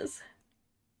Lorden is.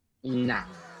 Nah.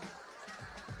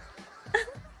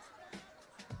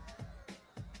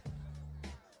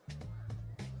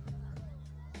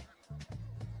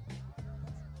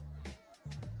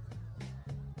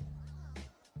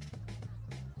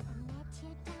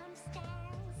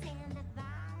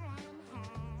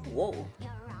 Whoa.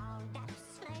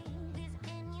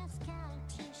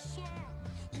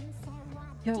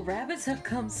 Yo, rabbits have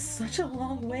come such a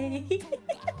long way.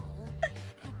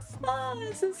 Oh,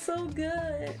 this is so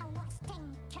good.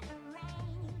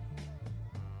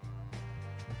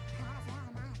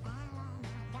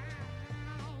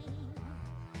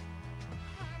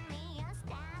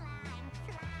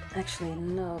 Actually,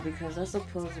 no, because that's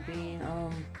supposed to be,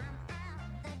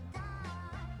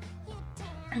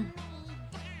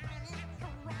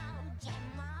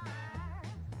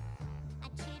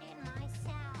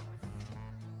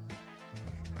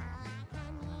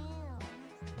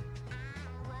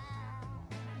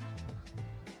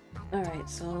 Alright,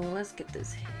 so let's get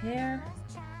this hair.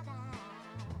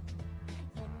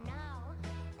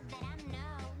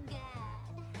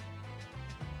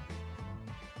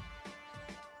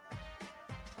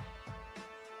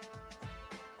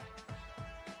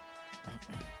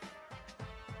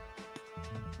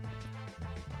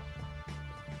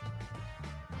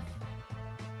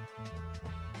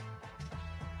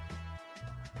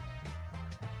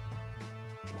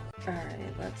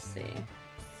 Alright, let's see.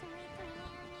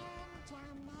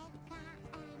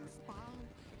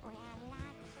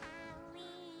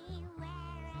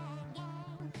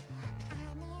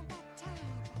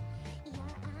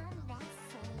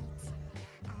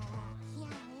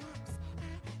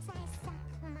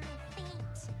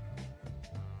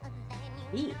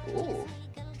 Ooh.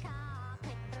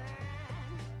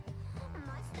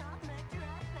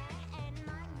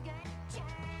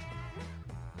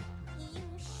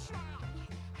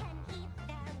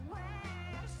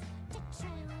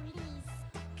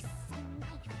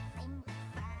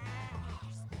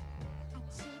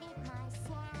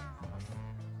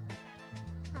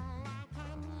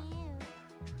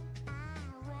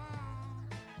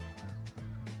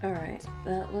 Alright,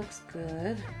 that looks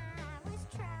good.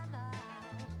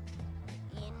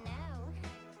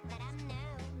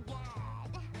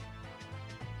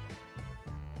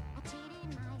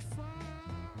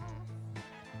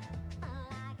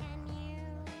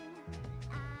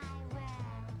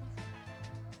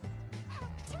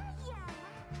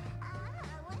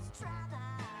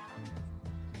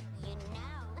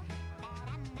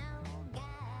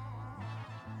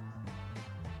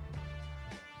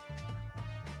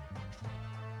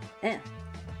 Yeah.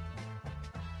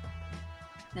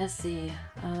 Let's see.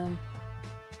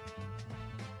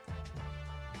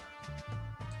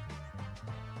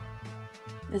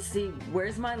 Let's see.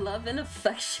 Where's my love and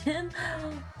affection?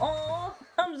 Oh,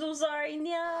 I'm so sorry,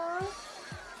 Nya.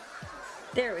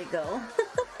 There we go.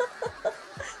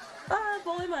 If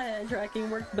only my hand tracking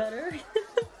worked better.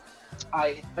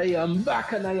 I am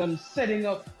back and I am setting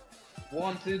up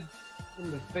wanted in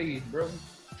the fade, bro.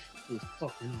 This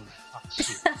fucking hot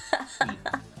shit.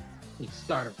 He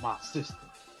started my system.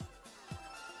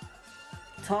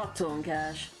 Talk to him,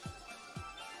 Cash.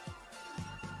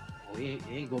 Oh, it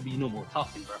ain't gonna be no more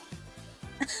talking, bro.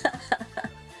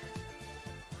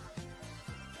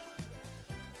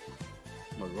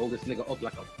 I'm gonna roll this nigga up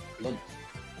like a blunt.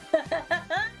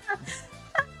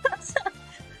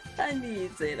 I knew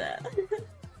you'd say that.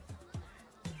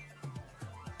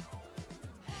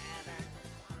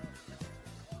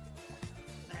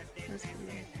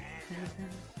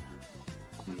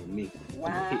 I'm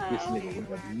gonna hit this nigga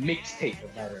with a mixtape, a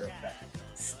matter of fact.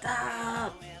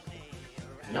 Stop!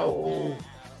 No!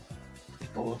 We're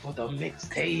going for the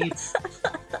mixtape!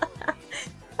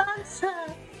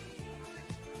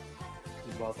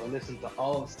 We're about to listen to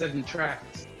all 7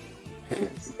 tracks. I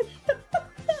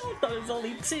thought it was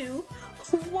only 2.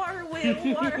 Water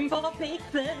wheel, waterfall pink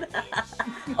then.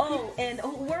 Oh, and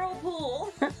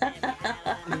whirlpool.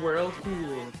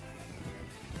 Whirlpool.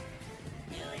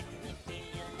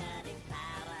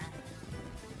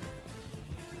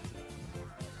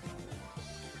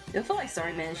 I feel like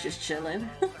Sorry Man's just chilling.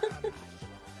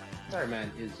 Sorry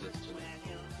Man is just chilling.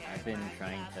 I've been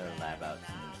trying to lab out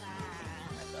some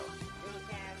myself.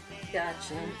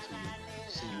 Gotcha.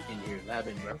 See you in here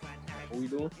labbing, bro. What we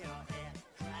doing?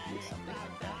 Do something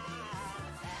like that.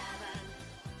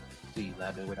 See you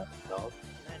labbing without the dog?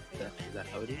 Is that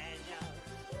how it is?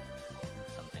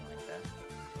 Something like that.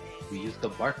 We used to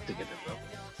bark together, bro.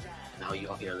 Now you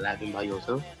out here labbing by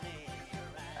yourself?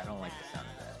 I don't like the sound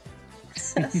of that.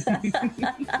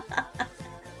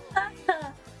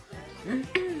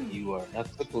 You are not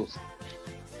supposed to.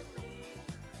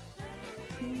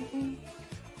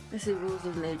 Let's see, rules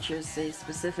of nature say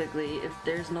specifically, if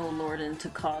there's no Lorden to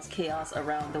cause chaos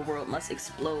around, the world must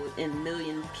explode in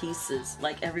million pieces,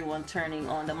 like everyone turning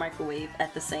on the microwave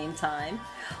at the same time.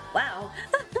 Wow!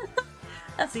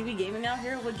 I see we gaming out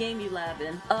here. What game you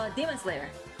labbing? Demon Slayer.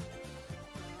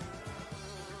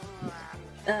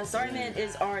 Sorry Man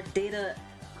is our data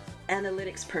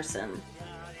analytics person.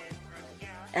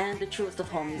 And the truest of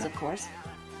homies, of course.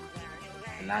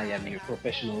 And I am your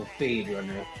professional fade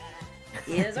runner.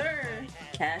 Yes, sir.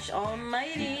 Cash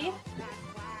Almighty.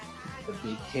 The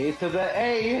big K to the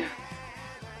A.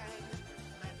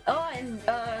 Oh, and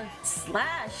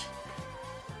Slash.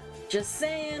 Just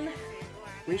saying,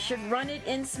 we should run it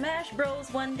in Smash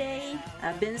Bros one day.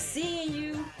 I've been seeing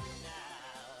you.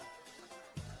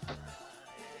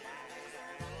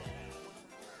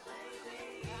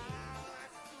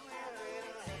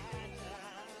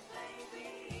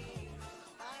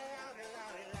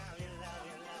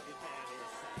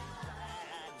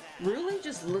 Really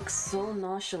just looks so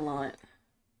nonchalant.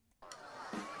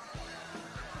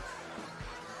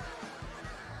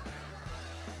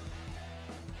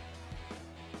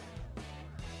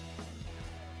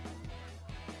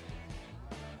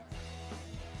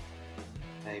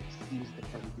 I've seized the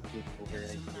competition over a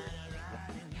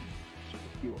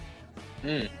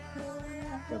year.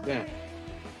 God damn.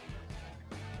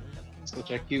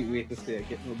 Such a cute way to say it.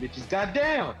 Get no bitches.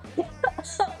 Goddamn!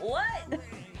 What?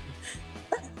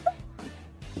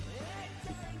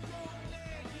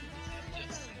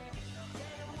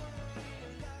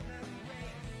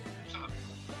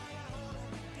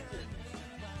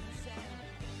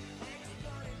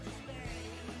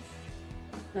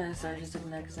 Sorry, just took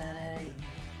next at headache.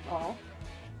 Oh.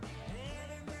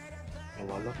 Oh, I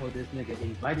love how this nigga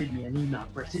invited me and he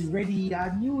not pressing ready.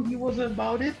 I knew he wasn't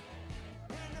about it.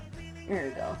 There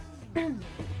we go.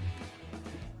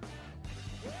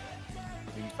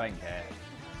 We can find Cat.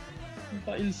 I'm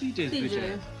fighting CJ's bitch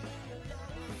CJ. ass.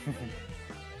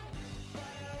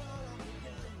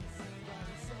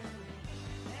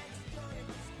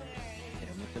 Hit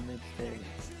him with the mixtape.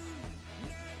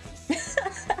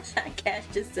 Cash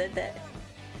just said that.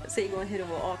 So you're gonna hit him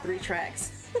with all 3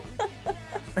 tracks.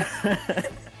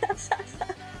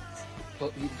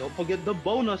 But don't forget the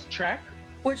bonus track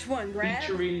Which one, Grab?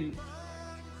 featuring.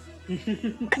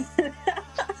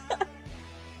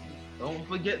 Don't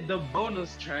forget the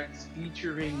bonus tracks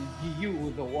featuring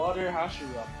you, the Water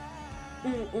Hashira.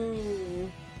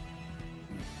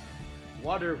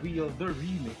 Water Wheel, the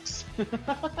remix.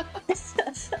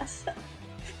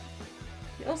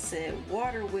 Yo said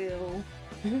water wheel,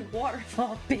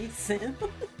 waterfall basin,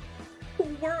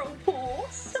 whirlpool.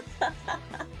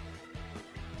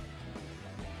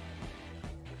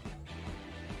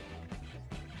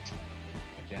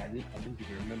 Okay, I didn't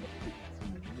even remember.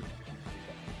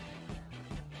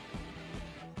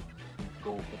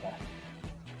 Go for that.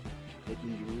 Let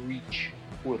me reach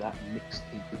for that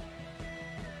mixtape.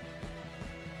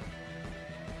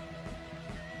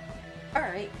 All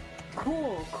right,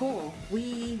 cool.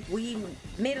 We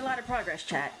made a lot of progress,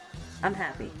 chat. I'm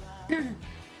happy.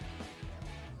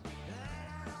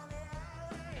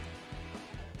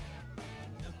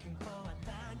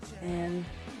 And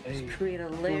let's create a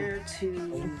layer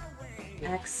to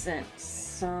accent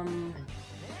some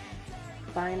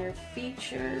finer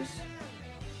features.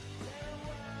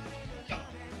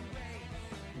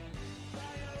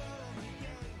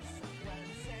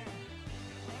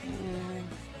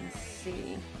 Let's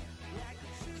see.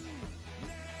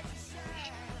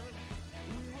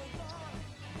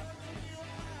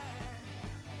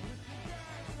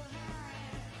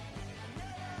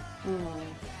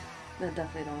 That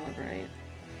definitely don't look right.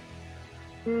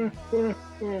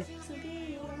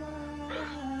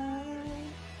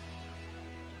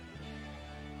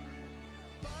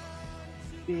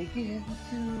 Begin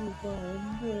to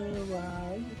wonder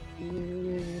why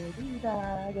you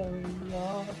died on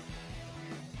your.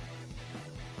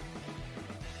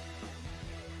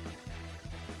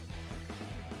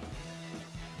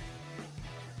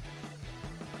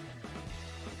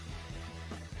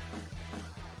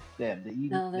 Damn,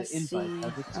 Now the let's invite see. has I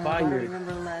expired.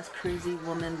 remember the last crazy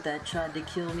woman that tried to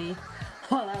kill me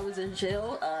while I was in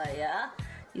jail. Yeah.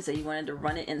 You said you wanted to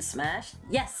run it in Smash?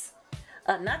 Yes.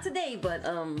 Not today, but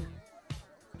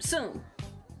soon.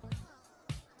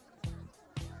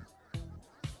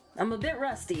 I'm a bit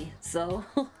rusty, so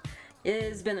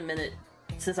it's been a minute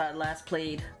since I last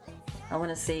played. I want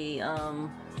to say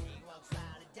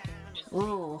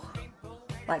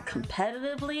like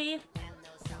competitively.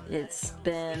 It's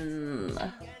been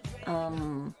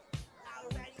 3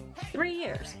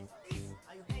 years.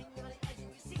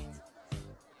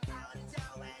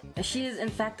 And she is in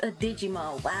fact a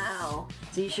Digimon. Wow.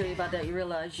 So you sure about that? You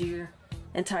realize your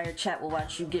entire chat will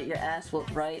watch you get your ass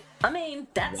whooped, right? I mean,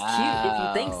 that's cute if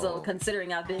you think so,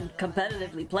 considering I've been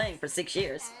competitively playing for 6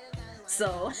 years.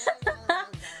 So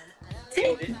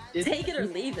take it or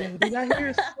leave it. Did I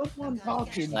hear someone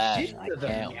talking shit I to the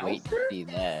can't wait to announcer? see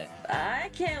that. I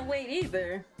can't wait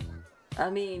either. I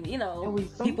mean, you know, was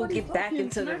people somebody get back fucking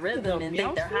into the smacking rhythm the and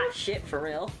think they're announcer? hot shit for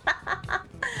real.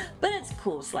 But it's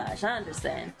cool, Slash. I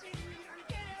understand.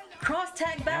 Cross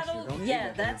tag battle, don't do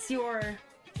yeah, that,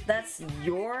 that's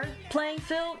your playing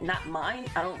field, not mine.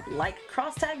 I don't like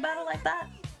cross tag battle like that.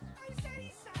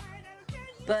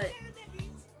 But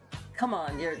come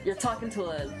on, you're talking to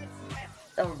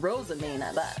a Rosa main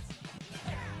at that.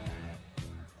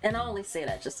 And I only say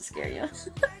that just to scare you.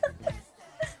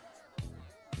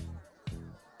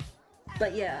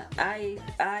 But yeah, I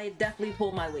definitely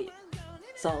pull my weight.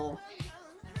 So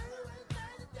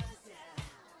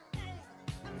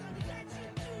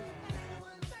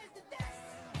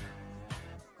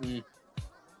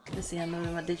let's see, I know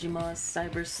my Digimon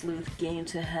Cyber Sleuth game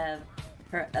to have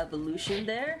her evolution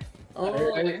there. Oh,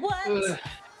 what?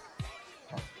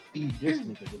 Feed this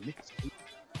nigga the mixtape.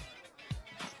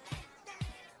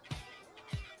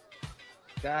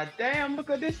 God damn, look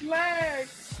at this lag!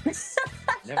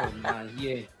 Never mind,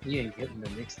 he ain't getting the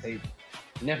mixtape.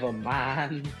 Never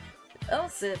mind. Oh,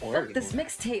 Sid, fuck this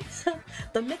mixtape.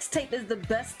 The mixtape is the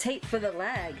best tape for the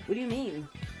lag. What do you mean?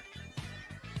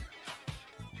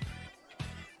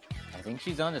 I think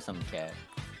she's onto some cat.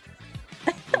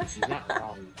 She's not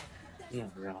wrong. She's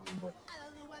not wrong, but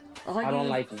I don't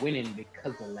like winning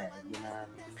because of lag, you know what I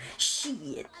mean?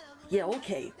 Shit. Yeah,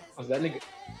 okay. That nigga...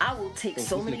 I will take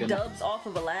so many dubs off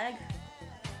of a lag.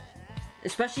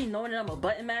 Especially knowing that I'm a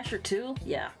button masher too.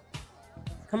 Yeah.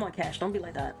 Come on, Cash. Don't be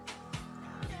like that.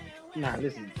 Nah,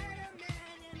 listen.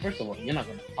 First of all, you're not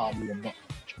gonna call me a button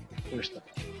masher. First of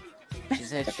all. She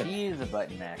said she is a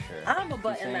button masher. I'm a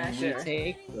button masher. We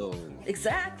take those.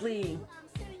 Exactly.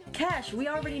 Cash, we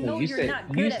already know you're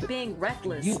not good at being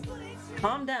reckless.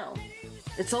 Calm down.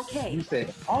 It's okay. You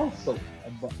said also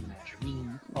a button masher.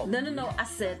 No. I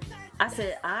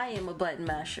said I am a button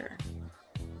masher.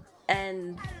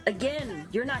 And again,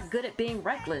 you're not good at being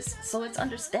reckless, so it's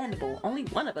understandable. Only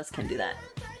one of us can do that.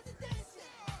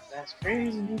 That's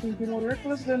crazy. You think you're more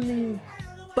reckless than me?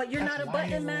 But you're not a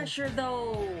button masher,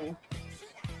 though.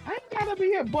 I ain't gotta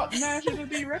be a button masher to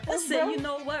be reckless, Listen, you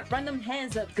know what? Run them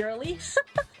hands up, girly.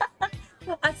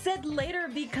 I said later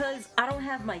because I don't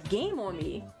have my game on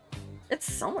me.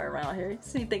 It's somewhere around here.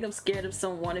 So you think I'm scared of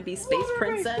some wannabe space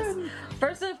princess?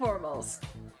 First and foremost,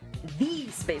 the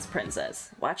space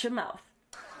princess. Watch your mouth.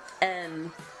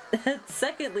 And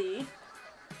secondly,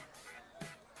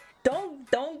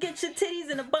 don't get your titties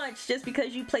in a bunch just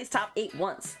because you placed top 8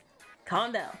 once.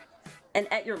 Calm down.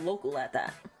 And at your local at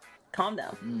that. Calm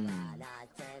down.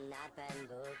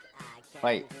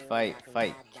 Fight,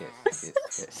 kiss,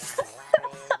 kiss.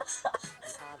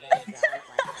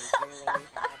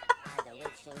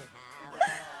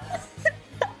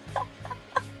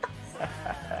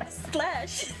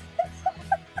 Slash.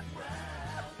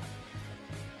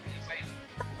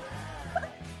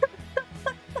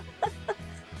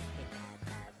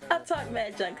 I talk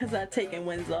mad junk because I've taken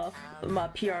wins off my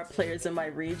PR players in my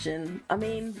region. I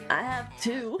mean, I have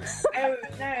 2. Oh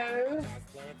no.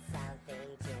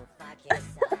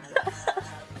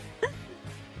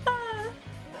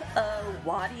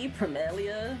 Wadi,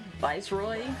 Primelia,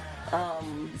 Viceroy,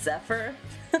 Zephyr,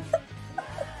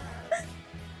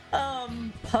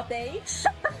 Puppy.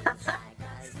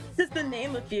 Just to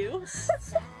name a few.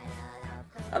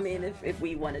 I mean, if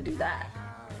we want to do that.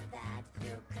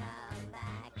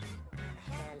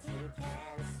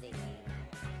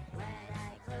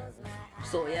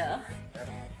 So yeah.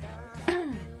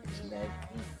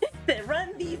 They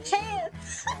run these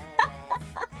hands.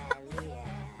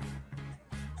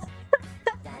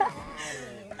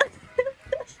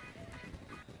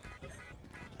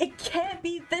 It can't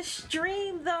be this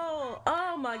stream though.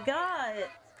 Oh my god.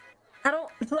 I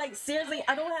don't seriously,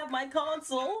 I don't have my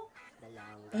console.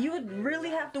 You would really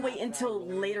have to wait until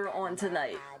later on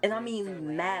tonight. And I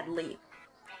mean mad late.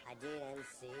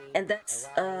 And that's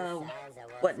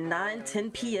what,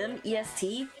 9-10 p.m.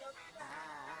 EST?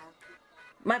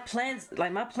 My plans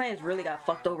really got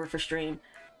fucked over for stream.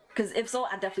 Cause if so,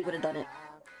 I definitely would have done it.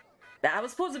 I was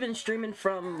supposed to have been streaming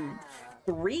from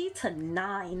 3 to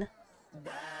 9.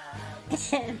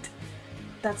 And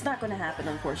that's not gonna happen,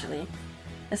 unfortunately.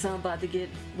 And so I'm about to get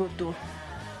whooped on.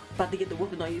 About to get the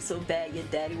whooping on you so bad your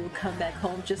daddy will come back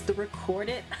home just to record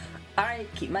it. Alright,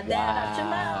 keep my dad out your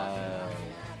mouth.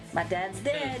 My dad's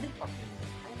dead.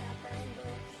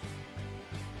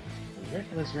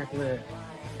 Reckless.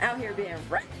 Out here being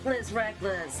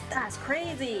reckless. That's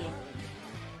crazy.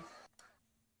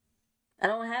 I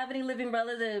don't have any living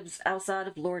relatives outside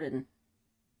of Lorden.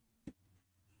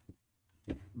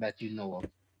 That you know of.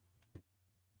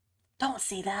 Don't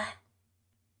say that.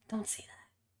 Don't say that.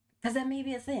 Because that may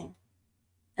be a thing.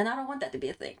 And I don't want that to be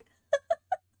a thing.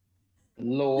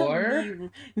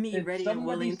 Lore. Me ready and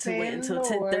willing to wait until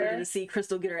 10:30 to see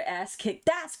Crystal get her ass kicked.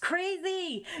 That's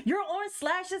crazy! You're on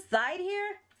Slash's side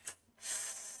here?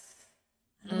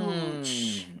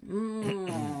 Ouch.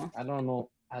 I don't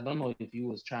know if you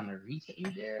was trying to reach me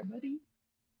there, buddy.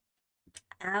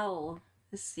 Ow.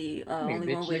 Let's see.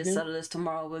 Only one way to settle this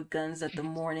tomorrow with guns at the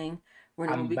morning. When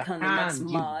it will become the next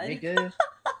mod.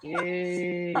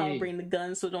 I'll bring the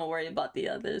guns, so don't worry about the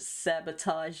others.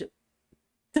 Sabotage.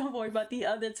 Don't worry about the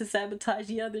other to sabotage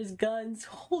the other's guns.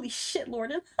 Holy shit,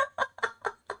 Lorden.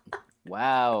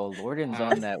 Wow, Lorden's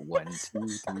on that 1, 2,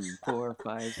 3, 4,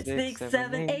 5, 6,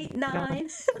 7, 8, 9.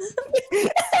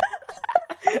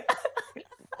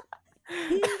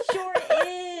 He sure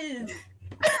is.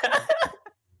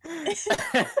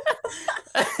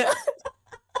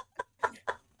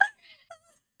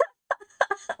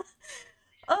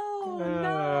 Oh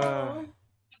no.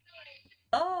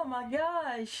 Oh my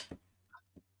gosh.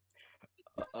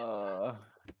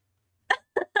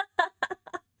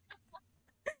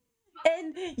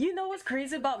 You know what's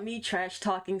crazy about me trash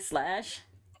talking Slash?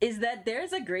 Is that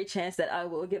there's a great chance that I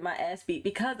will get my ass beat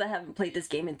because I haven't played this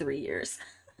game in 3 years.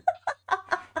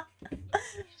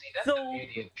 See, that's the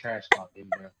beauty of trash talking,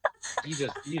 bro. You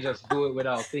just do it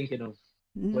without thinking of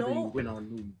whether you win or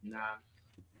lose. Nah.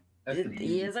 That's the beauty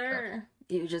Yes, of trash sir.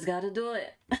 You just gotta do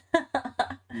it.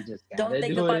 You just Don't gotta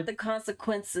think do about it. the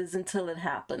consequences until it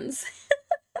happens.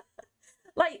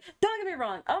 Like, don't get me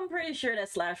wrong, I'm pretty sure that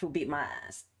Slash will beat my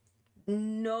ass.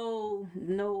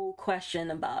 No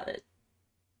question about it.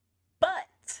 But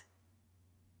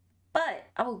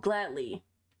I will gladly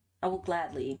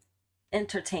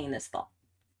entertain this thought.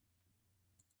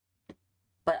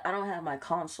 But I don't have my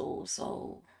console,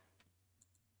 so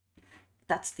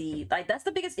that's the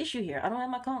biggest issue here. I don't have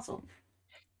my console.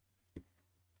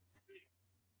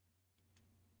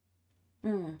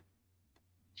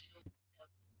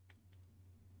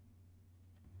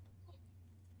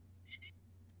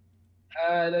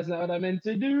 That's not what I meant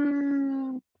to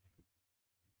do.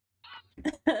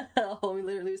 Homie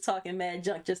literally was talking mad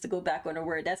junk just to go back on a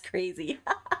word. That's crazy.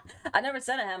 I never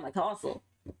said I had my console.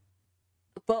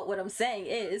 But what I'm saying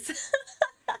is,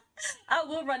 I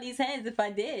will run these hands if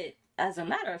I did. As a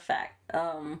matter of fact,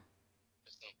 That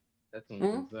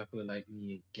sounds exactly like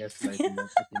me. Guess like you know,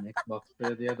 fucking Xbox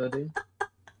player the other day.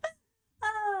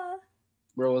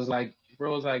 Bro was like,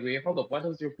 wait, hold up. Why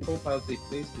does your profile say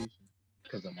PlayStation?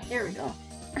 Because I'm on. Here we go.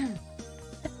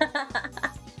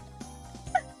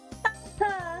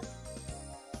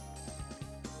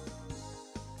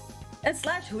 And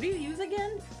Slash, who do you use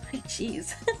again?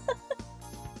 Jeez.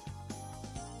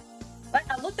 Like,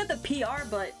 I looked at the PR,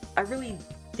 but I really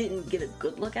didn't get a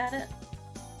good look at it.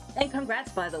 And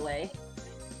congrats, by the way.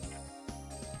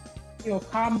 Yo,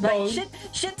 combos. Like,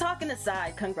 shit talking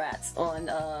aside, congrats on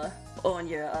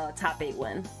your top 8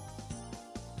 win.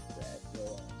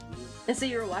 And so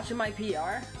you were watching my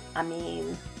PR? I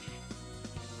mean,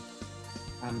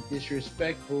 I'm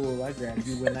disrespectful. I grabbed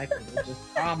you when I could have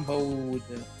just comboed.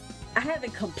 I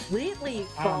haven't completely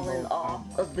fallen off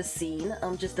of the scene.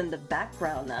 I'm just in the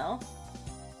background now.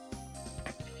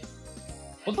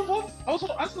 What the fuck?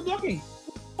 I'm still blocking.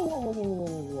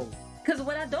 Whoa. Because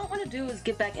what I don't want to do is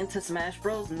get back into Smash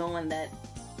Bros. Knowing that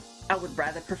I would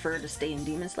rather prefer to stay in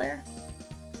Demon Slayer.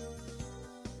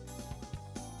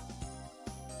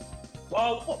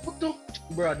 Whoa, what the?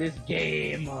 Bro, this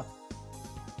game.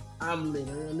 I'm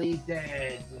literally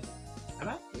dead. Am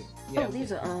I? Yeah, Oh,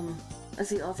 these are, I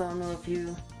see, also, I don't know if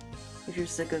you're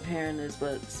sick of hearing this,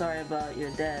 but sorry about your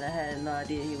dad. I had no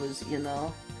idea he was, you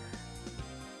know.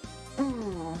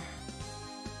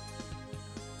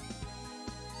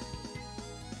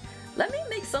 Let me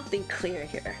make something clear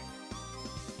here.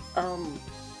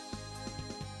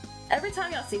 Every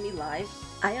time y'all see me live,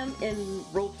 I am in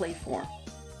roleplay form.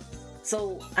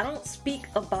 So I don't speak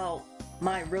about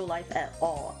my real life at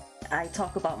all. I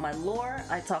talk about my lore,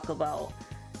 I talk about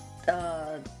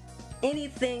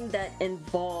anything that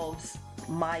involves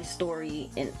my story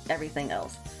and everything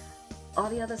else. All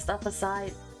the other stuff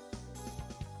aside,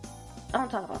 I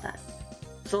don't talk about that.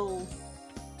 So,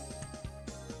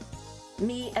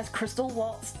 me as Crystal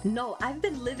Waltz, no, I've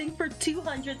been living for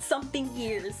 200 something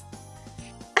years.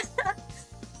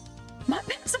 My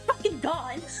parents are fucking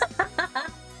gone.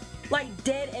 Like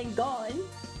dead and gone.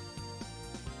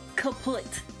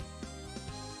 Kaput.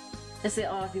 I say,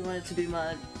 oh, if you wanted to be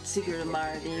my secret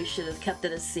admirer, then you should have kept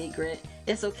it a secret.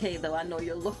 It's okay though, I know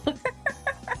your lore.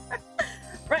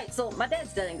 Right, so my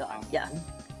dad's dead and gone, yeah.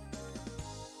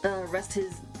 Rest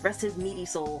his meaty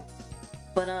soul.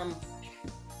 But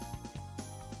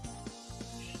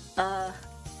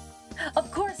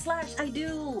of course, Slash, I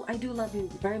do love you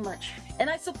very much. And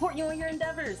I support you in your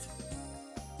endeavors.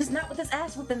 Just not with this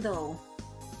ass whooping though.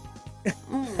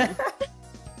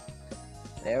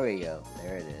 There we go.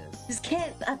 There it is. Just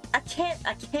can't, I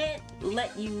can't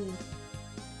let you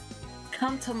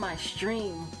come to my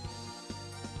stream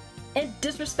and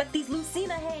disrespect these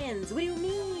Lucina hands. What do you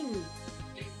mean?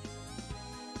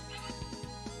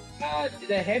 God,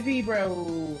 the heavy,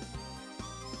 bro.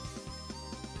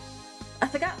 I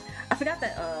forgot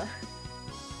that,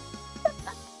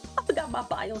 I forgot my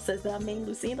bio says that I main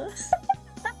Lucina.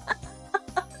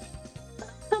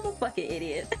 I'm a fucking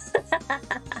idiot.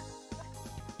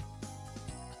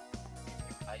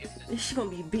 She's gonna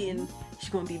be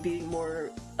beating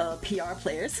more PR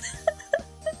players.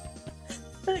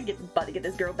 About to get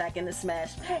this girl back into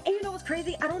Smash. And you know what's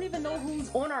crazy? I don't even know who's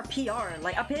on our PR.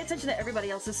 Like, I pay attention to everybody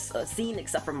else's scene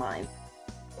except for mine.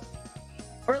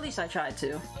 Or at least I tried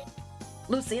to.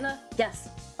 Lucina? Yes.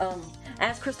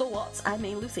 As Crystal Waltz, I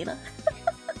main Lucina.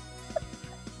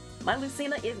 My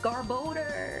Lucina is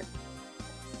Garbodor.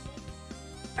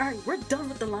 Alright, we're done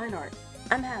with the line art.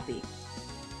 I'm happy.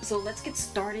 So let's get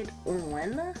started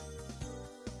on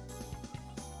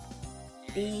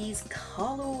these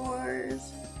colors.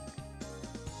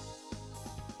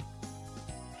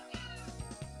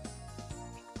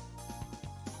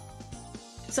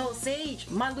 So Sage,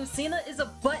 my Lucina is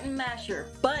a button masher,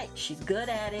 but she's good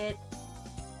at it.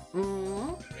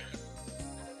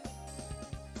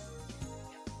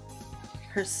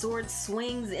 Her sword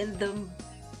swings in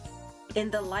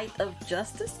the light of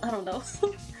justice? I don't know.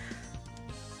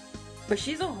 But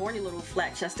she's a horny little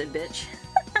flat-chested bitch.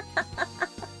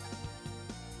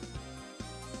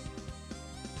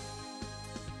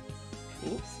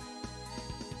 Oops.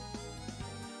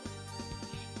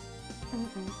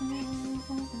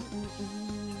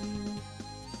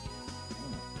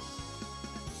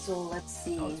 So let's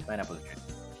see. Oh, it's pineapple.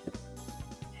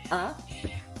 Huh?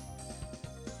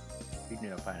 You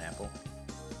know pineapple.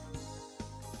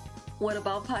 What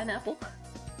about pineapple?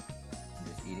 I'm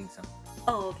just eating some.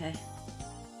 Oh, okay.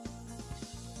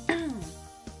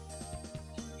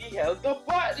 He held the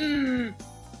button!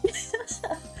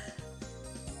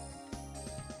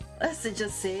 Let's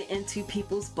just say it into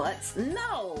people's butts.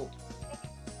 No!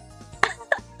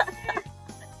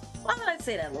 Why would I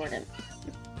say that, Lorden?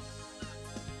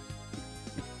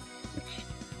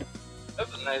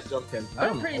 That's a nice jump, Tim.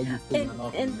 I'm pretty, and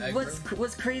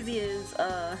what's crazy is,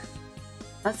 I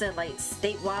said like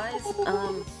state-wise, hold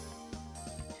on.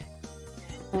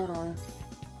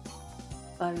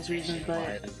 Obvious reasons,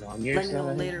 but let me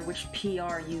know later which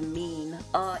PR you mean.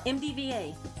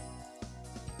 MDVA.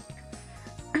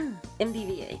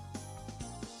 MDVA.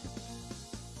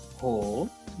 Oh,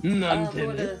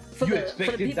 For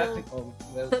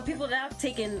the people that I've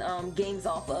taken games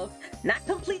off of, not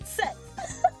complete sets.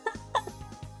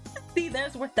 See,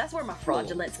 that's where my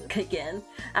fraudulence kick in.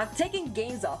 I've taken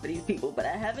games off of these people, but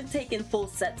I haven't taken full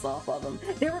sets off of them.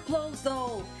 They were close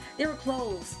though. They were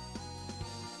close.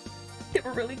 They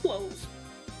were really close.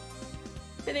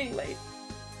 But anyway.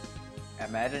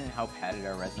 Imagine how padded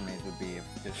our resumes would be if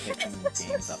just taking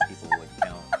games off people would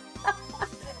count.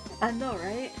 I know,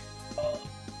 right?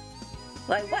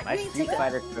 Like what? My Street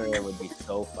Fighter career would be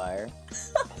so fire.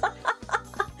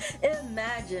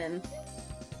 Imagine.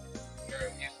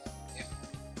 If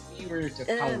you were to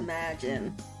count,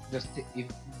 Imagine. Just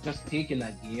taking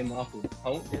a game off of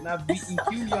count, then I've beaten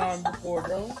Qyon before,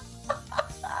 bro.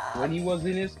 When he was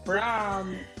in his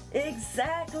prime.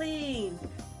 Exactly.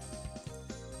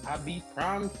 I beat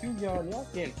prime Qyon. Y'all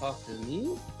can't talk to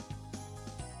me.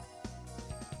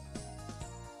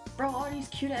 Bro, all these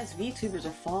cute ass VTubers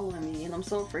are following me, and I'm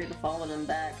so afraid to follow them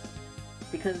back.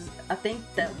 Because I think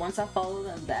that once I follow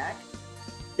them back,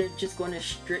 they're just going to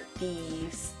strip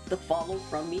the follow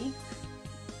from me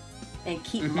and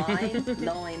keep mine,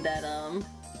 knowing that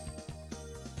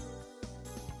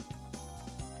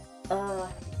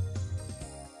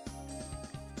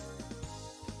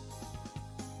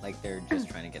like they're just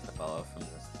trying to get the follow from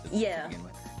this yeah, to begin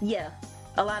with. yeah.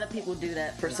 A lot of people do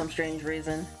that for some strange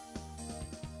reason.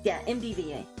 Yeah,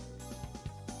 MDVA.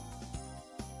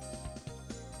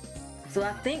 So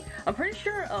I'm pretty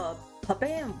sure Puppet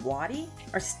and Wadi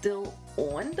are still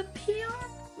on the PR?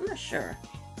 I'm not sure.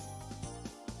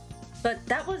 But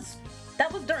that was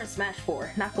during Smash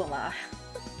 4, not gonna lie.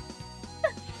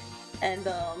 And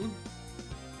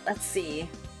let's see.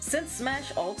 Since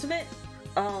Smash Ultimate,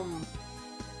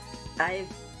 I've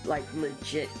like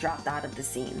legit dropped out of the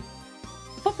scene.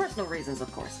 For personal reasons,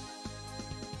 of course.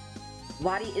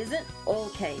 Wadi isn't?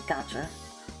 Okay, gotcha.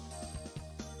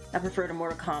 I prefer the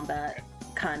Mortal Kombat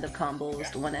kind of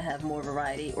combos, the one that have more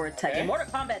variety, or Tekken. Okay. Mortal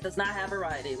Kombat does not have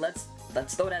variety. Let's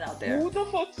throw that out there. Who the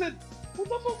fuck said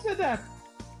that?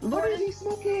 What is he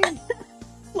smoking?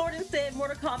 Lorden said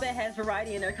Mortal Kombat has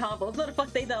variety in their combos. No, the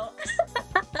fuck they don't.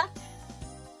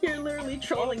 You're literally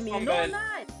trolling me. No, I'm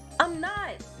not. I'm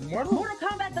not. Mortal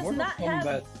Kombat does not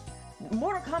have.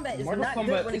 Mortal Kombat is not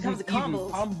good when it comes to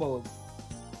combos.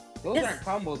 Those aren't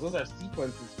combos. Those are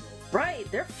sequences, bro. Right,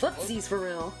 they're flipsies for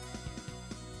real.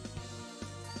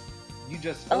 You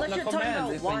just unless you're talking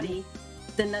about Wadi,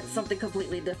 then that's something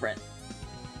completely different.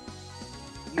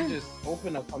 You just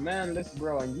open a command list,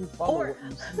 bro, and you follow what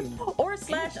you see. Or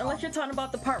slash, unless you're talking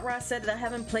about the part where I said that I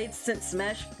haven't played since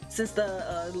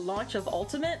the launch of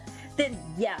Ultimate, then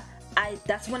yeah,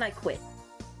 that's when I quit.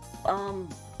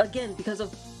 Again, because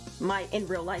of my in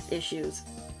real life issues.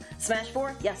 Smash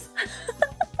 4, yes.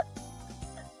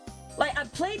 Like I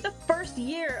played the first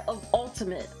year of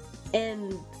Ultimate,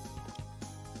 and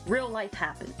real life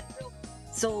happened.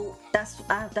 So that's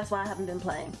why I haven't been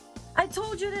playing. I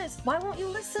told you this. Why won't you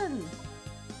listen?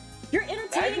 You're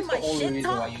entertaining my shit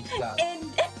talk,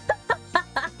 and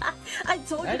I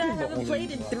told you that I Lag is the haven't only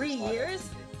played in reason why 3 I'm sliding years.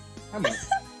 today.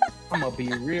 I'm gonna be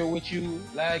real with you.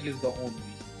 Lag is the only reason.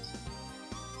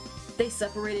 They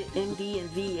separated MD and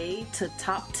VA to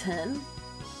top 10.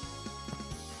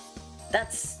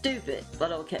 That's stupid,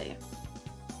 but okay.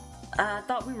 I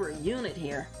thought we were a unit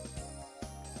here.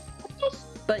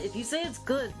 But if you say it's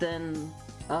good, then,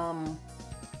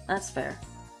 that's fair.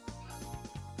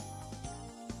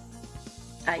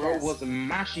 I Bro guess. was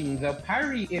mashing the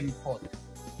parry input.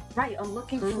 Right, I'm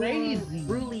looking Crazy.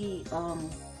 for really, I'm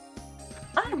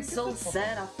so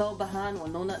sad I fell behind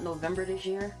on No Nut November this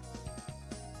year.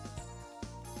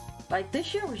 Like,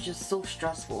 this year was just so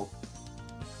stressful.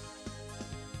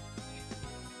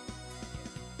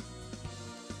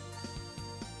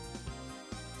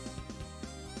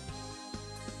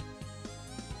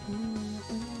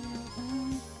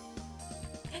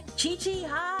 Chi-Chi,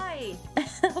 hi!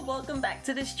 Welcome back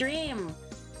to the stream!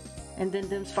 And then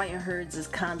Them's Fighting Herds is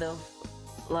kind of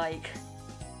like,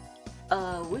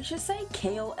 would you say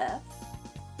KOF?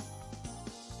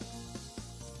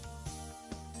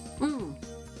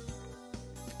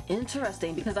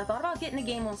 Interesting, because I thought about getting the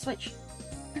game on Switch.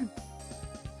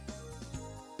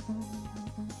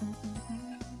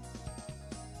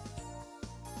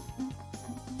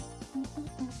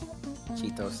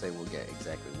 Chitose will get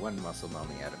exactly one muscle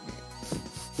mommy out of me.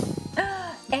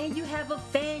 And you have a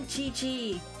fan,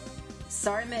 Chi-Chi!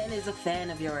 Sorry Man is a fan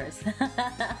of yours.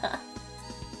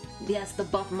 Yes, the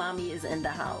buff mommy is in the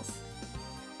house.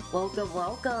 Welcome,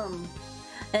 welcome.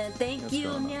 And thank What's you,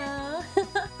 going on?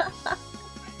 Nya.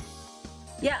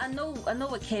 Yeah, I know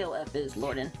what KOF is,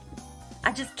 Lorden.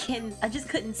 I just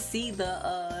couldn't see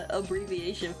the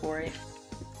abbreviation for it.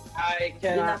 I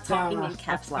You're cannot not talking in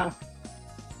caps lock.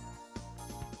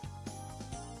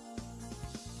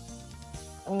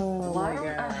 Oh Why my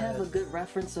don't I have a god. good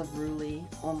reference of Ruli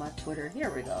on my Twitter? Here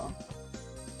we go.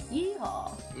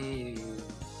 Yeehaw.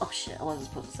 Oh shit, I wasn't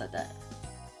supposed to say that.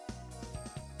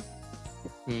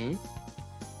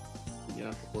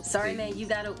 Yeah, Sorry man, you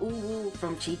got a ooh-woo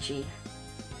from Chi-Chi.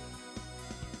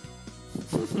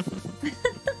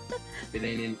 If it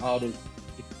ain't in audio,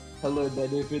 tell her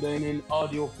that if it ain't in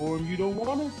audio form, you don't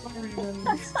want it. Sorry,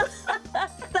 man.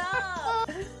 Stop!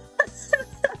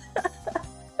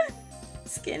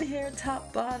 Skin, hair,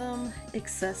 top, bottom,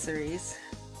 accessories.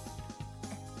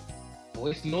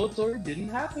 Voice notes or it didn't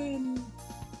happen.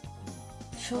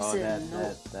 She'll Oh, say that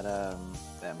no.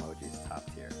 that emoji's top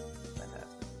tier.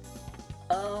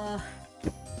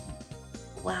 Fantastic.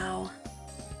 Wow.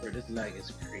 Bro, this lag is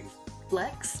crazy.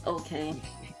 Flex? Okay.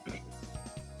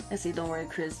 I see, don't worry,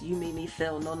 Chris. You made me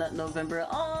feel No Nut November.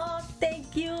 Oh,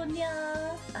 thank you,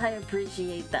 Nya. I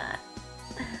appreciate that.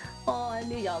 Oh, I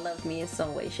knew y'all loved me in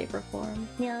some way, shape, or form.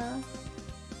 Yeah.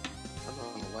 I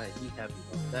don't know why he happy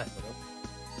about that, bro.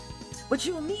 What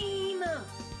you mean?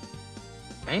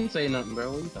 I ain't saying nothing, bro.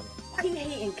 What you talking about? Why you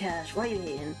hating, Cash? Why you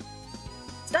hating?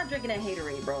 Stop drinking that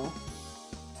haterade, bro.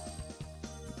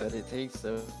 But it tastes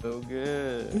so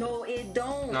good. No, it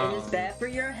don't. No. And it's bad for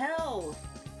your health.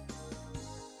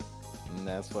 And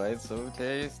that's why it's so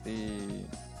tasty.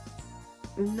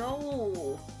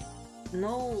 No.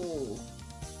 No.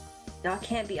 Y'all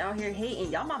can't be out here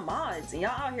hating. Y'all my mods, and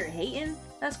y'all out here hating?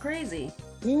 That's crazy.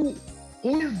 Who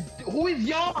is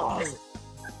y'all?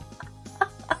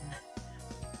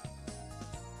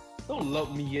 Don't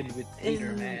lump me in with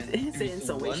hater, man. It's in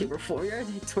some way, One? shape, or form. Your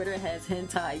Twitter has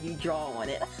hentai, you draw on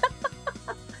it.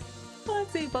 I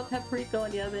see, but Paprika on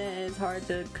the other hand is hard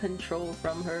to control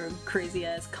from her crazy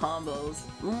ass combos.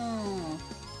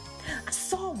 I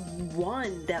saw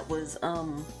one that was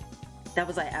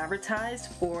like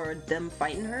advertised for them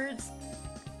fighting herds.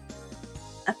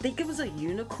 I think it was a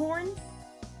unicorn.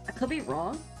 I could be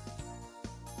wrong.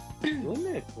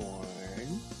 Unicorn.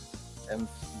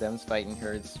 Them's Fighting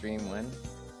Herds stream when?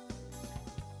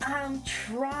 I'm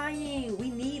trying. We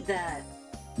need that.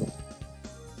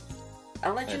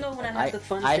 I'll let you know when I have the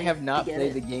funds. I have not to get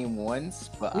played it. the game once,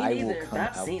 but Me I neither, will but come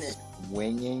I've out seen it.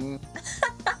 swinging.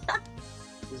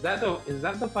 Is that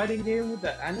the fighting game with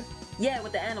the animal? Yeah,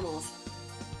 with the animals.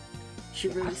 She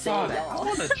I really saw said that. I y'all.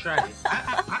 wanna try it.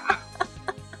 I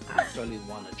actually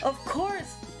wanna try. Of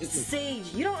course,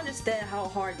 Sage, you don't understand how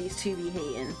hard these two be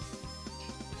hating.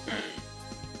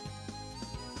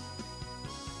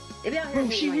 If y'all Bro,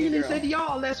 hear she hating on your really girl. said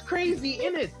y'all. That's crazy,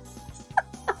 in it,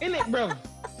 bro.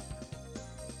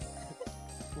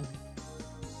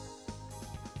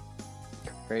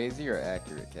 Crazy or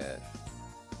accurate, Cash?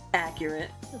 Accurate.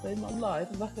 In my life,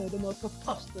 I heard the most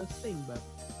preposterous thing, bro.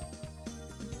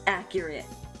 Accurate.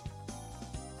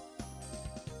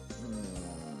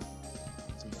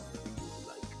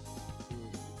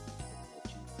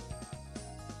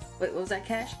 Wait, what was that,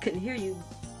 Cash? Couldn't hear you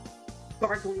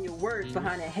gargling your words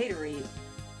behind that haterade.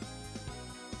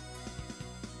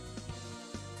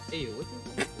 Hey, what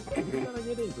you trying to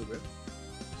get into, bro?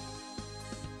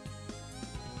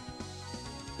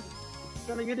 What you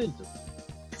trying to get into?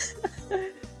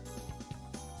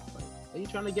 Are you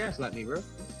trying to gaslight me, bro?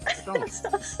 What's wrong?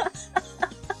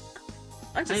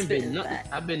 I'm just spitting nothing. back.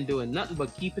 I've been doing nothing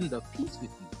but keeping the peace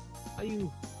with you. Are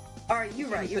you? Alright, you're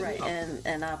right,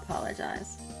 and I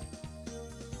apologize.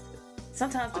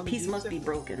 Sometimes the peace must be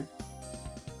broken.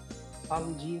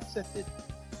 Apology accepted.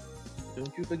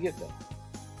 Don't you forget that.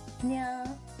 Yeah.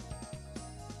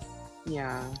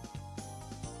 Yeah.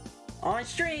 On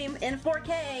stream in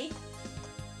 4K.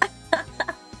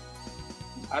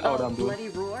 I know what I'm doing. Bloody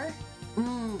Roar?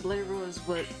 Bloody Roar is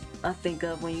what I think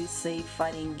of when you say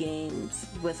fighting games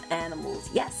with animals.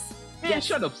 Yes! Man, yes.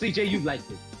 shut up, CJ, you liked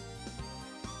it.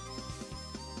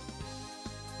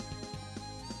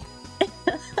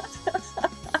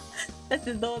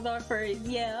 Those are furries,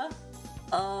 yeah.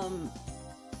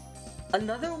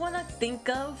 Another one I think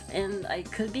of, and I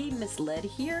could be misled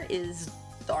here, is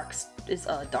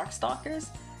Darkstalkers.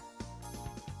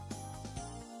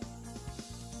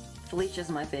 Felicia's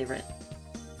my favorite.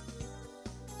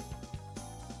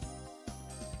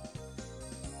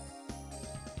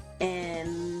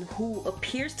 And who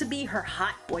appears to be her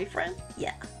hot boyfriend?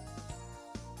 Yeah.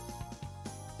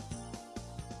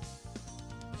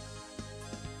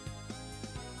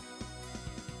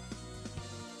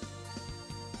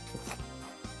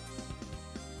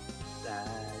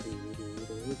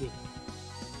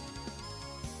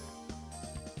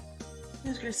 I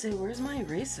was gonna say, where's my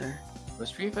eraser? Was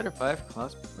Street Fighter 5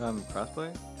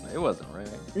 crossplay? It wasn't, right?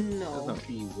 No.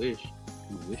 You wish.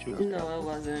 You wish it was. No, it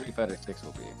wasn't. Street Fighter 6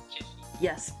 will be.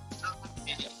 Yes.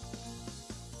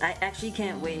 I actually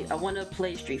can't wait. I want to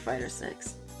play Street Fighter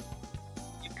 6.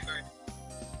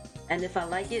 And if I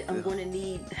like it, I'm going to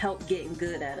need help getting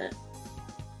good at it.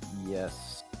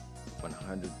 Yes,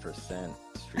 100%.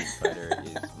 Street Fighter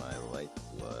is my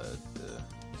lifeblood.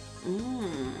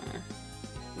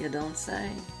 You don't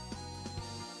say.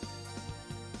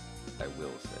 I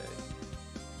will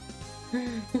say.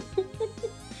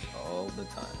 All the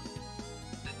time.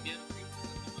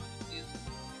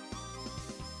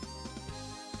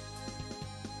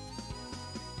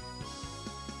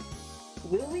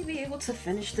 Will we be able to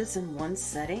finish this in one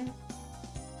setting?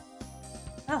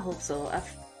 I hope so.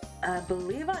 I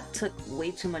believe I took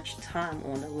way too much time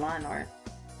on the line art.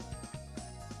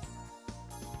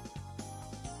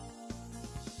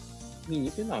 I mean,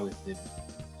 you can always do.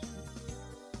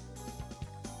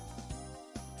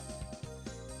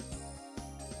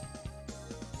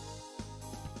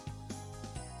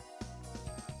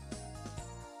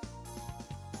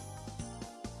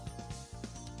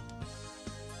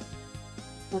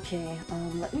 Okay,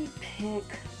 let me pick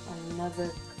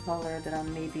another color that I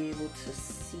may be able to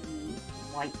see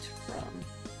white from.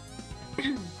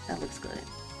 That looks good.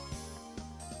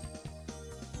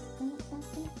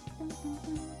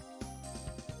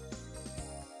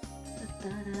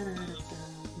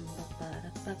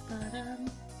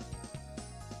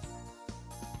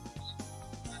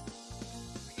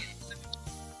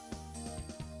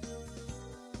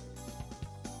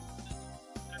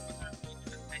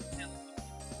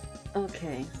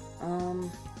 Okay,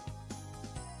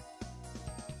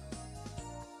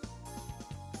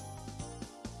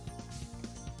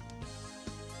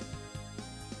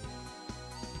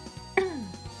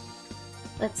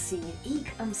 let's see.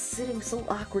 Eek, I'm sitting so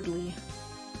awkwardly.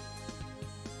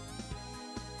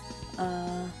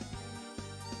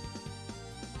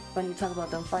 When you talk about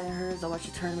them fighting herds, I watched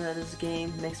a tournament of this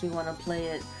game. Makes me want to play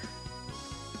it.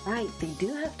 Right, they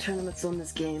do have tournaments on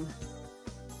this game.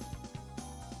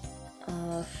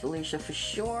 Felicia for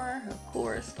sure. Of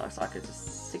course, Darkstalkers is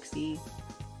 60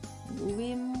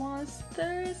 movie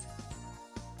monsters.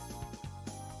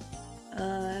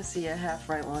 I see a half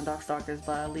right one. Darkstalkers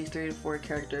by at least 3 to 4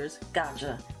 characters.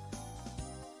 Gotcha.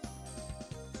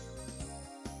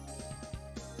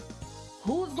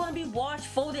 Who's gonna be washed,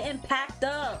 folded, and packed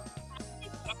up?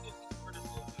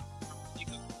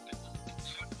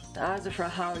 The odds are for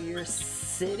how you're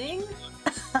sitting?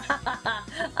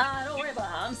 Don't worry about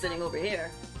how I'm sitting over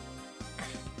here.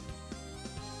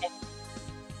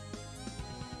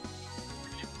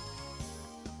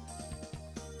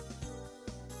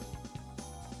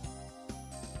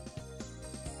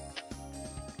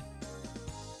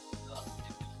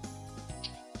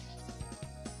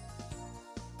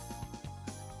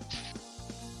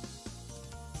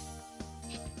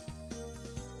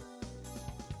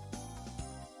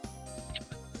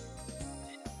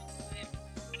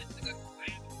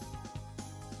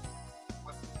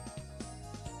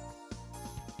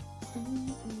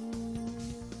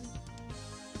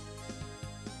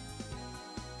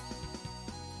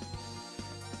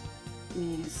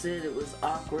 You said it was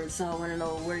awkward, so I want to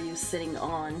know where you're sitting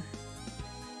on.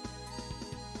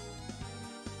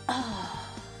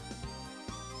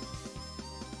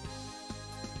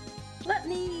 Let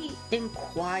me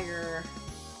inquire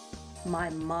my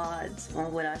mods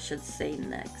on what I should say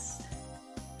next.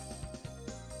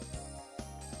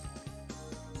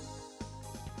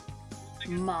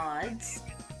 Mods.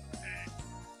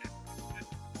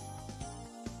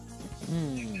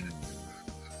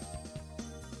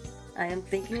 I am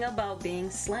thinking about being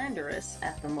slanderous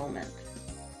at the moment.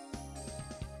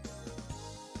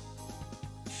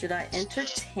 Should I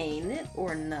entertain it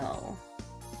or no?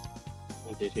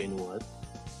 Entertain what?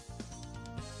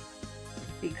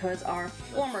 Because our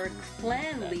former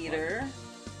clan leader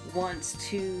wants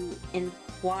to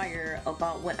inquire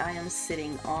about what I am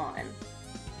sitting on.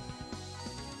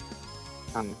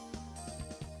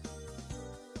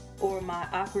 Or my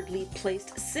awkwardly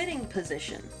placed sitting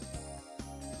position.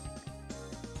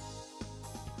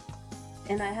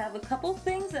 And I have a couple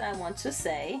things that I want to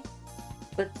say,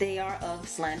 but they are of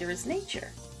slanderous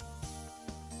nature.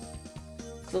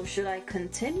 So should I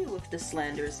continue with the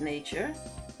slanderous nature,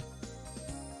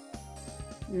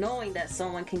 knowing that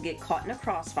someone can get caught in a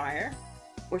crossfire,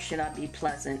 or should I be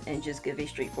pleasant and just give a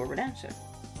straightforward answer?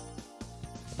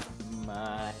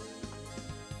 My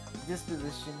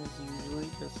disposition is usually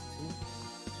just to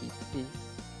keep peace.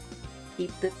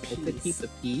 Keep the peace. Keep the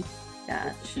peace.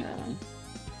 Gotcha.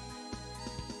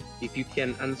 If you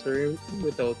can answer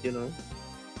without, you know,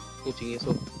 putting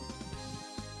yourself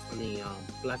on a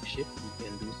black ship, you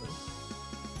can do so.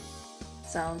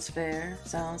 Sounds fair.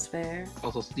 Sounds fair.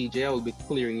 Also, CJ, I will be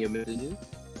clearing your messages.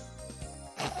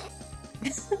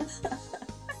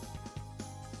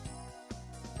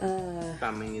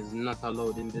 Spamming is not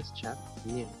allowed in this chat.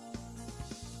 Yeah.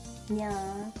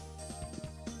 Yeah.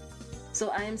 So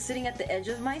I am sitting at the edge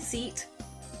of my seat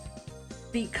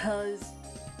because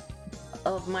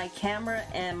of my camera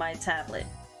and my tablet,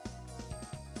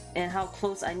 and how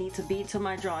close I need to be to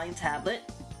my drawing tablet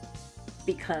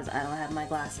because I don't have my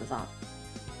glasses on.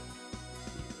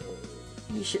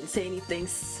 You shouldn't say anything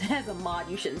as a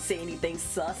mod. You shouldn't say anything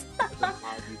sus.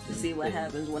 See what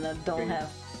happens when I don't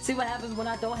have. See what happens when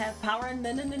I don't have power.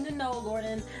 No,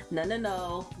 Gordon. No.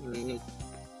 No.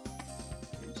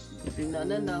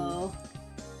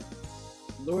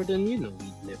 Gordon, you know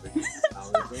we'd never get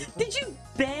power. Did you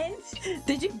ban?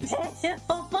 Did you ban him?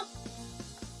 Oh,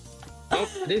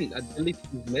 I didn't. I deleted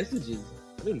his messages.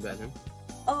 I didn't ban him.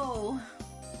 Oh.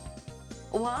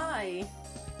 Why?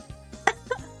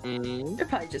 You're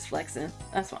probably just flexing.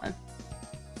 That's fine.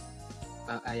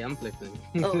 I am flexing.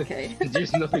 Oh, okay.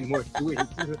 There's nothing more to it.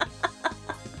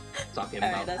 Talking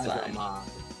All right, about that's as fine. a mod.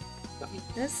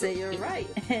 Let's say you're right.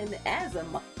 And as the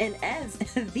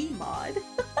mod.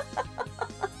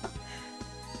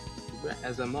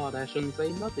 As a mod, I shouldn't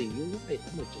say nothing. You're right.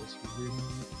 I'm gonna just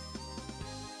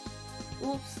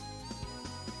Oops.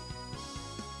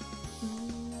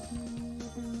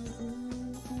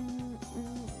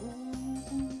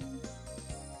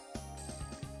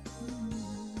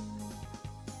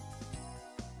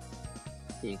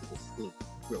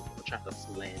 Bro, try to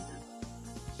slander.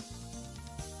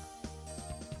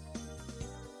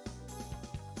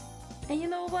 And you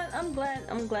know what? I'm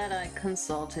glad I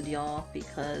consulted y'all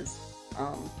because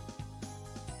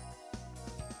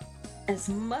as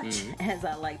much as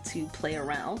I like to play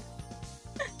around,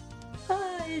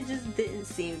 it just didn't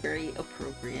seem very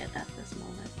appropriate at this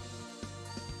moment.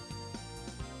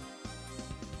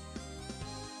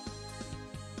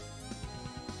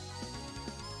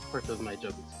 Part of my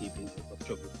job is keeping out of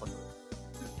trouble for now.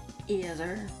 Yes,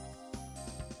 sir.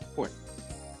 Port.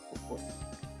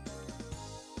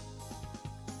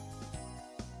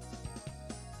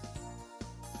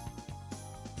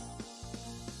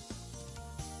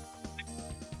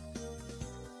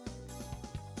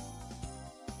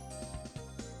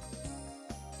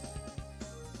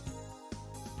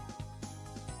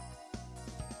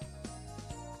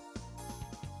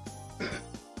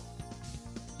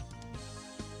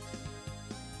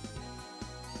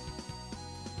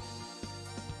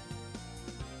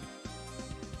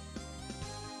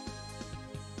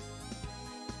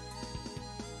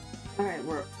 Alright,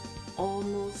 we're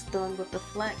almost done with the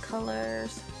flat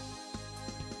colors.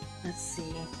 Let's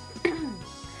see.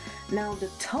 Now the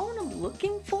tone I'm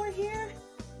looking for here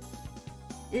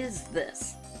is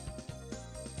this.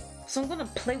 So I'm gonna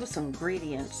play with some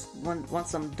gradients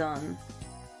once I'm done.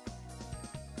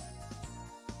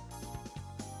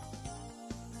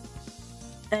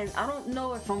 And I don't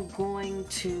know if I'm going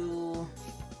to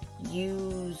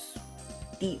use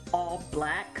the all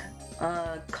black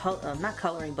not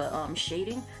coloring, but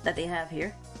shading that they have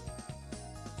here.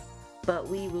 But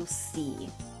we will see.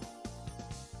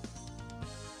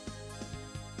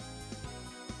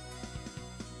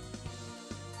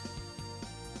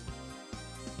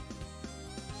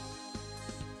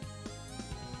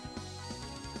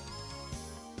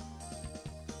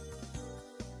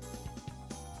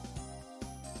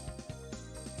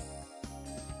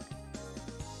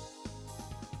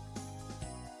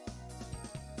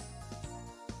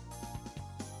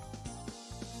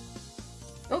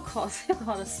 Oh, call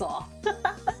it soft.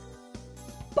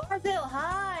 Barzil,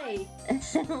 hi!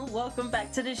 Welcome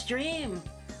back to the stream.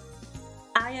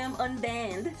 I am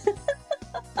unbanned.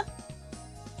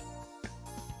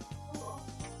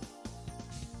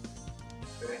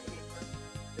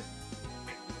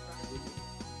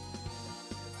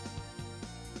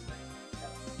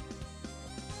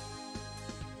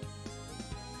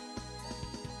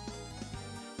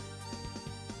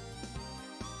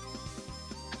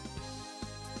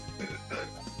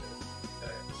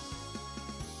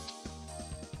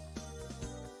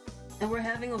 And we're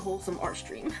having a wholesome art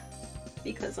stream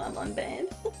because I'm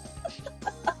unbanned.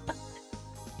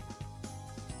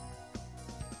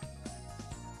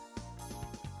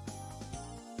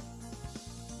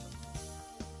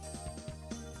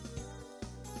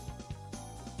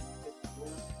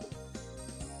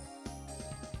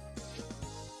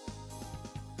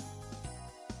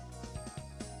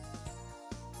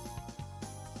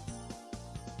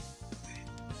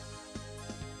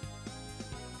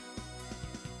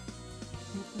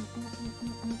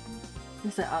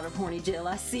 It's an out of horny jail,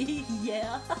 I see.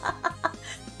 Yeah.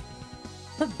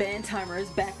 The ban timer is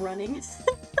back running.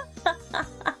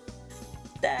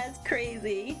 That's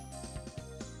crazy.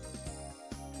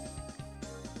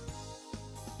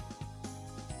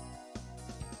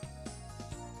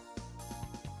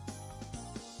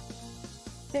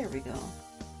 There we go.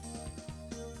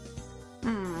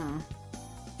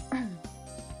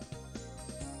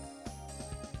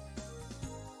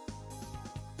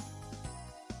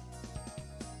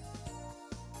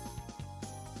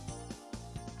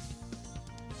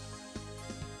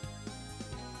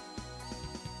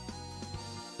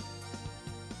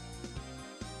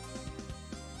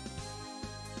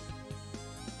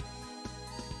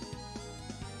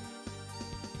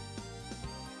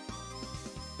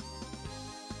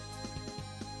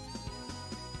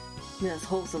 That's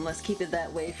wholesome. Let's keep it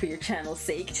that way for your channel's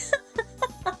sake.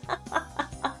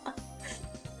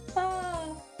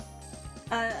 Oh,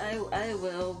 I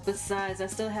will. Besides, I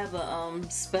still have a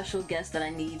special guest that I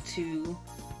need to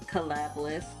collab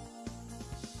with.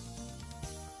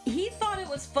 He thought it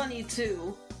was funny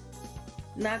too.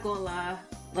 Not gonna lie.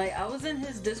 Like, I was in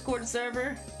his Discord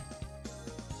server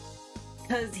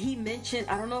because he mentioned,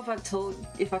 I don't know if I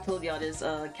told y'all this,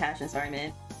 Cash and sorry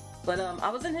man, but I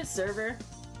was in his server.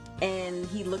 And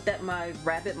he looked at my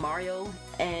Rabbit Mario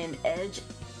and Edge,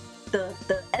 the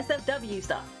SFW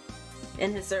stuff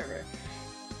in his server,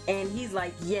 and he's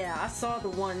like, "Yeah, I saw the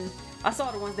ones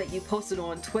that you posted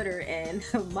on Twitter, and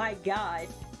my God."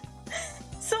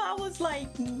 So I was like,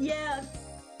 "Yeah,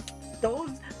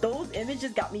 those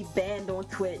images got me banned on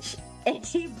Twitch," and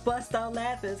he bust out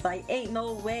laughing. It's like, "Ain't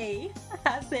no way."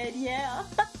 I said, "Yeah."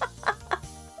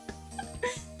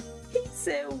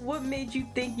 Said, what made you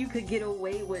think you could get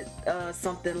away with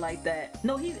something like that?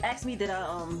 No, he's asked me did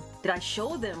I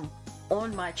show them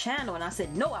on my channel, and I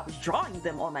said no, I was drawing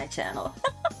them on my channel.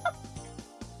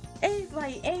 And he's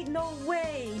like, ain't no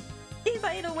way. He's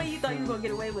like, ain't no way you thought you were gonna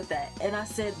get away with that. And I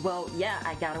said, well, yeah,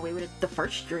 I got away with it the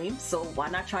first stream, so why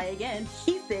not try again?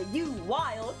 He said, you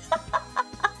wild.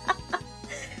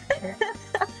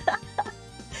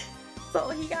 So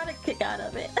he got a kick out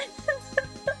of it.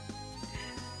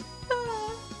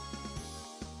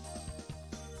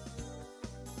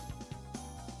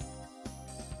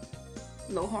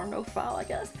 No harm, no foul, I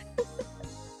guess.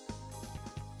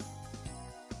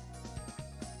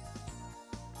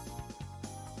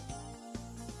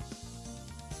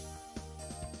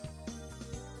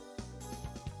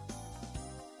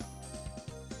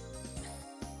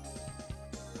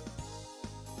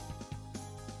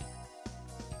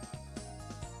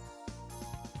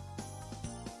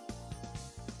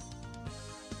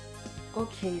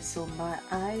 Okay, so my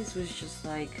eyes was just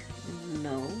like,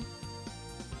 no.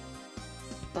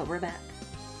 But we're back.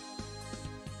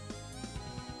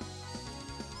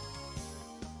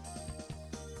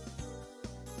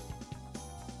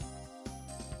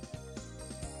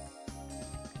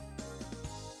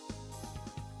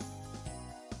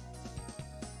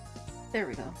 There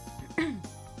we go.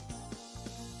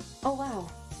 Oh wow.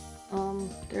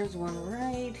 There's one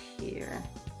right here.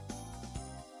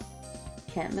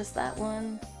 Can't miss that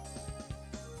one.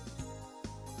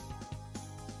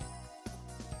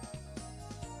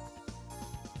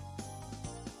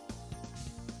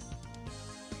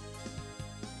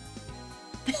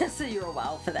 So you're a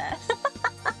wow for that.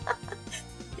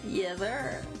 Yes,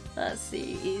 sir. Let's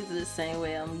see. Either the same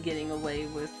way I'm getting away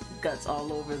with guts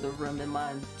all over the room in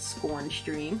my scorn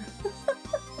stream.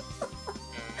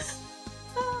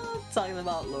 Talking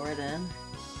about Lorden.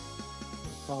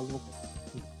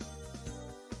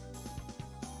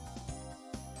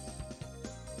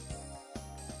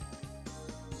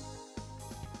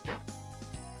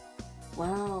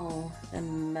 Wow,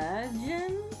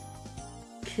 imagine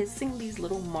kissing these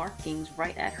little markings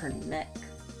right at her neck.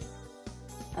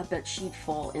 I bet she'd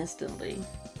fall instantly.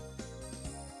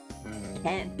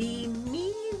 Can't be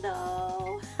me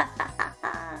though.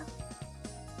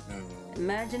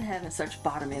 Imagine having such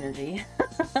bottom energy.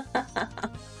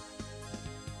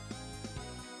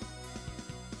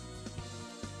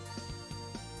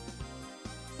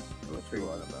 What you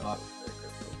want about this,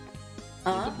 Crystal?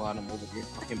 At the bottom over here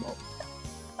talking about.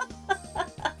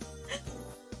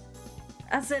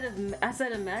 I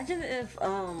said imagine if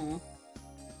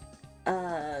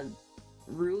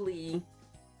Ruli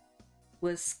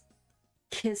was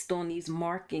kissed on these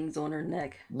markings on her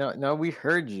neck. No, we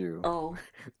heard you. Oh.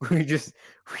 we just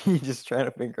trying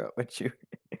to figure out what you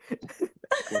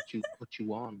what you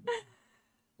want.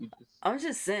 I'm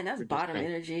just saying that's We're just bottom trying-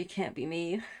 energy. It can't be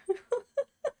me.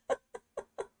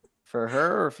 for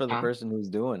her or for the person who's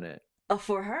doing it.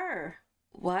 For her.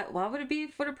 Why would it be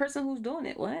for the person who's doing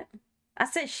it? What? I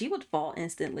said she would fall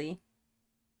instantly.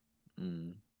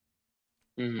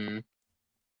 Mm-hmm.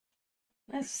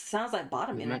 That sounds like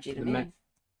bottom energy to me.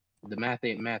 The math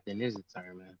ain't mathing, is it,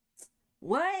 sorry, man?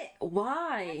 What?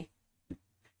 Why?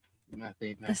 The math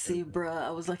ain't mathing. Let's see, bruh. I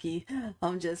was lucky.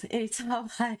 I'm just anytime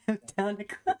I am down the.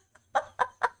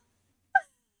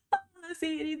 Let's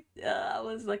see. I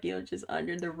was lucky. I'm just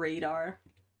under the radar.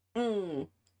 I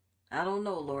don't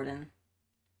know, Lorden.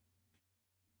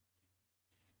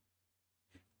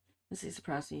 Let's see,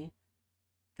 surprise me.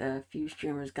 The few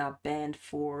streamers got banned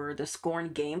for the Scorn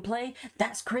gameplay.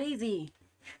 That's crazy.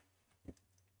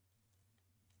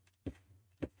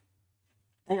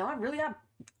 And y'all really got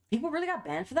people really got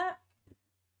banned for that?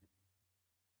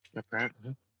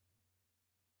 Apparently.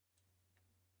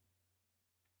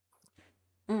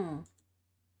 Oh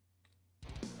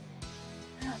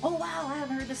wow, I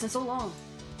haven't heard this in so long.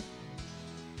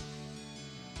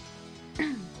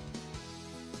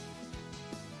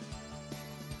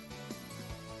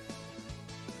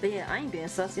 But yeah, I ain't being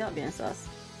sus, y'all being sus.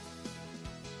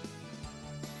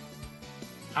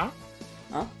 Huh?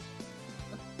 Huh?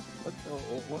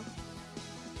 What?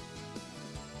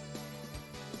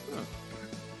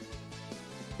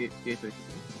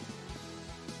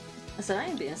 I said I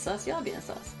ain't being sus, y'all being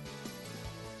sus.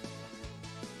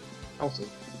 Also.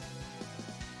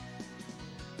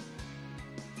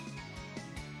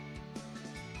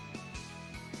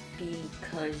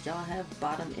 Because y'all have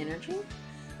bottom energy?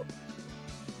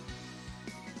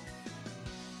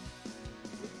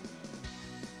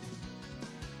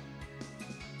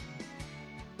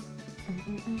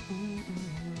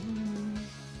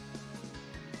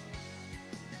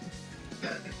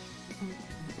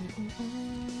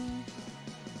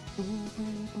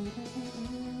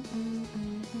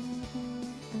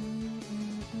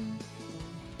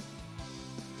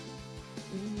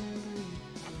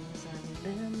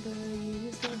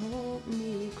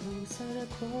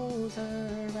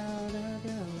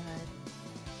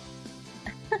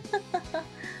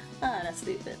 Ah, that's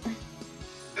stupid.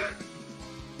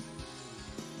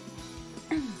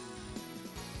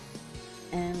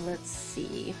 And let's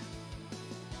see.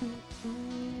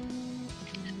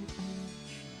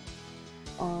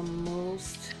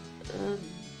 Almost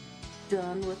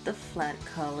done with the flat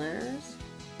colors.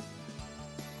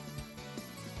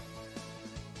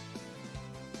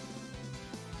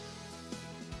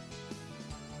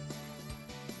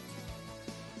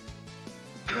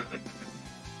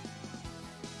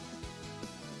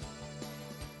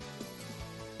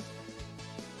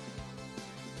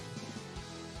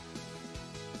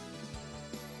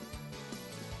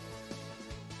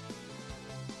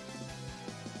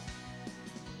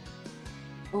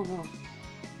 Oh no.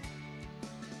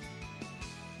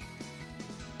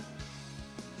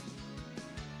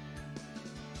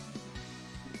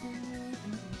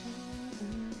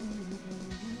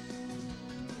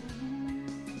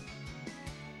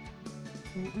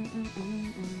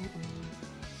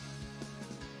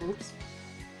 Oops.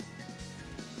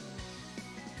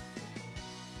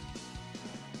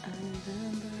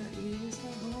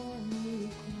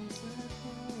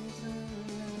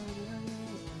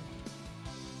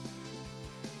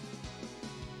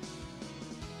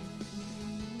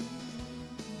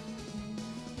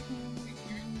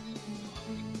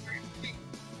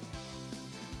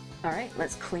 Alright,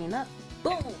 let's clean up.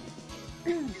 Boom!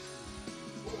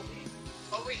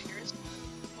 Oh wait, here's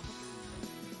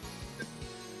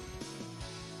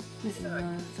This is the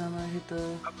time I hit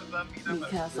the meat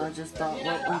castle. I just thought,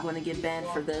 well, I'm going to get banned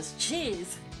for this.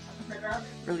 Jeez!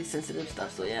 Really sensitive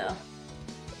stuff, so yeah.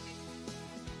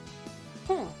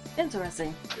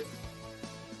 Interesting.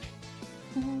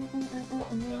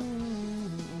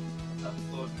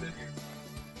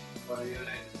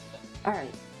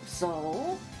 Alright,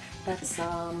 so let's this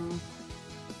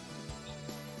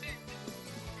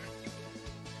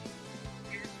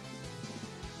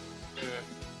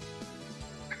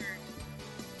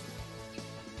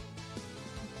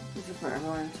is for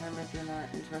everyone in term. If you're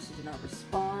not interested, do not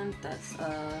respond. That's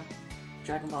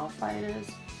Dragon Ball Fighters,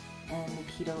 and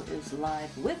Nikito is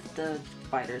live with the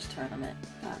Fighters tournament.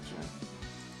 Gotcha.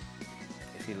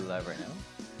 Is he live right now?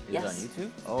 Is Yes. it on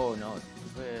YouTube? Oh no.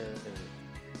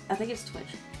 I think it's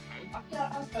Twitch. Me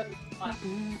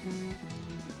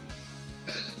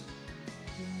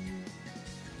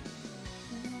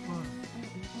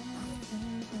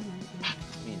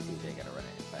and TJ gotta run it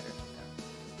Fighters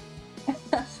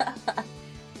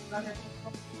sometime.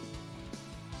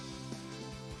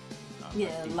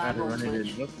 Yeah, live on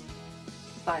Twitch.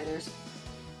 Fighters.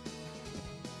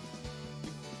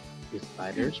 Is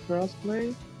Fighters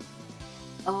crossplay?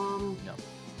 No.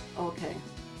 Okay.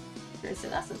 They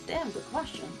said that's a damn good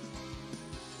question.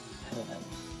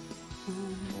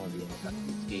 One of the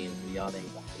games we all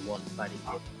ain't got the one fighting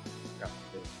game. I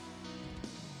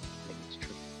think it's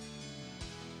true.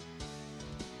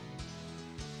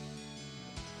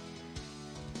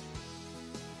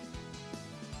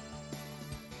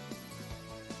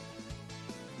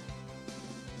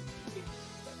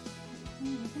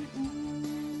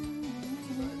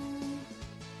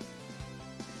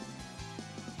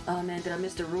 Oh man, did I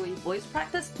miss the Rui voice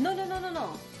practice? No.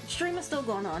 Stream is still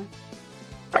going on.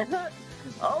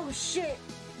 Oh shit!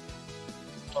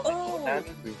 Oh!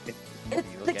 It's You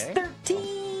okay?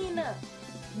 6:13!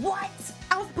 What?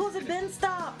 I was supposed to have been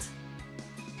stopped!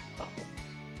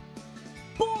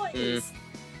 Boys!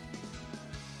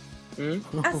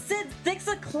 I said 6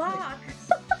 o'clock!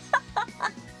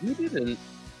 You didn't.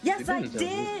 Yes, You I didn't tell me.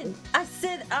 did! I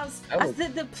said I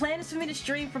said the plan is for me to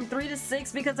stream from 3 to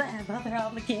 6 because I have other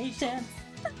obligations.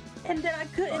 And then I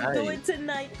couldn't do it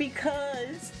tonight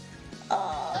because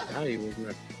Now you was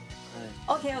not.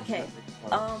 Okay.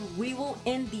 We will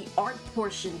end the art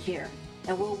portion here,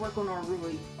 and we'll work on our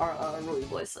Rui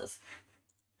voices.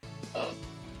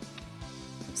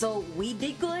 So we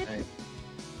did good. Right.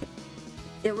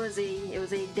 It was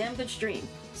a damn good stream.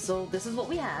 So this is what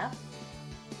we have.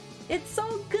 It's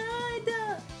so good.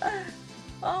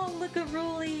 Oh, look at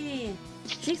Ruli.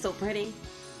 She's so pretty.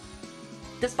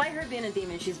 Despite her being a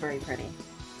demon, she's very pretty.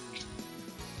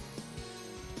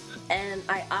 And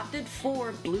I opted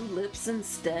for blue lips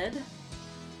instead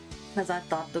because I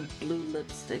thought the blue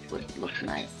lipstick would look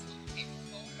nice.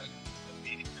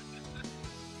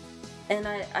 And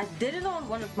I did it on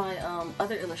one of my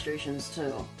other illustrations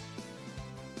too.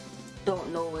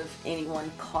 Don't know if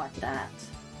anyone caught that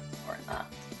or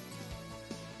not.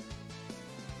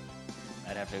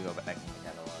 I'd have to go back in the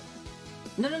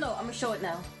catalog. No, I'm gonna show it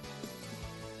now.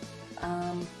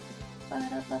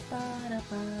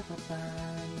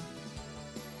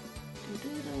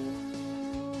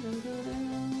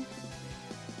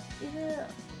 Yeah.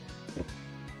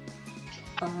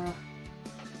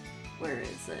 Where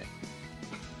is it?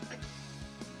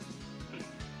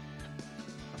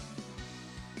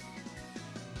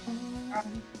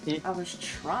 I was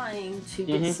trying to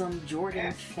get some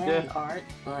Jordan fan art,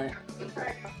 but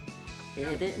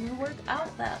it didn't work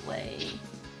out that way.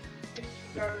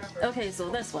 Okay, so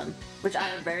this one, which I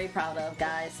am very proud of,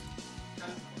 guys.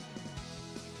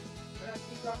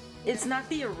 It's not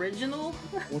the original,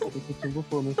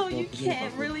 so you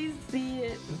can't really see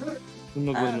it.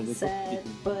 I'm sad,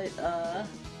 but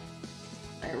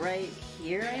right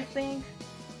here, I think.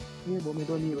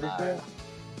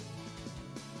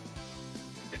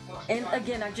 And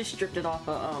again, I just stripped it off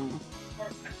of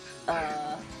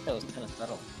That was kind of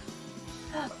subtle.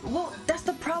 well, that's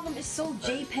the problem. It's so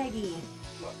JPEG-y.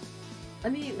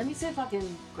 Let me see if I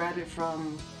can grab it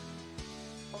from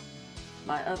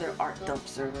my other art dump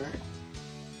server.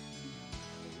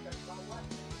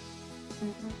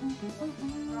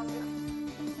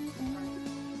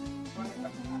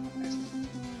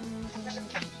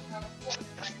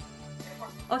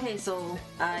 Okay, so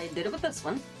I did it with this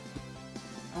one.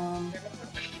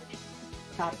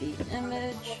 Copy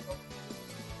image.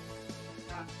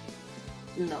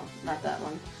 No, not that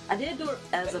one. I did do it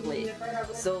as of late.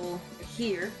 So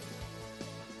here,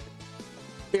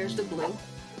 there's the blue.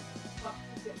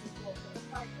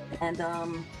 And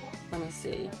let me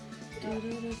see.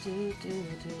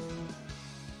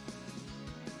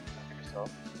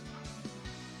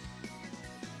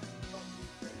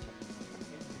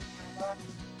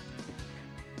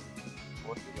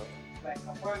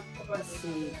 Let's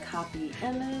see, copy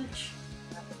image.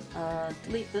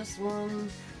 Delete this one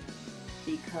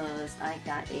because I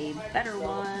got a better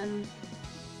one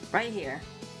right here.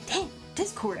 Dang,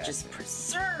 Discord just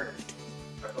preserved.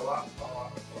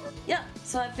 Yeah,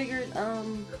 so I figured,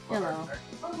 you know,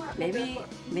 maybe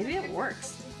it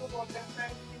works.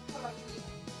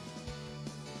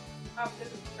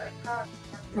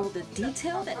 Bro, the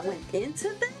detail that went into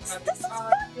this is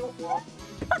fucking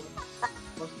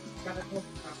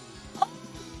oh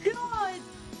god!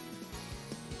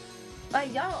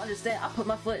 Like, y'all don't understand, I put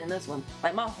my foot in this one.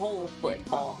 Like, my whole foot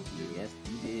off. Yes,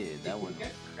 you did. That one was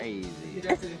crazy.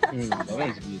 That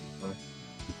one's beautiful.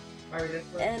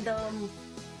 And,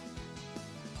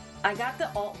 I got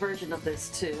the alt version of this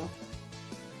too.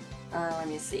 Let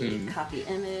me see. Copy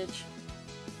image.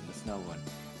 The snow one.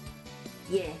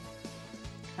 Yeah.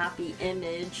 Copy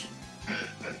image.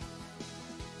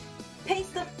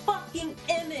 Paste the fucking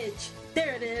image!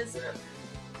 There it is.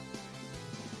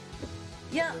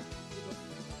 Yeah.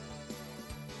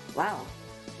 Wow.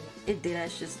 It did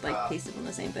actually just like paste it on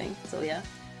the same thing. So yeah.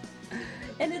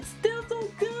 And it's still so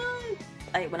good!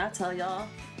 Like, when I tell y'all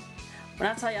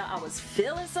I was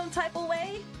feeling some type of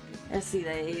way. Let's see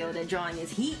that, yo, that drawing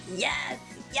is heat. Yes!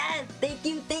 Yes!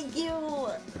 Thank you!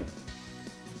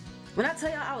 When I tell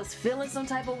y'all I was feeling some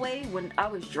type of way when I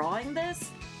was drawing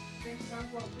this,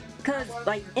 cause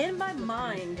like in my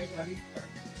mind,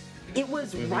 it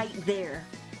was right there.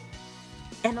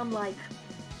 And I'm like,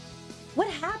 what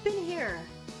happened here?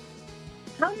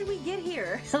 How did we get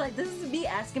here? So like, this is me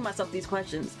asking myself these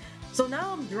questions. So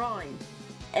now I'm drawing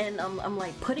and I'm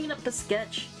like putting up the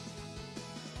sketch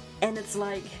and it's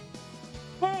like,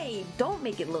 hey, don't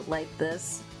make it look like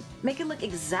this. Make it look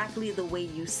exactly the way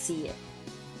you see it.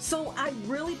 So I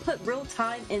really put real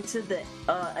time into the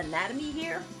anatomy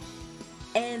here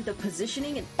and the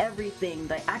positioning and everything.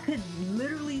 Like, I could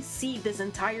literally see this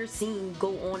entire scene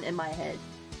go on in my head.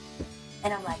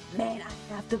 And I'm like, man,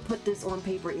 I have to put this on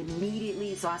paper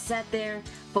immediately. So I sat there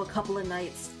for a couple of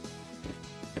nights.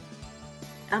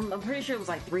 I'm pretty sure it was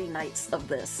like 3 nights of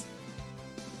this.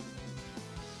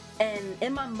 And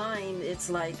in my mind,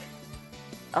 it's like,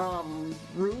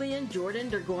 Ruli and Jordan,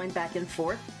 they're going back and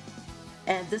forth.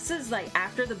 And this is like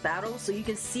after the battle, so you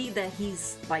can see that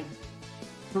he's like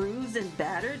bruised and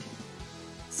battered.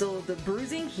 So the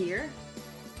bruising here,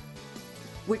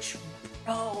 which,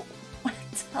 bro, when I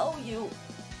tell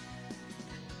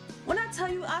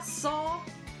you I saw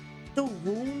the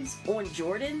wounds on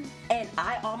Jordan and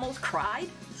I almost cried.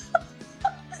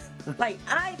 Like,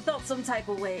 I felt some type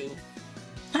of way.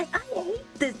 Like, I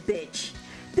hate this bitch.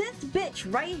 This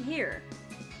bitch right here.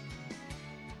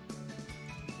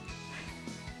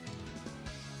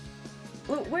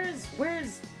 Where's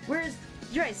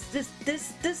Joyce?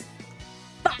 This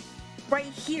fuck right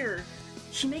here.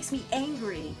 She makes me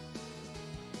angry.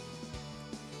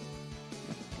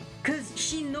 Cause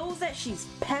she knows that she's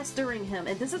pestering him,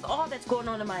 and this is all that's going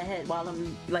on in my head while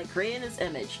I'm like creating this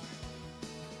image.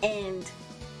 And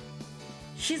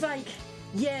she's like,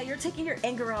 yeah, you're taking your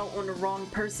anger out on the wrong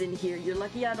person here. You're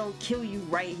lucky I don't kill you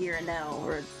right here and now,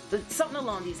 or something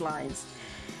along these lines.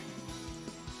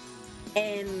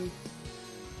 And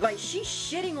like, she's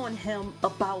shitting on him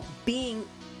about being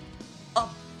a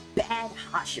bad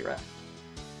Hashira.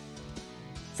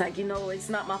 It's like, you know, it's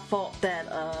not my fault that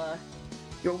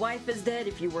your wife is dead.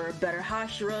 If you were a better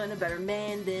Hashira and a better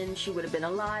man, then she would have been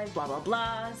alive, blah blah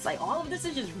blah. It's like, all of this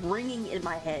is just ringing in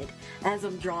my head as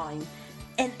I'm drawing.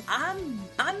 And I'm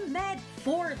mad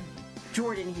for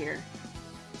Jordan here.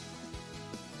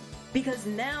 Because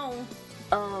now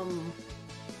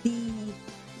the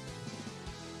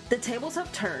tables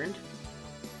have turned,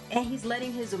 and he's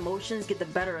letting his emotions get the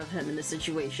better of him in the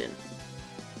situation.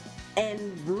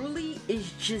 And Ruli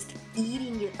is just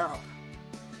eating it up.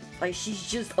 Like, she's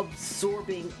just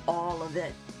absorbing all of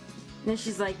it. And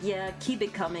she's like, yeah, keep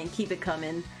it coming, keep it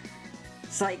coming.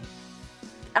 It's like,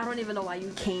 I don't even know why you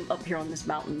came up here on this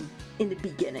mountain in the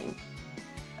beginning.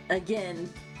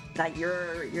 Again, like,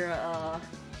 your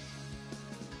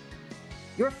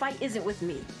fight isn't with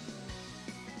me.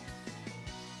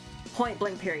 Point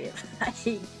blank period.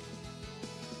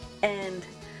 And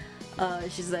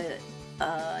She said,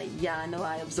 yeah, I know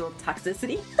I absorb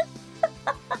toxicity.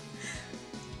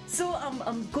 So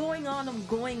I'm going on,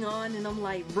 and I'm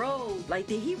like, bro, like,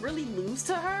 did he really lose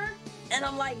to her? And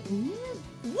I'm like,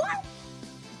 what?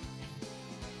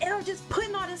 And I'm just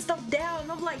putting all this stuff down,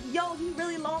 and I'm like, yo, he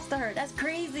really lost to her. That's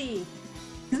crazy.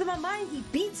 Because in my mind, he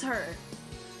beats her.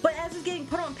 But as it's getting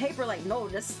put on paper, like, no,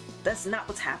 that's not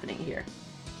what's happening here.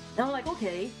 And I'm like,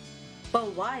 okay,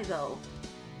 but why though?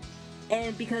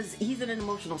 And because he's in an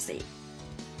emotional state.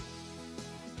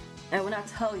 And when I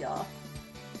tell y'all,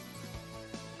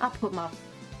 I put my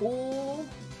full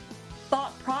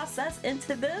thought process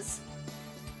into this,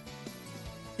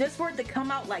 just for it to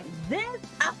come out like this,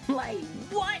 I'm like,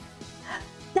 what?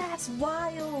 That's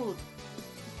wild.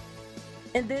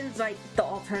 And then it's like the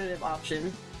alternative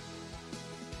option.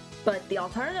 But the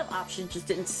alternative option just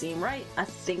didn't seem right. I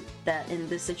think that in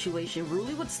this situation,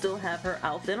 Ruli would still have her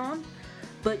outfit on,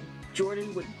 but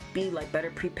Jordan would be like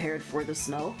better prepared for the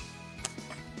snow.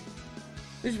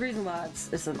 There's a reason why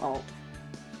it's an alt.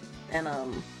 And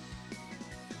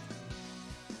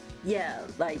yeah,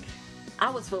 like, I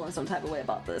was feeling some type of way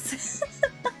about this.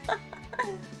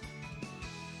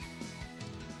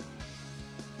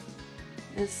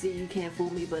 Let's see, you can't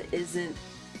fool me, but isn't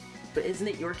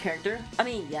it your character? I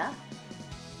mean, yeah.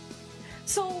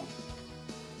 So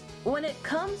when it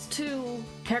comes to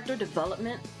character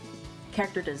development,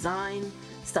 character design,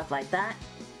 stuff like that,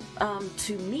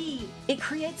 to me, it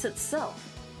creates itself.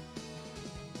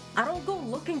 I don't go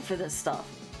looking for this stuff.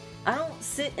 I don't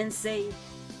sit and say,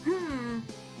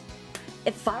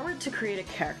 if I were to create a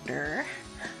character,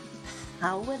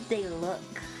 how would they look?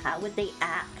 How would they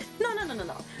act? No.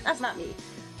 That's not me.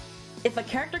 If a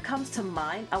character comes to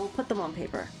mind, I will put them on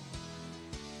paper.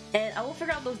 And I will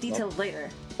figure out those details later.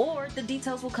 Or the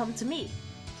details will come to me.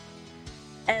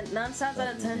 And 9 times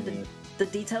out of 10, the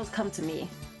details come to me.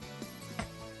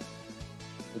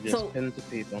 So just pen to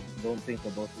paper. Don't think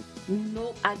about it.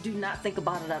 Nope, I do not think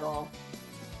about it at all.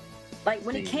 Like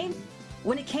when it came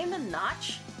to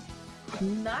Notch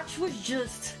was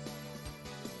just,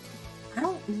 I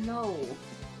don't know.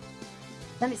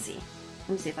 Let me see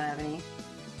if I have any.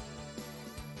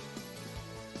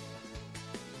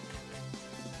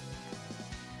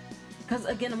 Because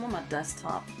again, I'm on my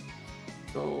desktop,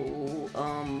 so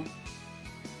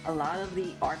a lot of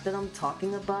the art that I'm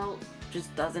talking about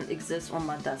just doesn't exist on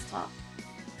my desktop.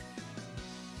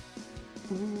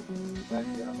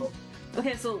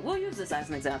 Okay, so we'll use this as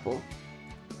an example.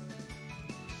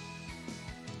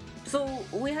 So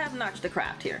we have Notch the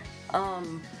Craft here.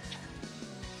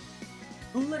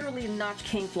 Literally, Notch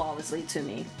came flawlessly to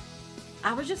me.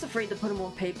 I was just afraid to put him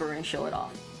on paper and show it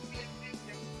off.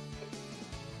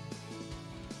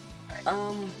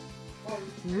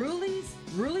 Ruli's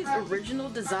original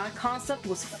design concept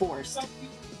was forced,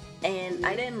 and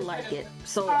I didn't like it,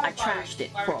 so I trashed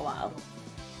it for a while.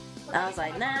 I was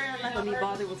like, nah, I'm not gonna be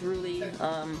bothered with Ruli.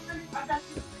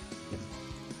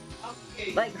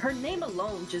 Like, her name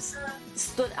alone just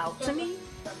stood out to me,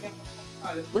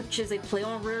 which is a play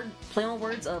on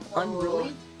words of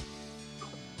unruly.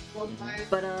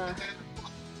 But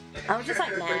I was just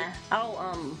like, nah,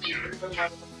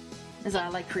 as I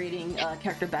like creating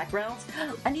character backgrounds.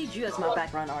 I need you as my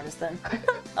background artist then.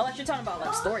 Unless you're talking about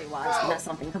like story-wise, and that's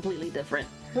something completely different.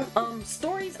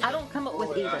 Stories I don't come up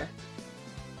with either.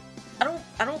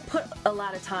 I don't put a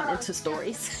lot of time into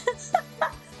stories.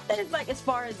 It's like, as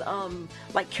far as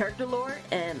like character lore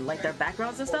and like their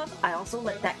backgrounds and stuff, I also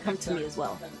let that come to me as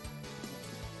well.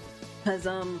 Cause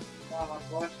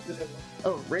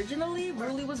originally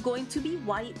Ruli was going to be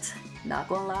white. Not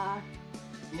gonna lie.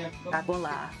 Not gonna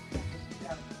lie.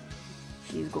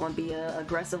 She's gonna be an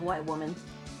aggressive white woman.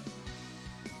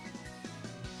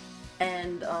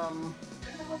 And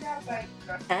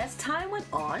as time went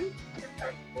on,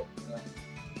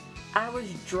 I was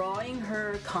drawing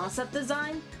her concept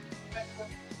design,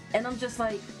 and I'm just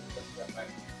like,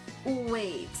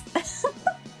 wait,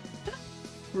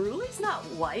 Ruli's not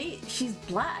white, she's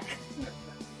black.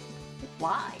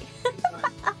 Why?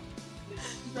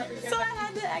 So I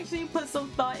had to actually put some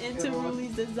thought into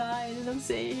Ruli's design, and I'm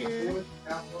sitting here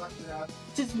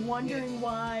just wondering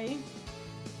why.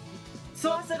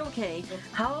 So I said, okay,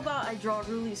 how about I draw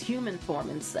Ruli's human form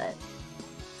instead?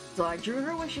 So I drew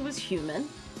her when she was human,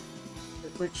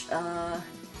 which I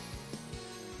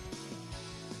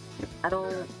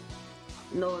don't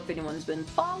know if anyone's been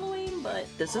following, but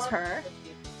this is her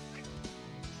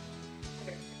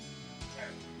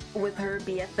with her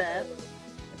BFF.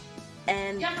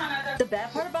 And the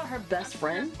bad part about her best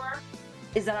friend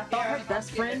is that I thought her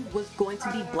best friend was going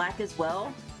to be black as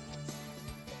well.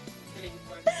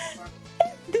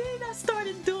 Then I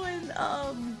started doing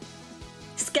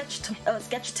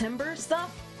sketch timber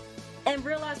stuff and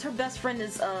realized her best friend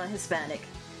is Hispanic.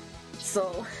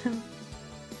 So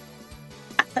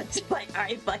I'm just like,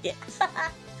 alright, fuck it.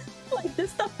 Like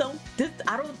this stuff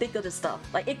I don't think of this stuff.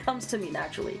 Like it comes to me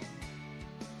naturally.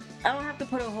 I don't have to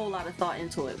put a whole lot of thought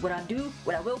into it. What I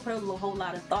will put a whole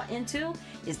lot of thought into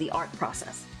is the art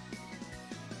process.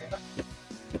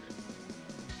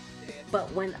 But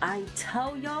when I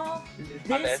tell y'all,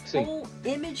 this whole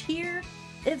image here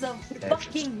is a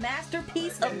fucking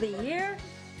masterpiece of the year,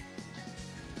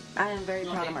 I am very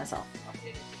proud of myself.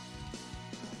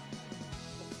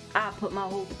 I put my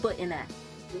whole foot in that.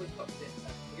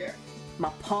 My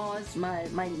paws, my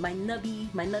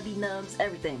nubby nubs,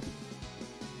 everything.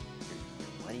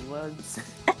 What he was?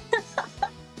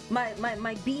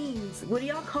 my beans. What do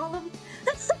y'all call them?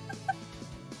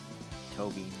 Toe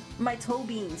beans. My toe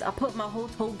beans. I put my whole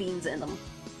toe beans in them.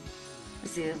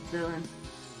 Let's see, villain.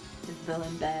 Is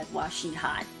villain bad? Why she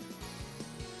hot?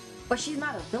 But she's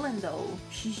not a villain though.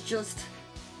 She's just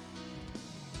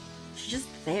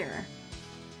there.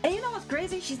 And you know what's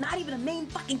crazy? She's not even a main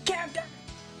fucking character.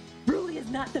 Really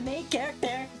is not the main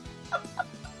character.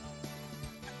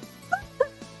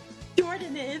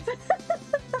 Jordan is.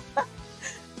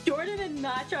 Jordan and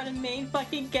Notch are the main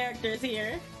fucking characters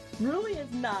here. Really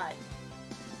is not.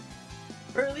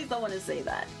 Or at least I want to say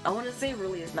that. I want to say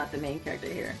Really is not the main character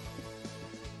here.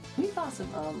 We found some,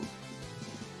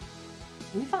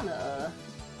 we found a,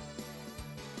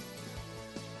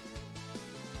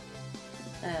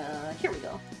 here we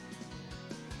go.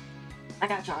 I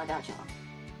got y'all.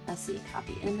 Let's see,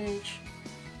 copy image,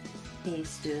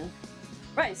 paste.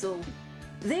 Right, so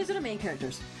these are the main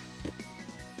characters.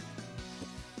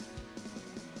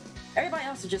 Everybody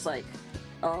else is just like,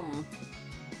 come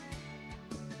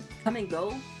and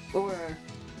go, or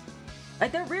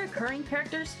like they're reoccurring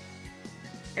characters.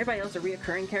 Everybody else are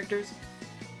reoccurring characters,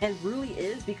 and Really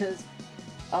is because,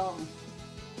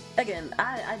 again,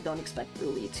 I don't expect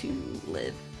Really to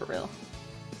live for real.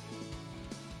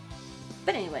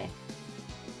 But anyway,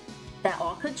 that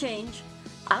all could change.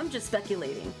 I'm just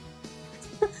speculating,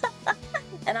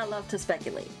 and I love to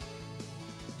speculate.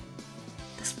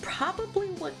 That's probably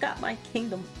what got my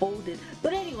kingdom folded.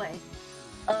 But anyway,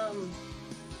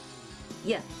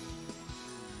 yeah.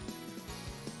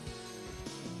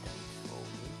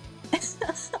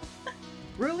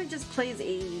 Really just plays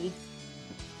a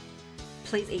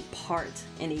part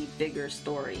in a bigger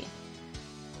story,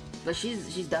 but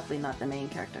she's definitely not the main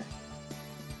character.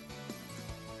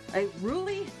 Like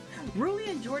Really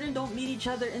and Jordan don't meet each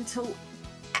other until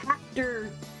after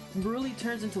Really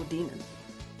turns into a demon.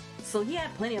 So he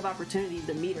had plenty of opportunities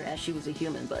to meet her as she was a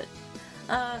human, but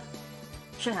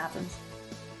shit happens.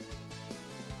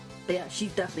 But yeah,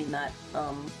 she's definitely not.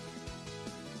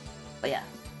 But yeah.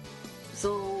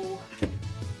 So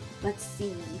let's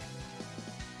see.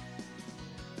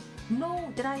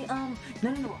 No, did I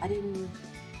no, I didn't.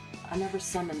 I never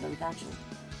summoned them, actually.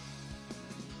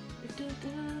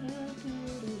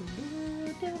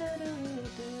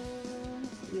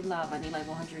 You love, I need like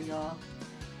 100 y'all.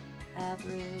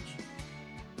 Average.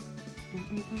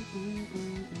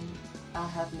 I'll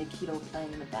have Nikito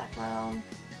playing in the background.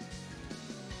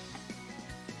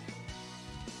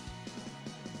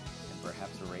 And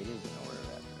perhaps a raid is in order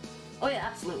after. Oh yeah,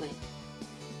 absolutely.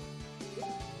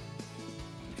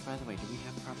 Which, by the way, do we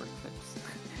have proper clips?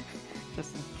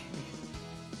 Just in case.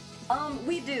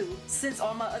 We do, since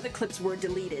all my other clips were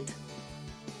deleted.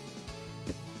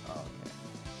 Oh,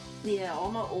 okay. Yeah,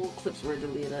 all my old clips were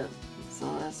deleted,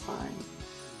 so that's fine.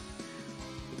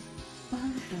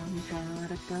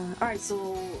 Alright,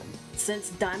 so since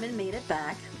Diamond made it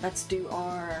back, let's do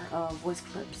our voice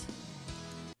clips.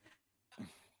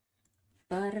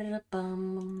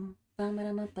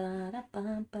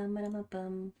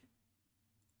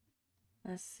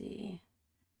 Let's see.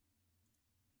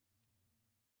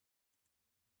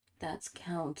 That's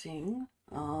counting.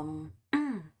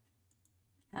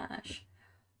 Gosh.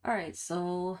 Alright,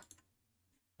 so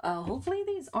hopefully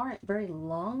these aren't very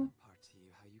long. Part to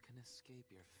you how you can escape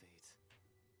your fate.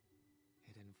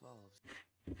 It involves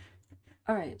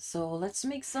Alright, so let's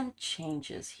make some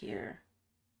changes here.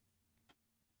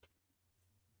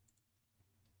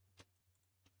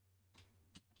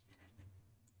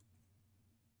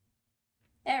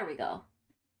 There we go.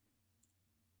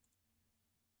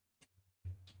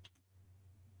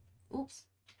 Oops.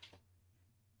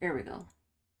 There we go.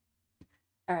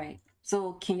 Alright,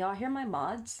 so can y'all hear my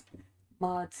mods?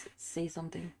 Mods, say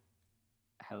something.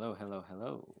 Hello. Alright,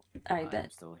 I'm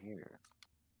bet. still here.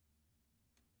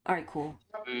 Alright, cool.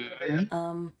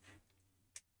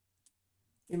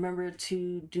 Remember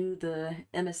to do the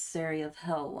Emissary of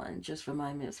Hell one. Just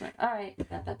remind me. It's like, all right,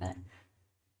 got that back.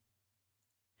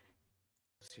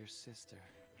 It's your sister.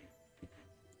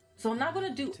 So I'm not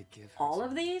gonna do all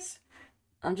of these.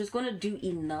 I'm just gonna do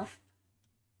enough.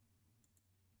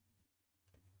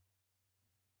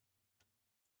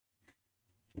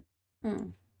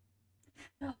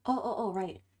 Oh,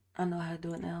 right. I know how to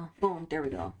do it now. Boom, there we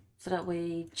go. So that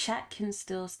way chat can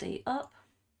still stay up.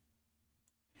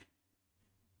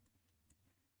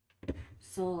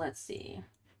 So let's see.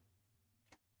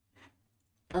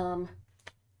 I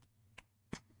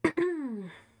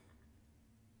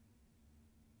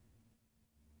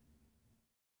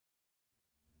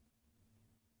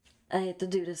hate to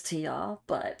do this to y'all,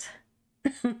 but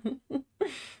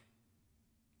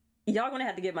y'all gonna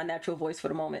have to get my natural voice for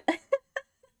the moment.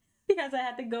 Because I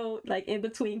had to go like in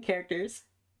between characters.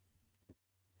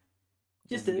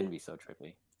 This is gonna be so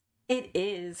trippy. It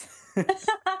is.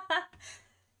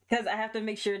 Because I have to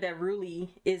make sure that Ruli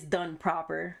is done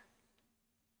proper.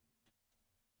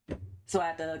 So I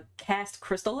have to cast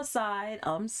Crystal aside.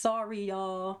 I'm sorry,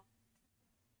 y'all.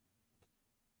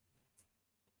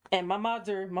 And my mods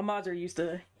are used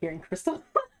to hearing Crystal.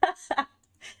 And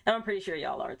I'm pretty sure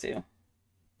y'all are too.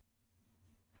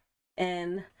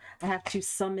 And I have to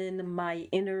summon my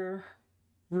inner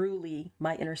Ruli,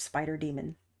 my inner spider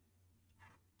demon.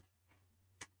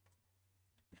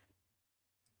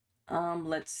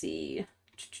 Let's see.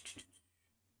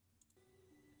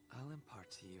 I'll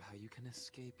impart to you how you can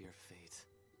escape your fate.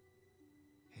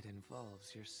 It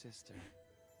involves your sister.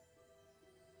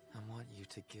 I want you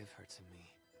to give her to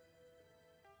me.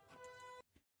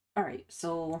 Alright,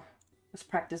 so let's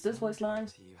practice this voice line.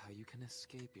 To you how you can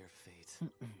escape your fate.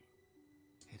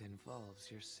 It involves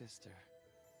your sister.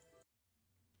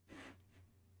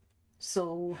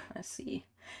 So, let's see.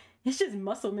 It's just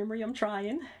muscle memory, I'm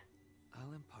trying.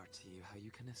 I'll impart to you how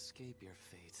you can escape your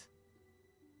fate.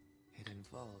 It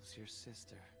involves your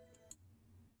sister.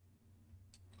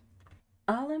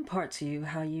 I'll impart to you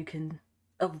how you can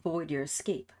avoid your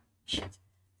escape. Shit.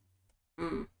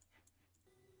 I'll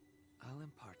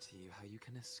impart to you how you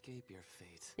can escape your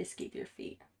fate. Escape your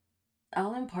fate.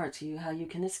 I'll impart to you how you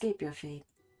can escape your fate.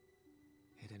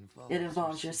 It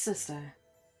involves your sister.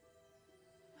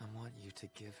 I want you to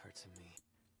give her to me.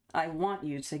 I want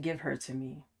you to give her to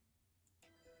me.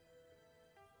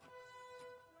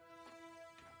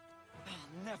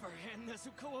 I'll never hand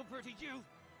Nezuko over to you.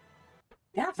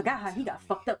 Yeah, I forgot how he got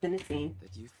fucked up in this scene.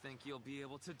 That you think you'll be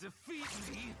able to defeat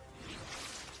me.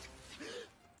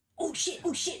 Oh shit,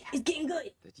 it's getting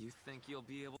good. That you think you'll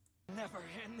be able. Never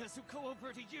hand Nezuko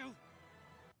over to you.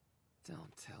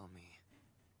 Don't tell me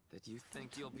that you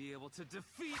think you'll be able to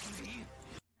defeat me.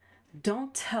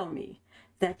 Don't tell me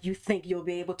that you think you'll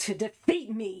be able to defeat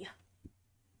me.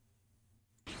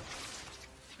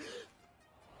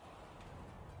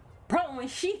 Bro, when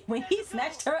he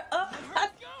snatched her up,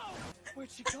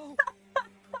 Where'd she go?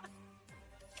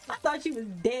 I thought she was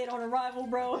dead on arrival,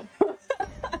 bro.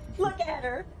 Look at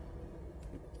her.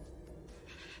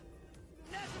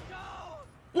 Nezuko!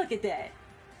 Look at that.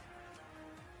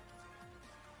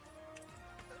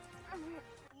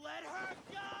 Let her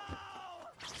go!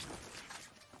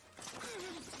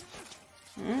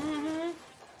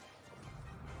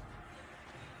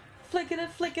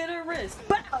 Flick it her wrist.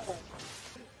 Bow!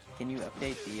 Can you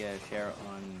update the share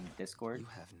on Discord? You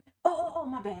haven't. Oh,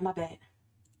 my bad.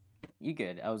 You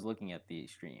good? I was looking at the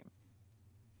stream.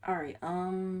 Alright,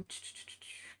 But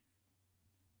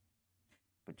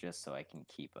just so I can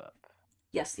keep up.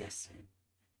 yes.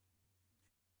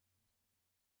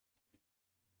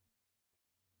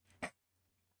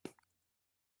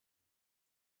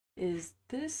 Is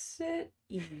this it?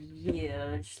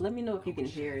 Yeah, just let me know if you can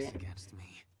hear it. Against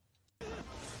me.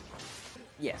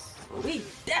 Yes. We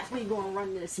definitely gonna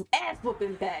run this ass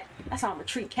whooping back. That's how I'm gonna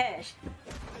treat Cash.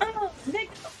 Oh,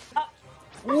 Nick.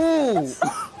 Ooh!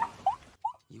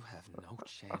 You have no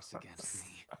chance against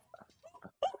me.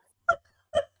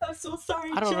 I'm so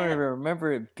sorry, I don't Chad. even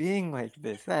remember it being like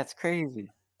this. That's crazy.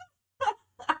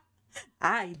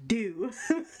 I do.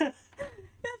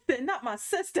 That's not my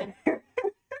sister.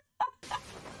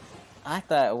 I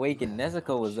thought Awakened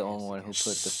Nezuko was the only one who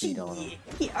put the feet on him.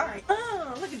 Yeah, alright.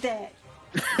 Look at that.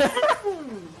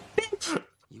 Bitch.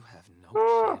 You have no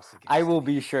chance against I will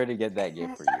me. be sure to get that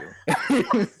gift for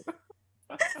you.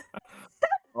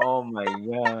 Oh my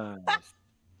gosh.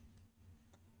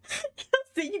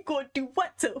 So you gonna do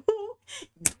what to who?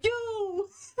 You.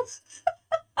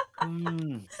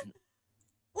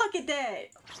 Look at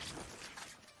that.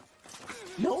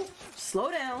 Nope.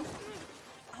 Slow down.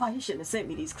 Oh, you shouldn't have sent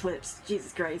me these clips.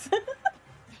 Jesus Christ.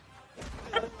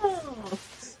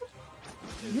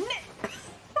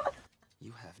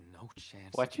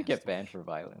 Why'd you get banned for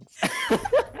violence? I'm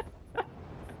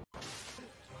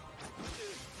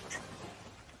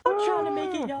trying to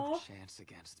make it, y'all. Chance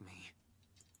against me.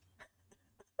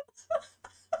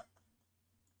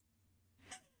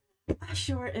 I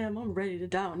sure am. I'm ready to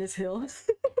die on this hill.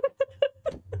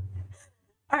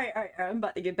 Alright, I'm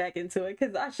about to get back into it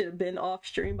because I should have been off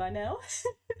stream by now.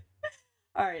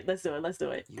 Alright, let's do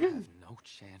it. You have no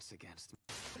chance against me.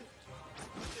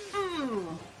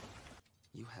 Mm.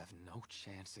 You have no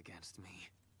chance against me.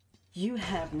 You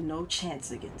have no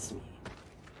chance against me.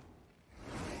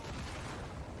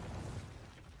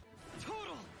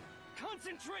 Total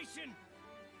concentration.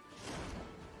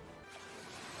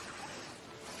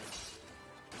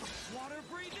 Water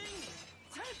breathing.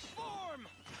 Tense form.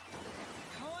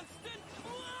 Constant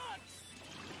flux.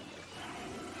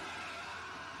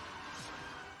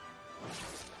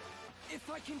 If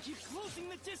I can keep closing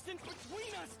the distance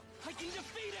between us, I can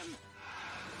defeat him.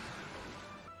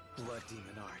 Blood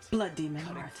Demon Artt. Blood Demon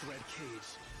Cutting Artt. thread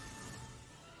cage.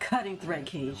 Cutting thread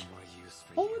cage. No more use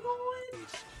for Oh you. my god!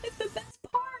 It's the best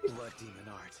part! Blood Demon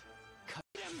Artt. Cut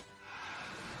Him.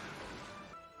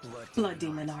 Blood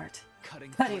Demon Artt.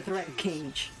 Cutting Thread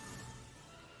cage.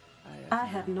 I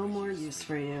have no more use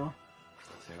for you.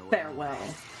 Farewell.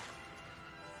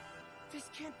 This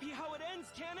can't be how it ends,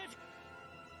 can it?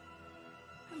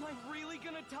 Am I really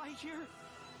gonna die here?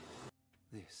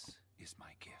 This is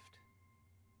my gift.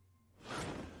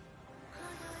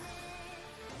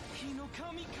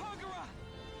 Hinokami Kagura!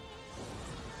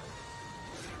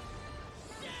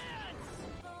 Dance!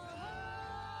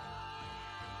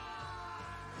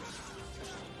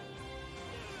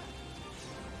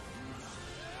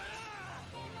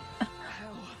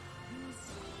 Hell.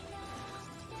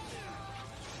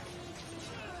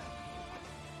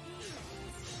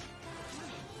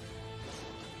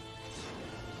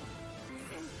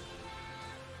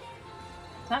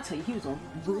 I tell you, he was on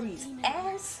Rui's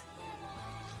ass.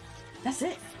 That's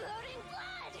it.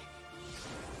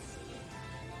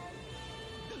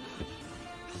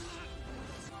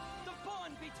 The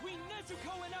bond between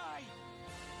Nezuko and I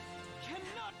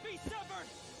cannot be severed!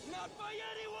 Not by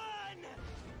anyone!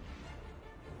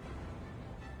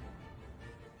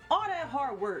 All that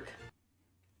hard work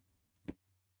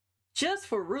just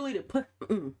for Rui to put.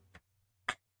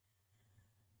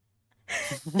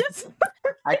 Just,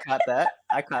 I caught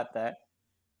that.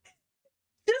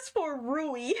 just for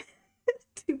Rui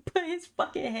to put his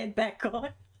fucking head back on.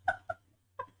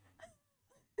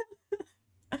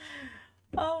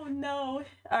 Oh no.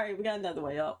 Alright, we got another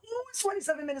way up. Ooh, it's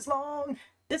 27 minutes long.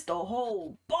 This the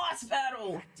whole boss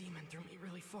battle. That demon threw me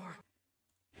really far.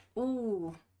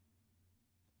 Ooh.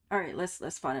 Alright, let's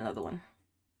find another one.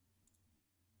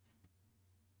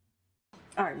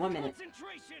 Alright, 1 minute.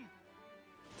 Concentration!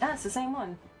 That's the same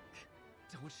one.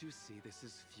 Don't you see this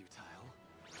is futile?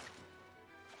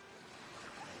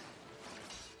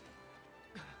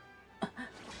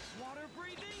 Water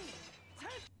breathing!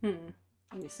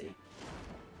 Let me see.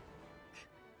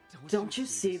 Don't you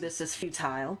see this is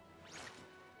futile?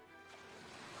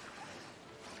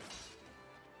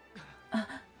 Water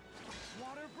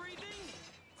breathing!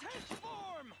 Tense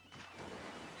form!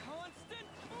 Constant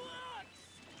flux!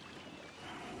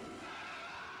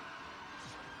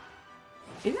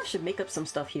 Maybe I should make up some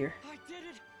stuff here. I did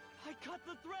it! I cut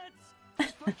the threads!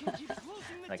 If I can keep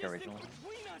closing the Like distance originally?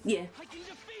 between us, Yeah. I can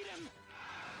defeat him!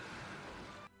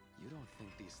 You don't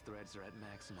think these threads are at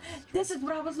maximum This strength? is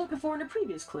what I was looking for in the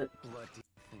previous clip. Blood Demon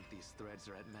think these threads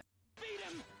are at Beat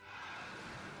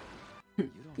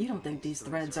him! You don't think these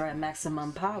threads are at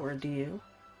maximum power, do you?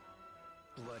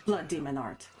 Blood Demon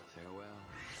Artt. Farewell.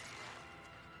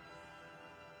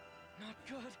 Not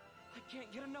good. I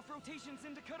can't get enough rotations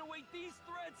in to cut away these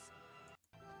threads.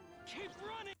 Keep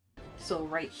running! So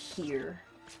right here.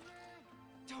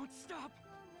 Don't stop!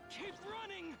 Keep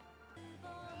running!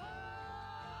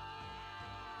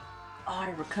 Oh,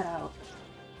 they were cut out.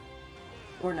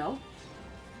 Or no?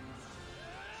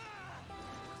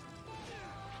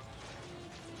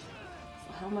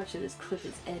 So how much of this clip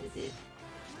is edited?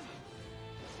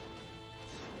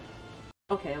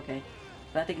 Okay.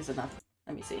 But I think it's enough.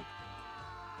 Let me see.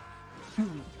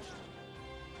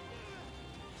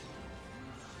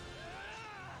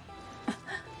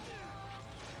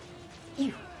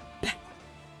 You.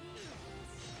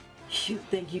 You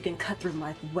think you can cut through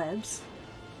my webs?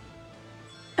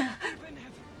 Even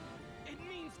if it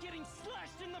means getting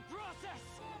slashed in the process!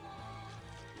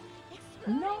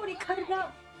 No, they cut it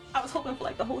out. I was hoping for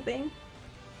like the whole thing.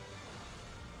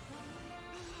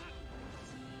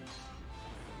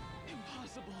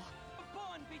 Impossible! A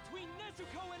bond between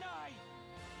Nezuko and I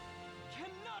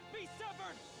cannot be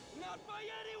severed! Not by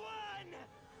anyone!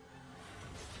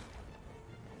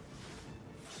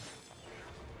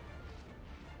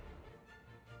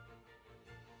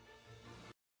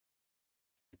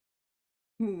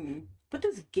 What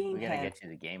does game We gotta have? get to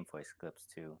the game voice clips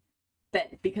too.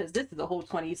 Bet, because this is a whole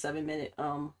 27-minute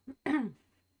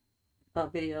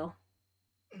video.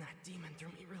 That demon threw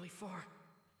me really far.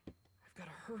 I've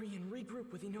gotta hurry and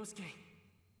regroup with Inosuke.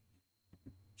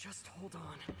 Just hold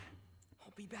on.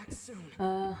 I'll be back soon.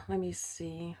 Let me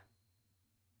see.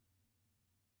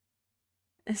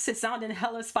 This is sounding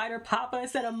hella Spider Papa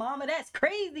instead of Mama. That's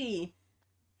crazy.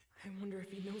 I wonder if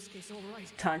Inosuke's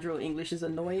alright. Tanjiro English is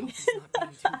annoying. He's not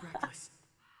being too reckless.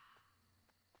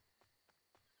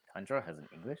 Tanjiro has an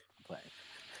English play.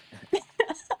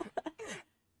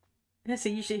 So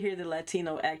you should hear the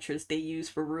Latino actress they use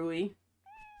for Rui.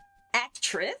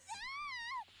 Actress?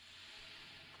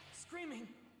 Screaming.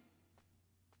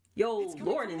 Yo, It's coming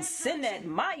Lord, from and that send that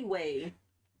direction. my way.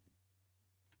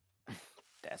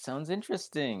 That sounds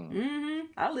interesting.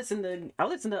 I listen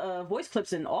to voice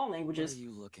clips in all What languages. are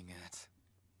you looking at?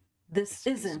 This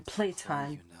isn't a play,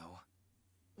 playtime. you know.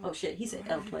 Oh shit, he said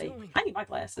What L are you play. doing? I need my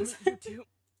glasses. Aren't you two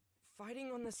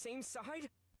fighting on the same side?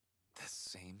 The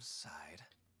same side?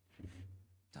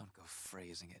 Don't go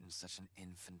phrasing it in such an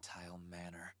infantile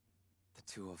manner. The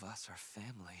two of us are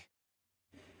family.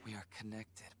 We are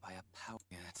connected by a power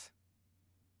net.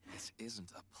 This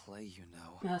isn't a play, you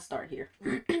know. I'll start here.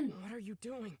 What are you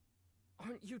doing?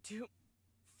 Aren't you two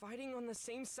fighting on the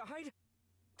same side?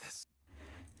 This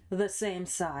The same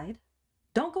side.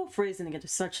 Don't go phrasing it in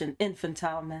such an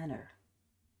infantile manner.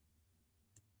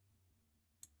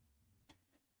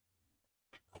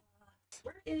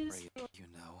 Where is... play, you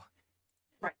know.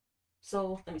 Right.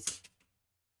 So, let me see.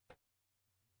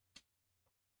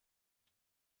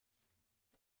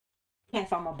 Can't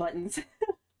find my buttons.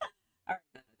 Alright,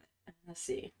 let's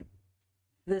see.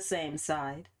 The same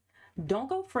side. Don't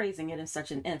go phrasing it in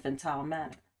such an infantile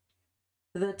manner.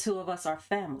 The two of us are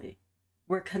family.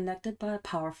 We're connected by a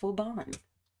powerful bond.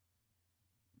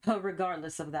 But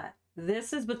regardless of that,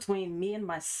 this is between me and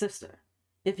my sister.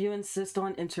 If you insist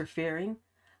on interfering,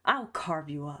 I'll carve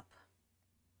you up.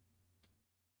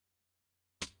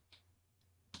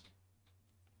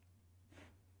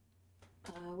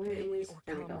 Where Family is... or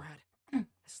There we go. comrade.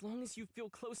 As long as you feel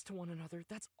close to one another,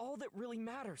 that's all that really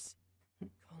matters.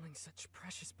 Calling such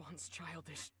precious bonds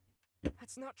childish.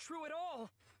 That's not true at all.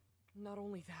 Not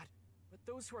only that, but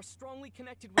those who are strongly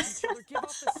connected with each other give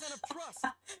off the scent of trust.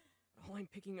 All I'm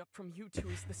picking up from you two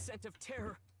is the scent of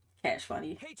terror, Cash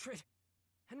funny. hatred,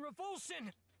 and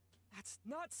revulsion. That's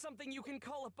not something you can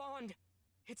call a bond.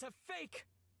 It's a fake.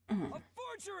 A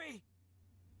forgery.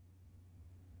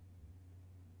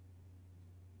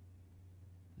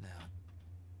 Now,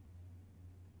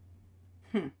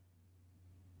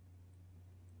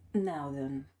 Now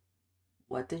then,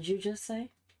 what did you just say?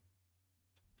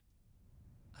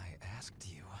 I asked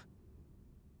you.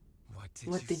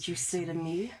 What did you say to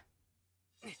me?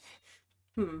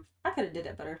 I could have did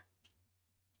that better.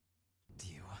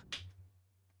 You.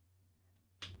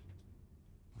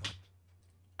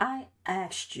 I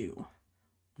asked you,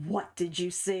 what did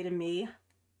you say to me?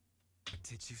 What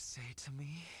did you say to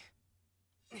me?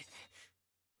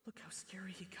 Look how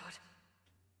scary he got.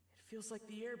 It feels like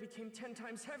the air became 10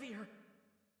 times heavier.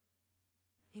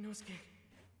 Inosuke,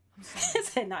 I'm sorry.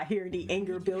 Is that not hearing the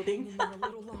anger building? Hang in there a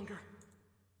little longer.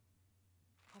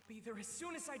 I'll be there as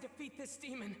soon as I defeat this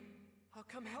demon. I'll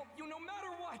come help you no matter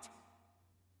what.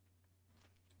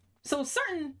 So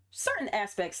certain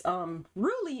aspects,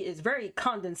 Ruli is very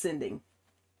condescending.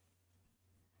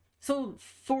 So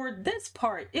for this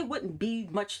part, it wouldn't be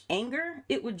much anger.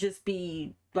 It would just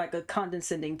be like a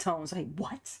condescending tone. It's like,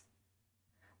 what?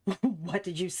 What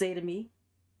did you say to me?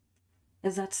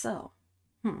 Is that so?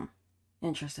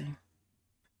 Interesting.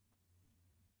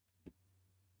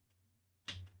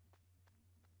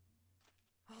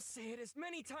 I'll say it as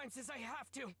many times as I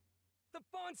have to. The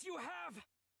bonds you have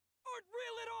aren't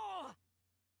real at all.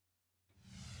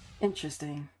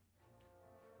 Interesting.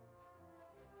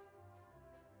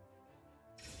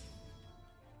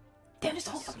 Damn, this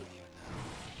whole So you know,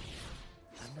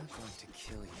 I'm not going to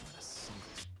kill you in a single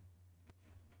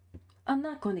I'm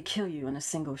not going to kill you in a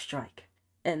single strike.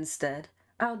 Instead,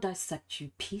 I'll dissect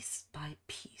you piece by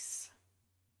piece.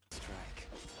 strike.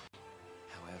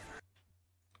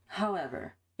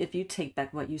 However, if you take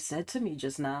back what you said to me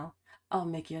just now, I'll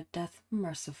make your death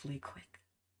mercifully quick.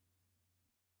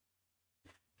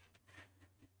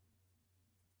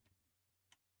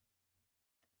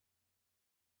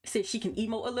 See if she can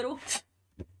emote a little.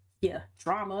 Yeah,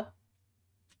 drama.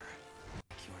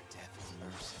 Your death is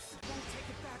merciful. Don't take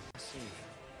it back. See,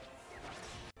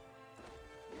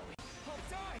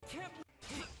 I can't.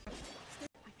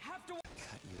 I have to.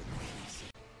 Cut you to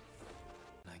pieces.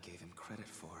 I gave him credit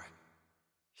for.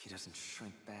 He doesn't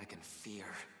shrink back in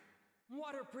fear.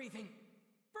 Water breathing.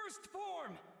 First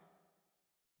form.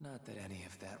 Not that any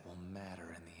of that will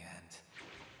matter in the end.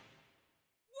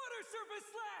 Water surface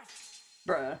slash.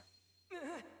 Bruh.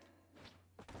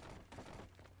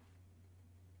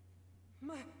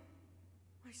 My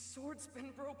sword's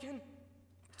been broken.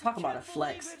 Talk about a Can't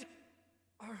flex. believe it.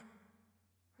 Are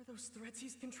those threads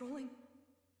he's controlling?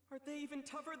 Are they even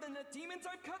tougher than the demons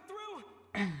I've cut through?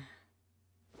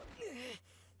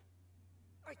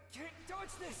 I can't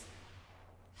dodge this.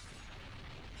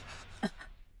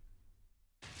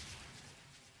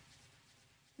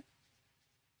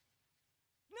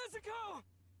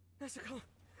 Nezuko,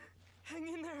 hang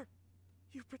in there.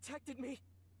 You protected me.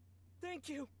 Thank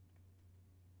you.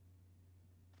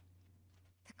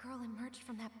 The girl emerged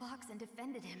from that box and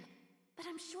defended him. But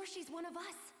I'm sure she's one of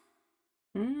us.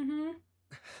 Mm-hmm.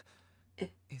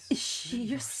 Is she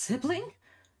your sibling?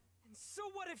 And so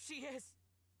what if she is?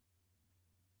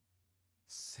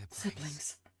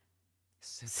 Siblings.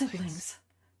 Siblings.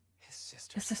 His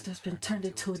sister's been turned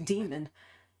into a demon.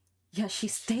 Yet she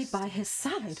stayed by his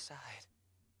side.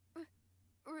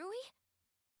 Rui?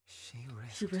 She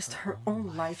risked her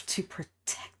own life to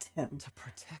protect him.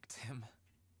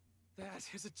 That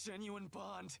is a genuine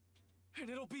bond. And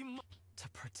it'll be to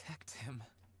protect him.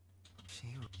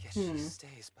 She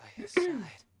stays by his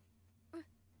side.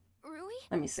 Rui?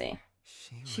 Let me see.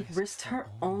 She risked her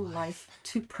own life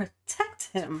to protect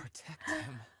him.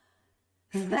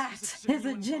 That is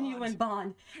a genuine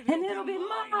bond. And it'll be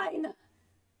mine.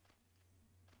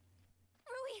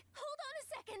 Rui, hold on a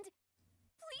second.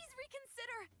 Please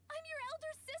reconsider. I'm your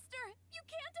elder sister. You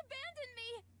can't abandon me.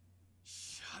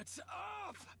 Shut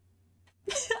up!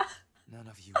 None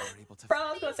of you were able to. Bro,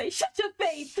 I was gonna say, shut your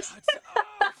face. Shut up!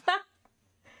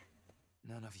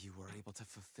 None of you were able to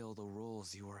fulfill the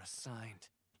roles you were assigned.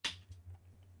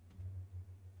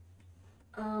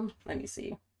 Let me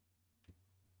see.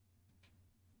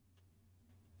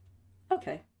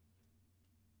 Okay.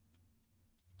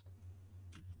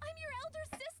 I'm your elder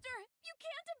sister. You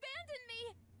can't abandon me.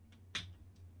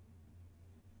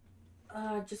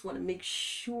 I just want to make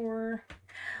sure.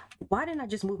 Why didn't I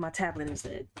just move my tablet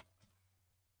instead?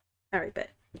 All right,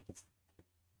 bet. Please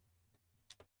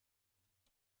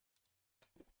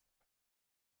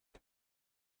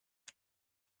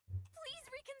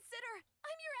reconsider.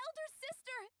 I'm your elder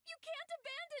sister. You can't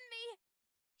abandon me.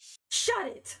 Shut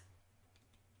it!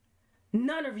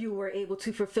 None of you were able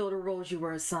to fulfill the roles you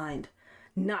were assigned.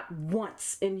 Not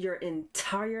once in your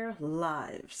entire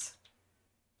lives.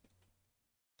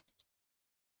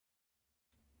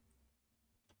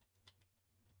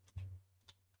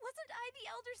 Wasn't I the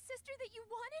elder sister that you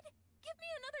wanted? Give me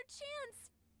another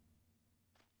chance.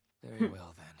 Very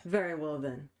well then. Very well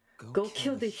then. Go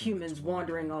kill the humans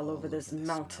wandering all over this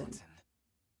mountain.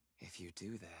 If you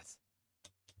do that.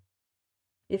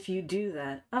 If you do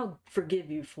that, I'll forgive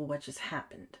you for what just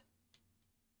happened.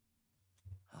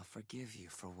 I'll forgive you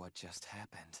for what just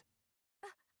happened.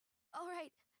 All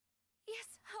right.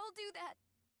 Yes, I'll do that.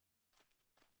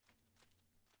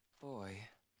 Boy,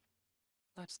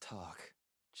 let's talk.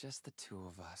 Just the two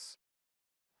of us.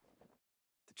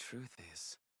 The truth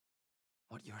is,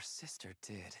 what your sister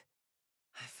did,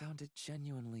 I found it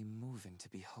genuinely moving to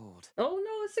behold. Oh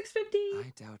no, it's 6:50.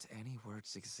 I doubt any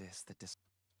words exist that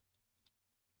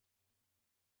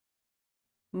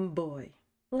Boy,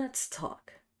 let's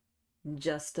talk.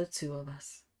 Just the two of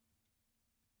us.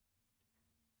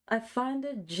 I find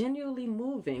it genuinely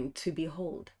moving to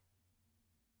behold.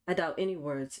 I doubt any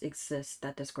words exist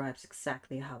that describes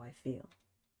exactly how I feel.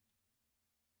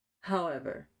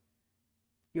 However,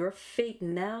 your fate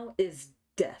now is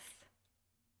death.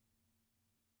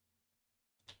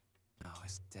 No,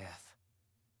 it's death.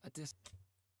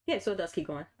 Yeah, so it does keep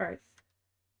going. All right.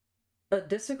 A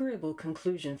disagreeable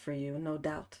conclusion for you, no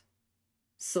doubt.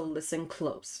 So listen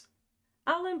close.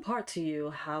 I'll impart to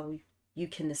you how you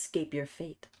can escape your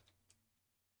fate.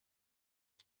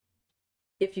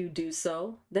 If you do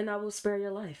so, then I will spare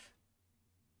your life.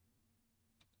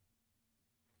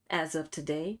 As of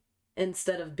today,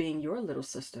 instead of being your little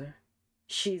sister,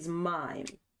 she's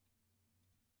mine.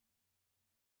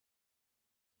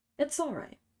 It's all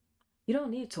right. You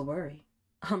don't need to worry.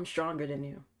 I'm stronger than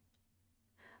you.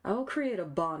 I will create a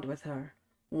bond with her,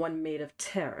 one made of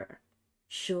terror.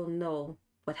 She'll know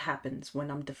what happens when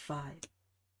I'm defied.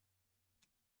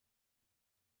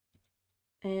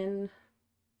 And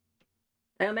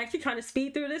I'm actually trying to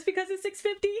speed through this because it's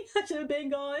 6:50. I should have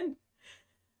been gone.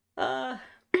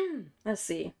 Let's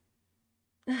see.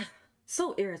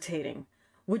 So irritating.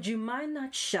 Would you mind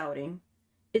not shouting?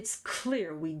 It's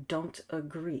clear we don't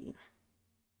agree.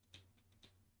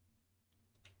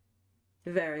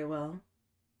 Very well.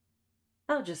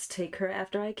 I'll just take her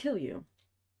after I kill you.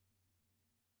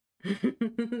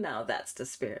 Now that's the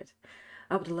spirit.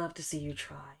 I would love to see you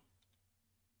try.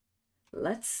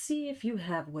 Let's see if you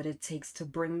have what it takes to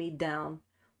bring me down.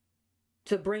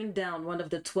 To bring down one of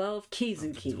the 12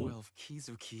 Kizuki. 12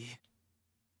 Kizuki.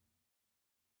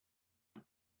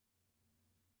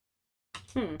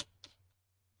 Let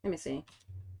me see.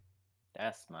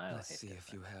 That smile. Let's see if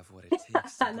different. you have what it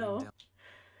takes to I know. bring down.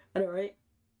 I know, right?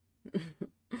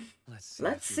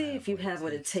 Let's see if you have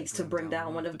what it takes to bring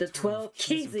down one of the 12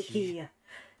 Kizuki.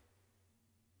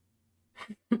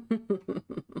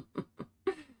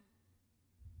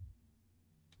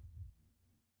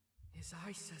 His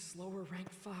eye says lower rank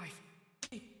 5.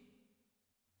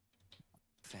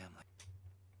 Family.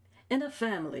 In a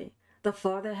family, the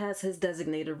father has his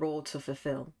designated role to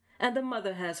fulfill, and the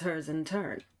mother has hers in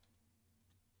turn.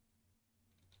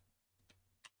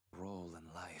 Role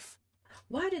in life.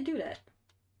 Why did it do that?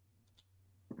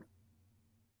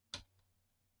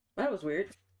 That was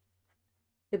weird.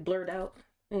 It blurred out.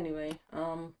 Anyway,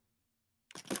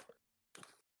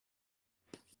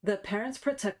 the parents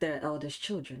protect their eldest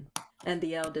children, and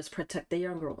the eldest protect the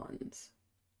younger ones.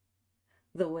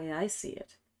 The way I see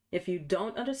it, if you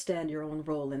don't understand your own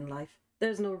role in life,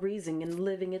 there's no reason in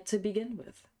living it to begin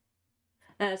with.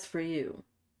 As for you,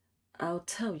 I'll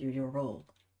tell you your role.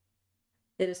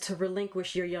 It is to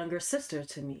relinquish your younger sister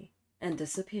to me and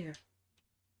disappear.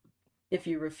 If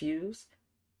you refuse,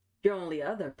 your only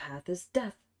other path is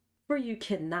death, for you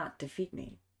cannot defeat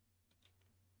me.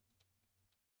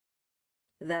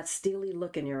 That steely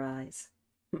look in your eyes.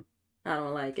 I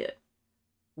don't like it.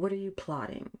 What are you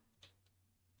plotting?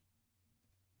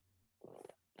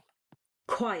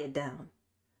 Quiet down.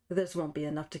 This won't be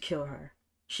enough to kill her.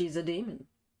 She's a demon.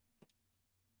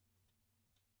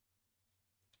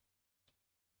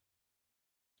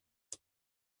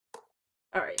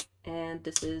 Alright, and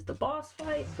this is the boss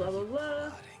fight, blah blah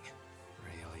blah.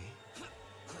 Really?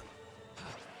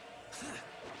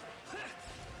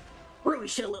 Really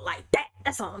should look like that.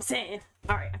 That's all I'm saying.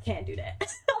 Alright, I can't do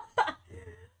that.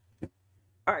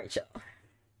 Alright, y'all.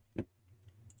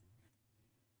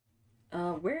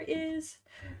 Where is...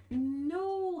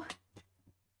 No...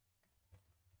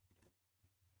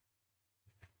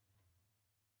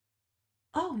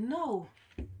 Oh, no.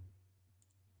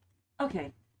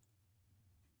 Okay.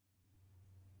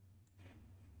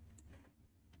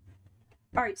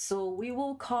 Alright, so we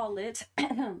will call it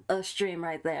a stream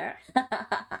right there.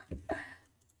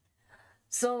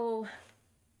 So,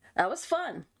 that was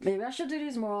fun. Maybe I should do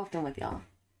these more often with y'all.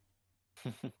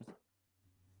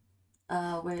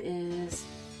 Where is...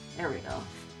 There we go.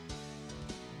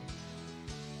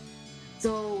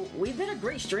 So, we did a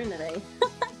great stream today.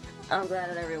 I'm glad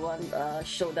that everyone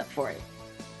showed up for it.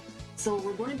 So,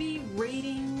 we're going to be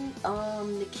raiding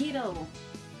Nikito.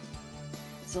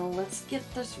 So, let's get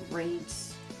this raid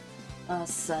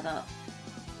set up.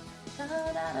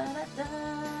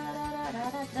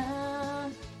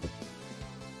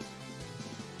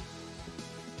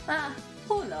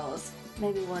 Who knows?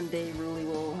 Maybe one day Ruli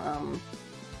will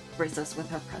grace us with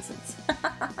her presence.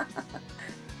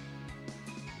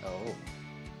 Oh.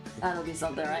 That'll be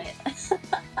something, right?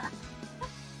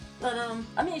 But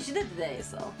I mean, she did today,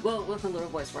 so well with a little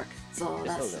voice work. So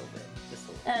Just that's a little bit. Just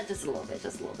a little. just a little bit,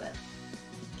 just a little bit.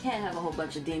 Can't have a whole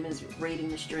bunch of demons raiding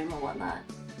the stream or whatnot.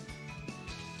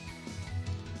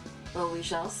 But we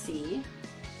shall see.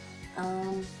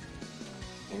 N-I-K-I-Q-O.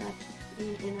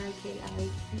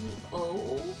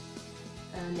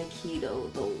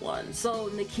 Nikito the one. So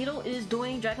Nikito is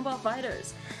doing Dragon Ball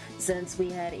Fighters. Since we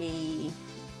had a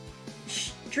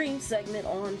stream segment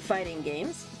on fighting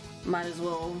games, might as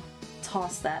well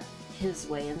toss that his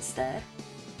way instead.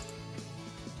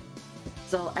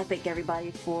 So I thank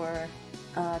everybody for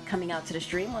coming out to the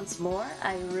stream once more.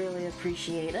 I really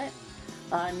appreciate it.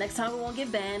 Next time we won't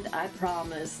get banned, I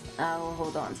promise. I will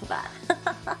hold on to that.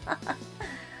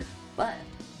 But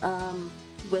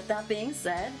with that being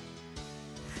said,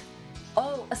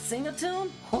 oh, a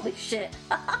sing-a-tune? Holy shit!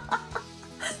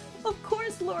 Of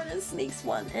course, Lorna sneaks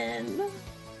one in.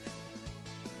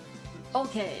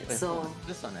 Okay, Wait, so hold on.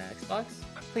 This on Xbox?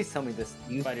 Please tell me this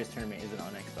Fighters tournament isn't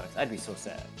on Xbox. I'd be so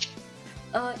sad.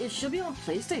 it should be on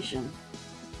PlayStation.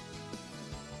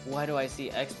 Why do I see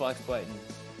Xbox button?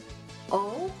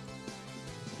 Oh.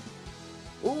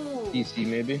 Ooh. PC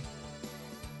maybe.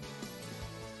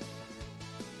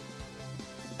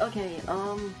 Okay.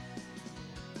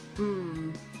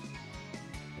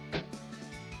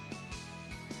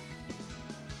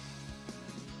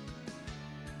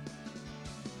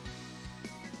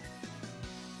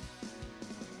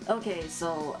 Okay,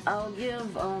 so I'll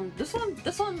give this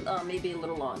one maybe a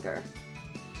little longer.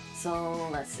 So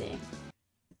let's see.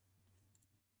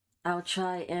 I'll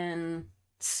try and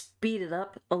speed it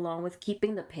up along with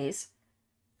keeping the pace.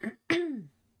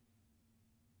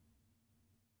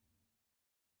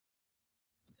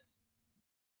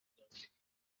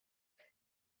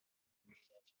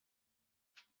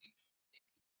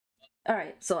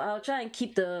 Alright, so I'll try and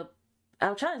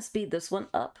speed this one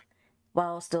up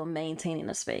while still maintaining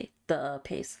the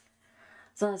pace.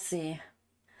 So let's see.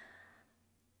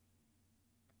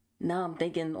 Now I'm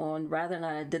thinking on rather than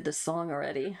I did the song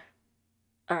already.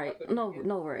 Alright, no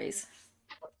worries.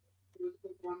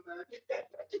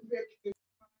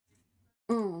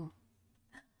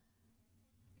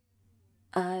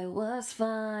 I was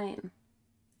fine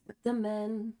with the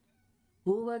men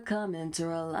who would come into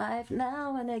her life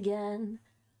now and again.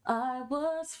 I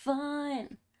was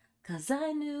fine, 'cause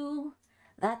I knew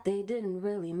that they didn't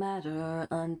really matter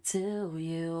until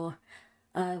you.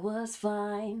 I was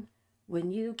fine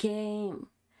when you came,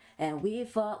 and we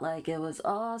fought like it was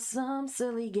awesome,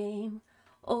 silly game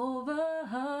over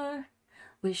her.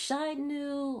 Wish I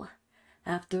knew.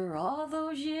 After all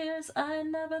those years, I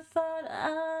never thought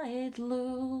I'd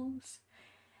lose.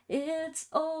 It's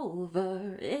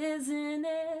over, isn't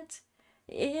it?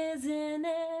 Isn't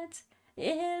it?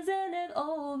 Isn't it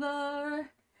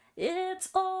over? It's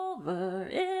over,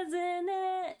 isn't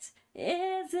it?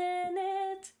 Isn't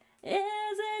it?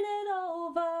 Isn't it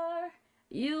over?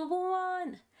 You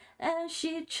won, and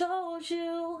she chose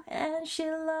you, and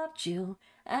she loved you,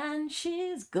 and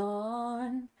she's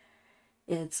gone.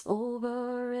 It's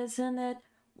over, isn't it?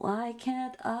 Why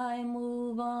can't I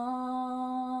move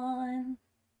on?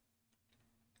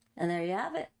 And there you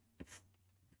have it.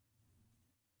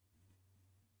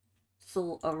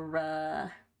 So,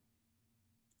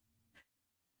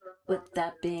 with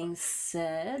that being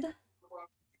said,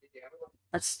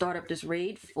 let's start up this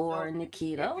raid for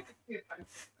Nikito.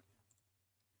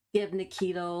 Give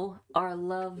Nikito our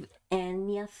love and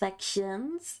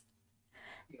affections.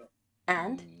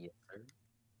 And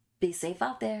be safe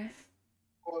out there.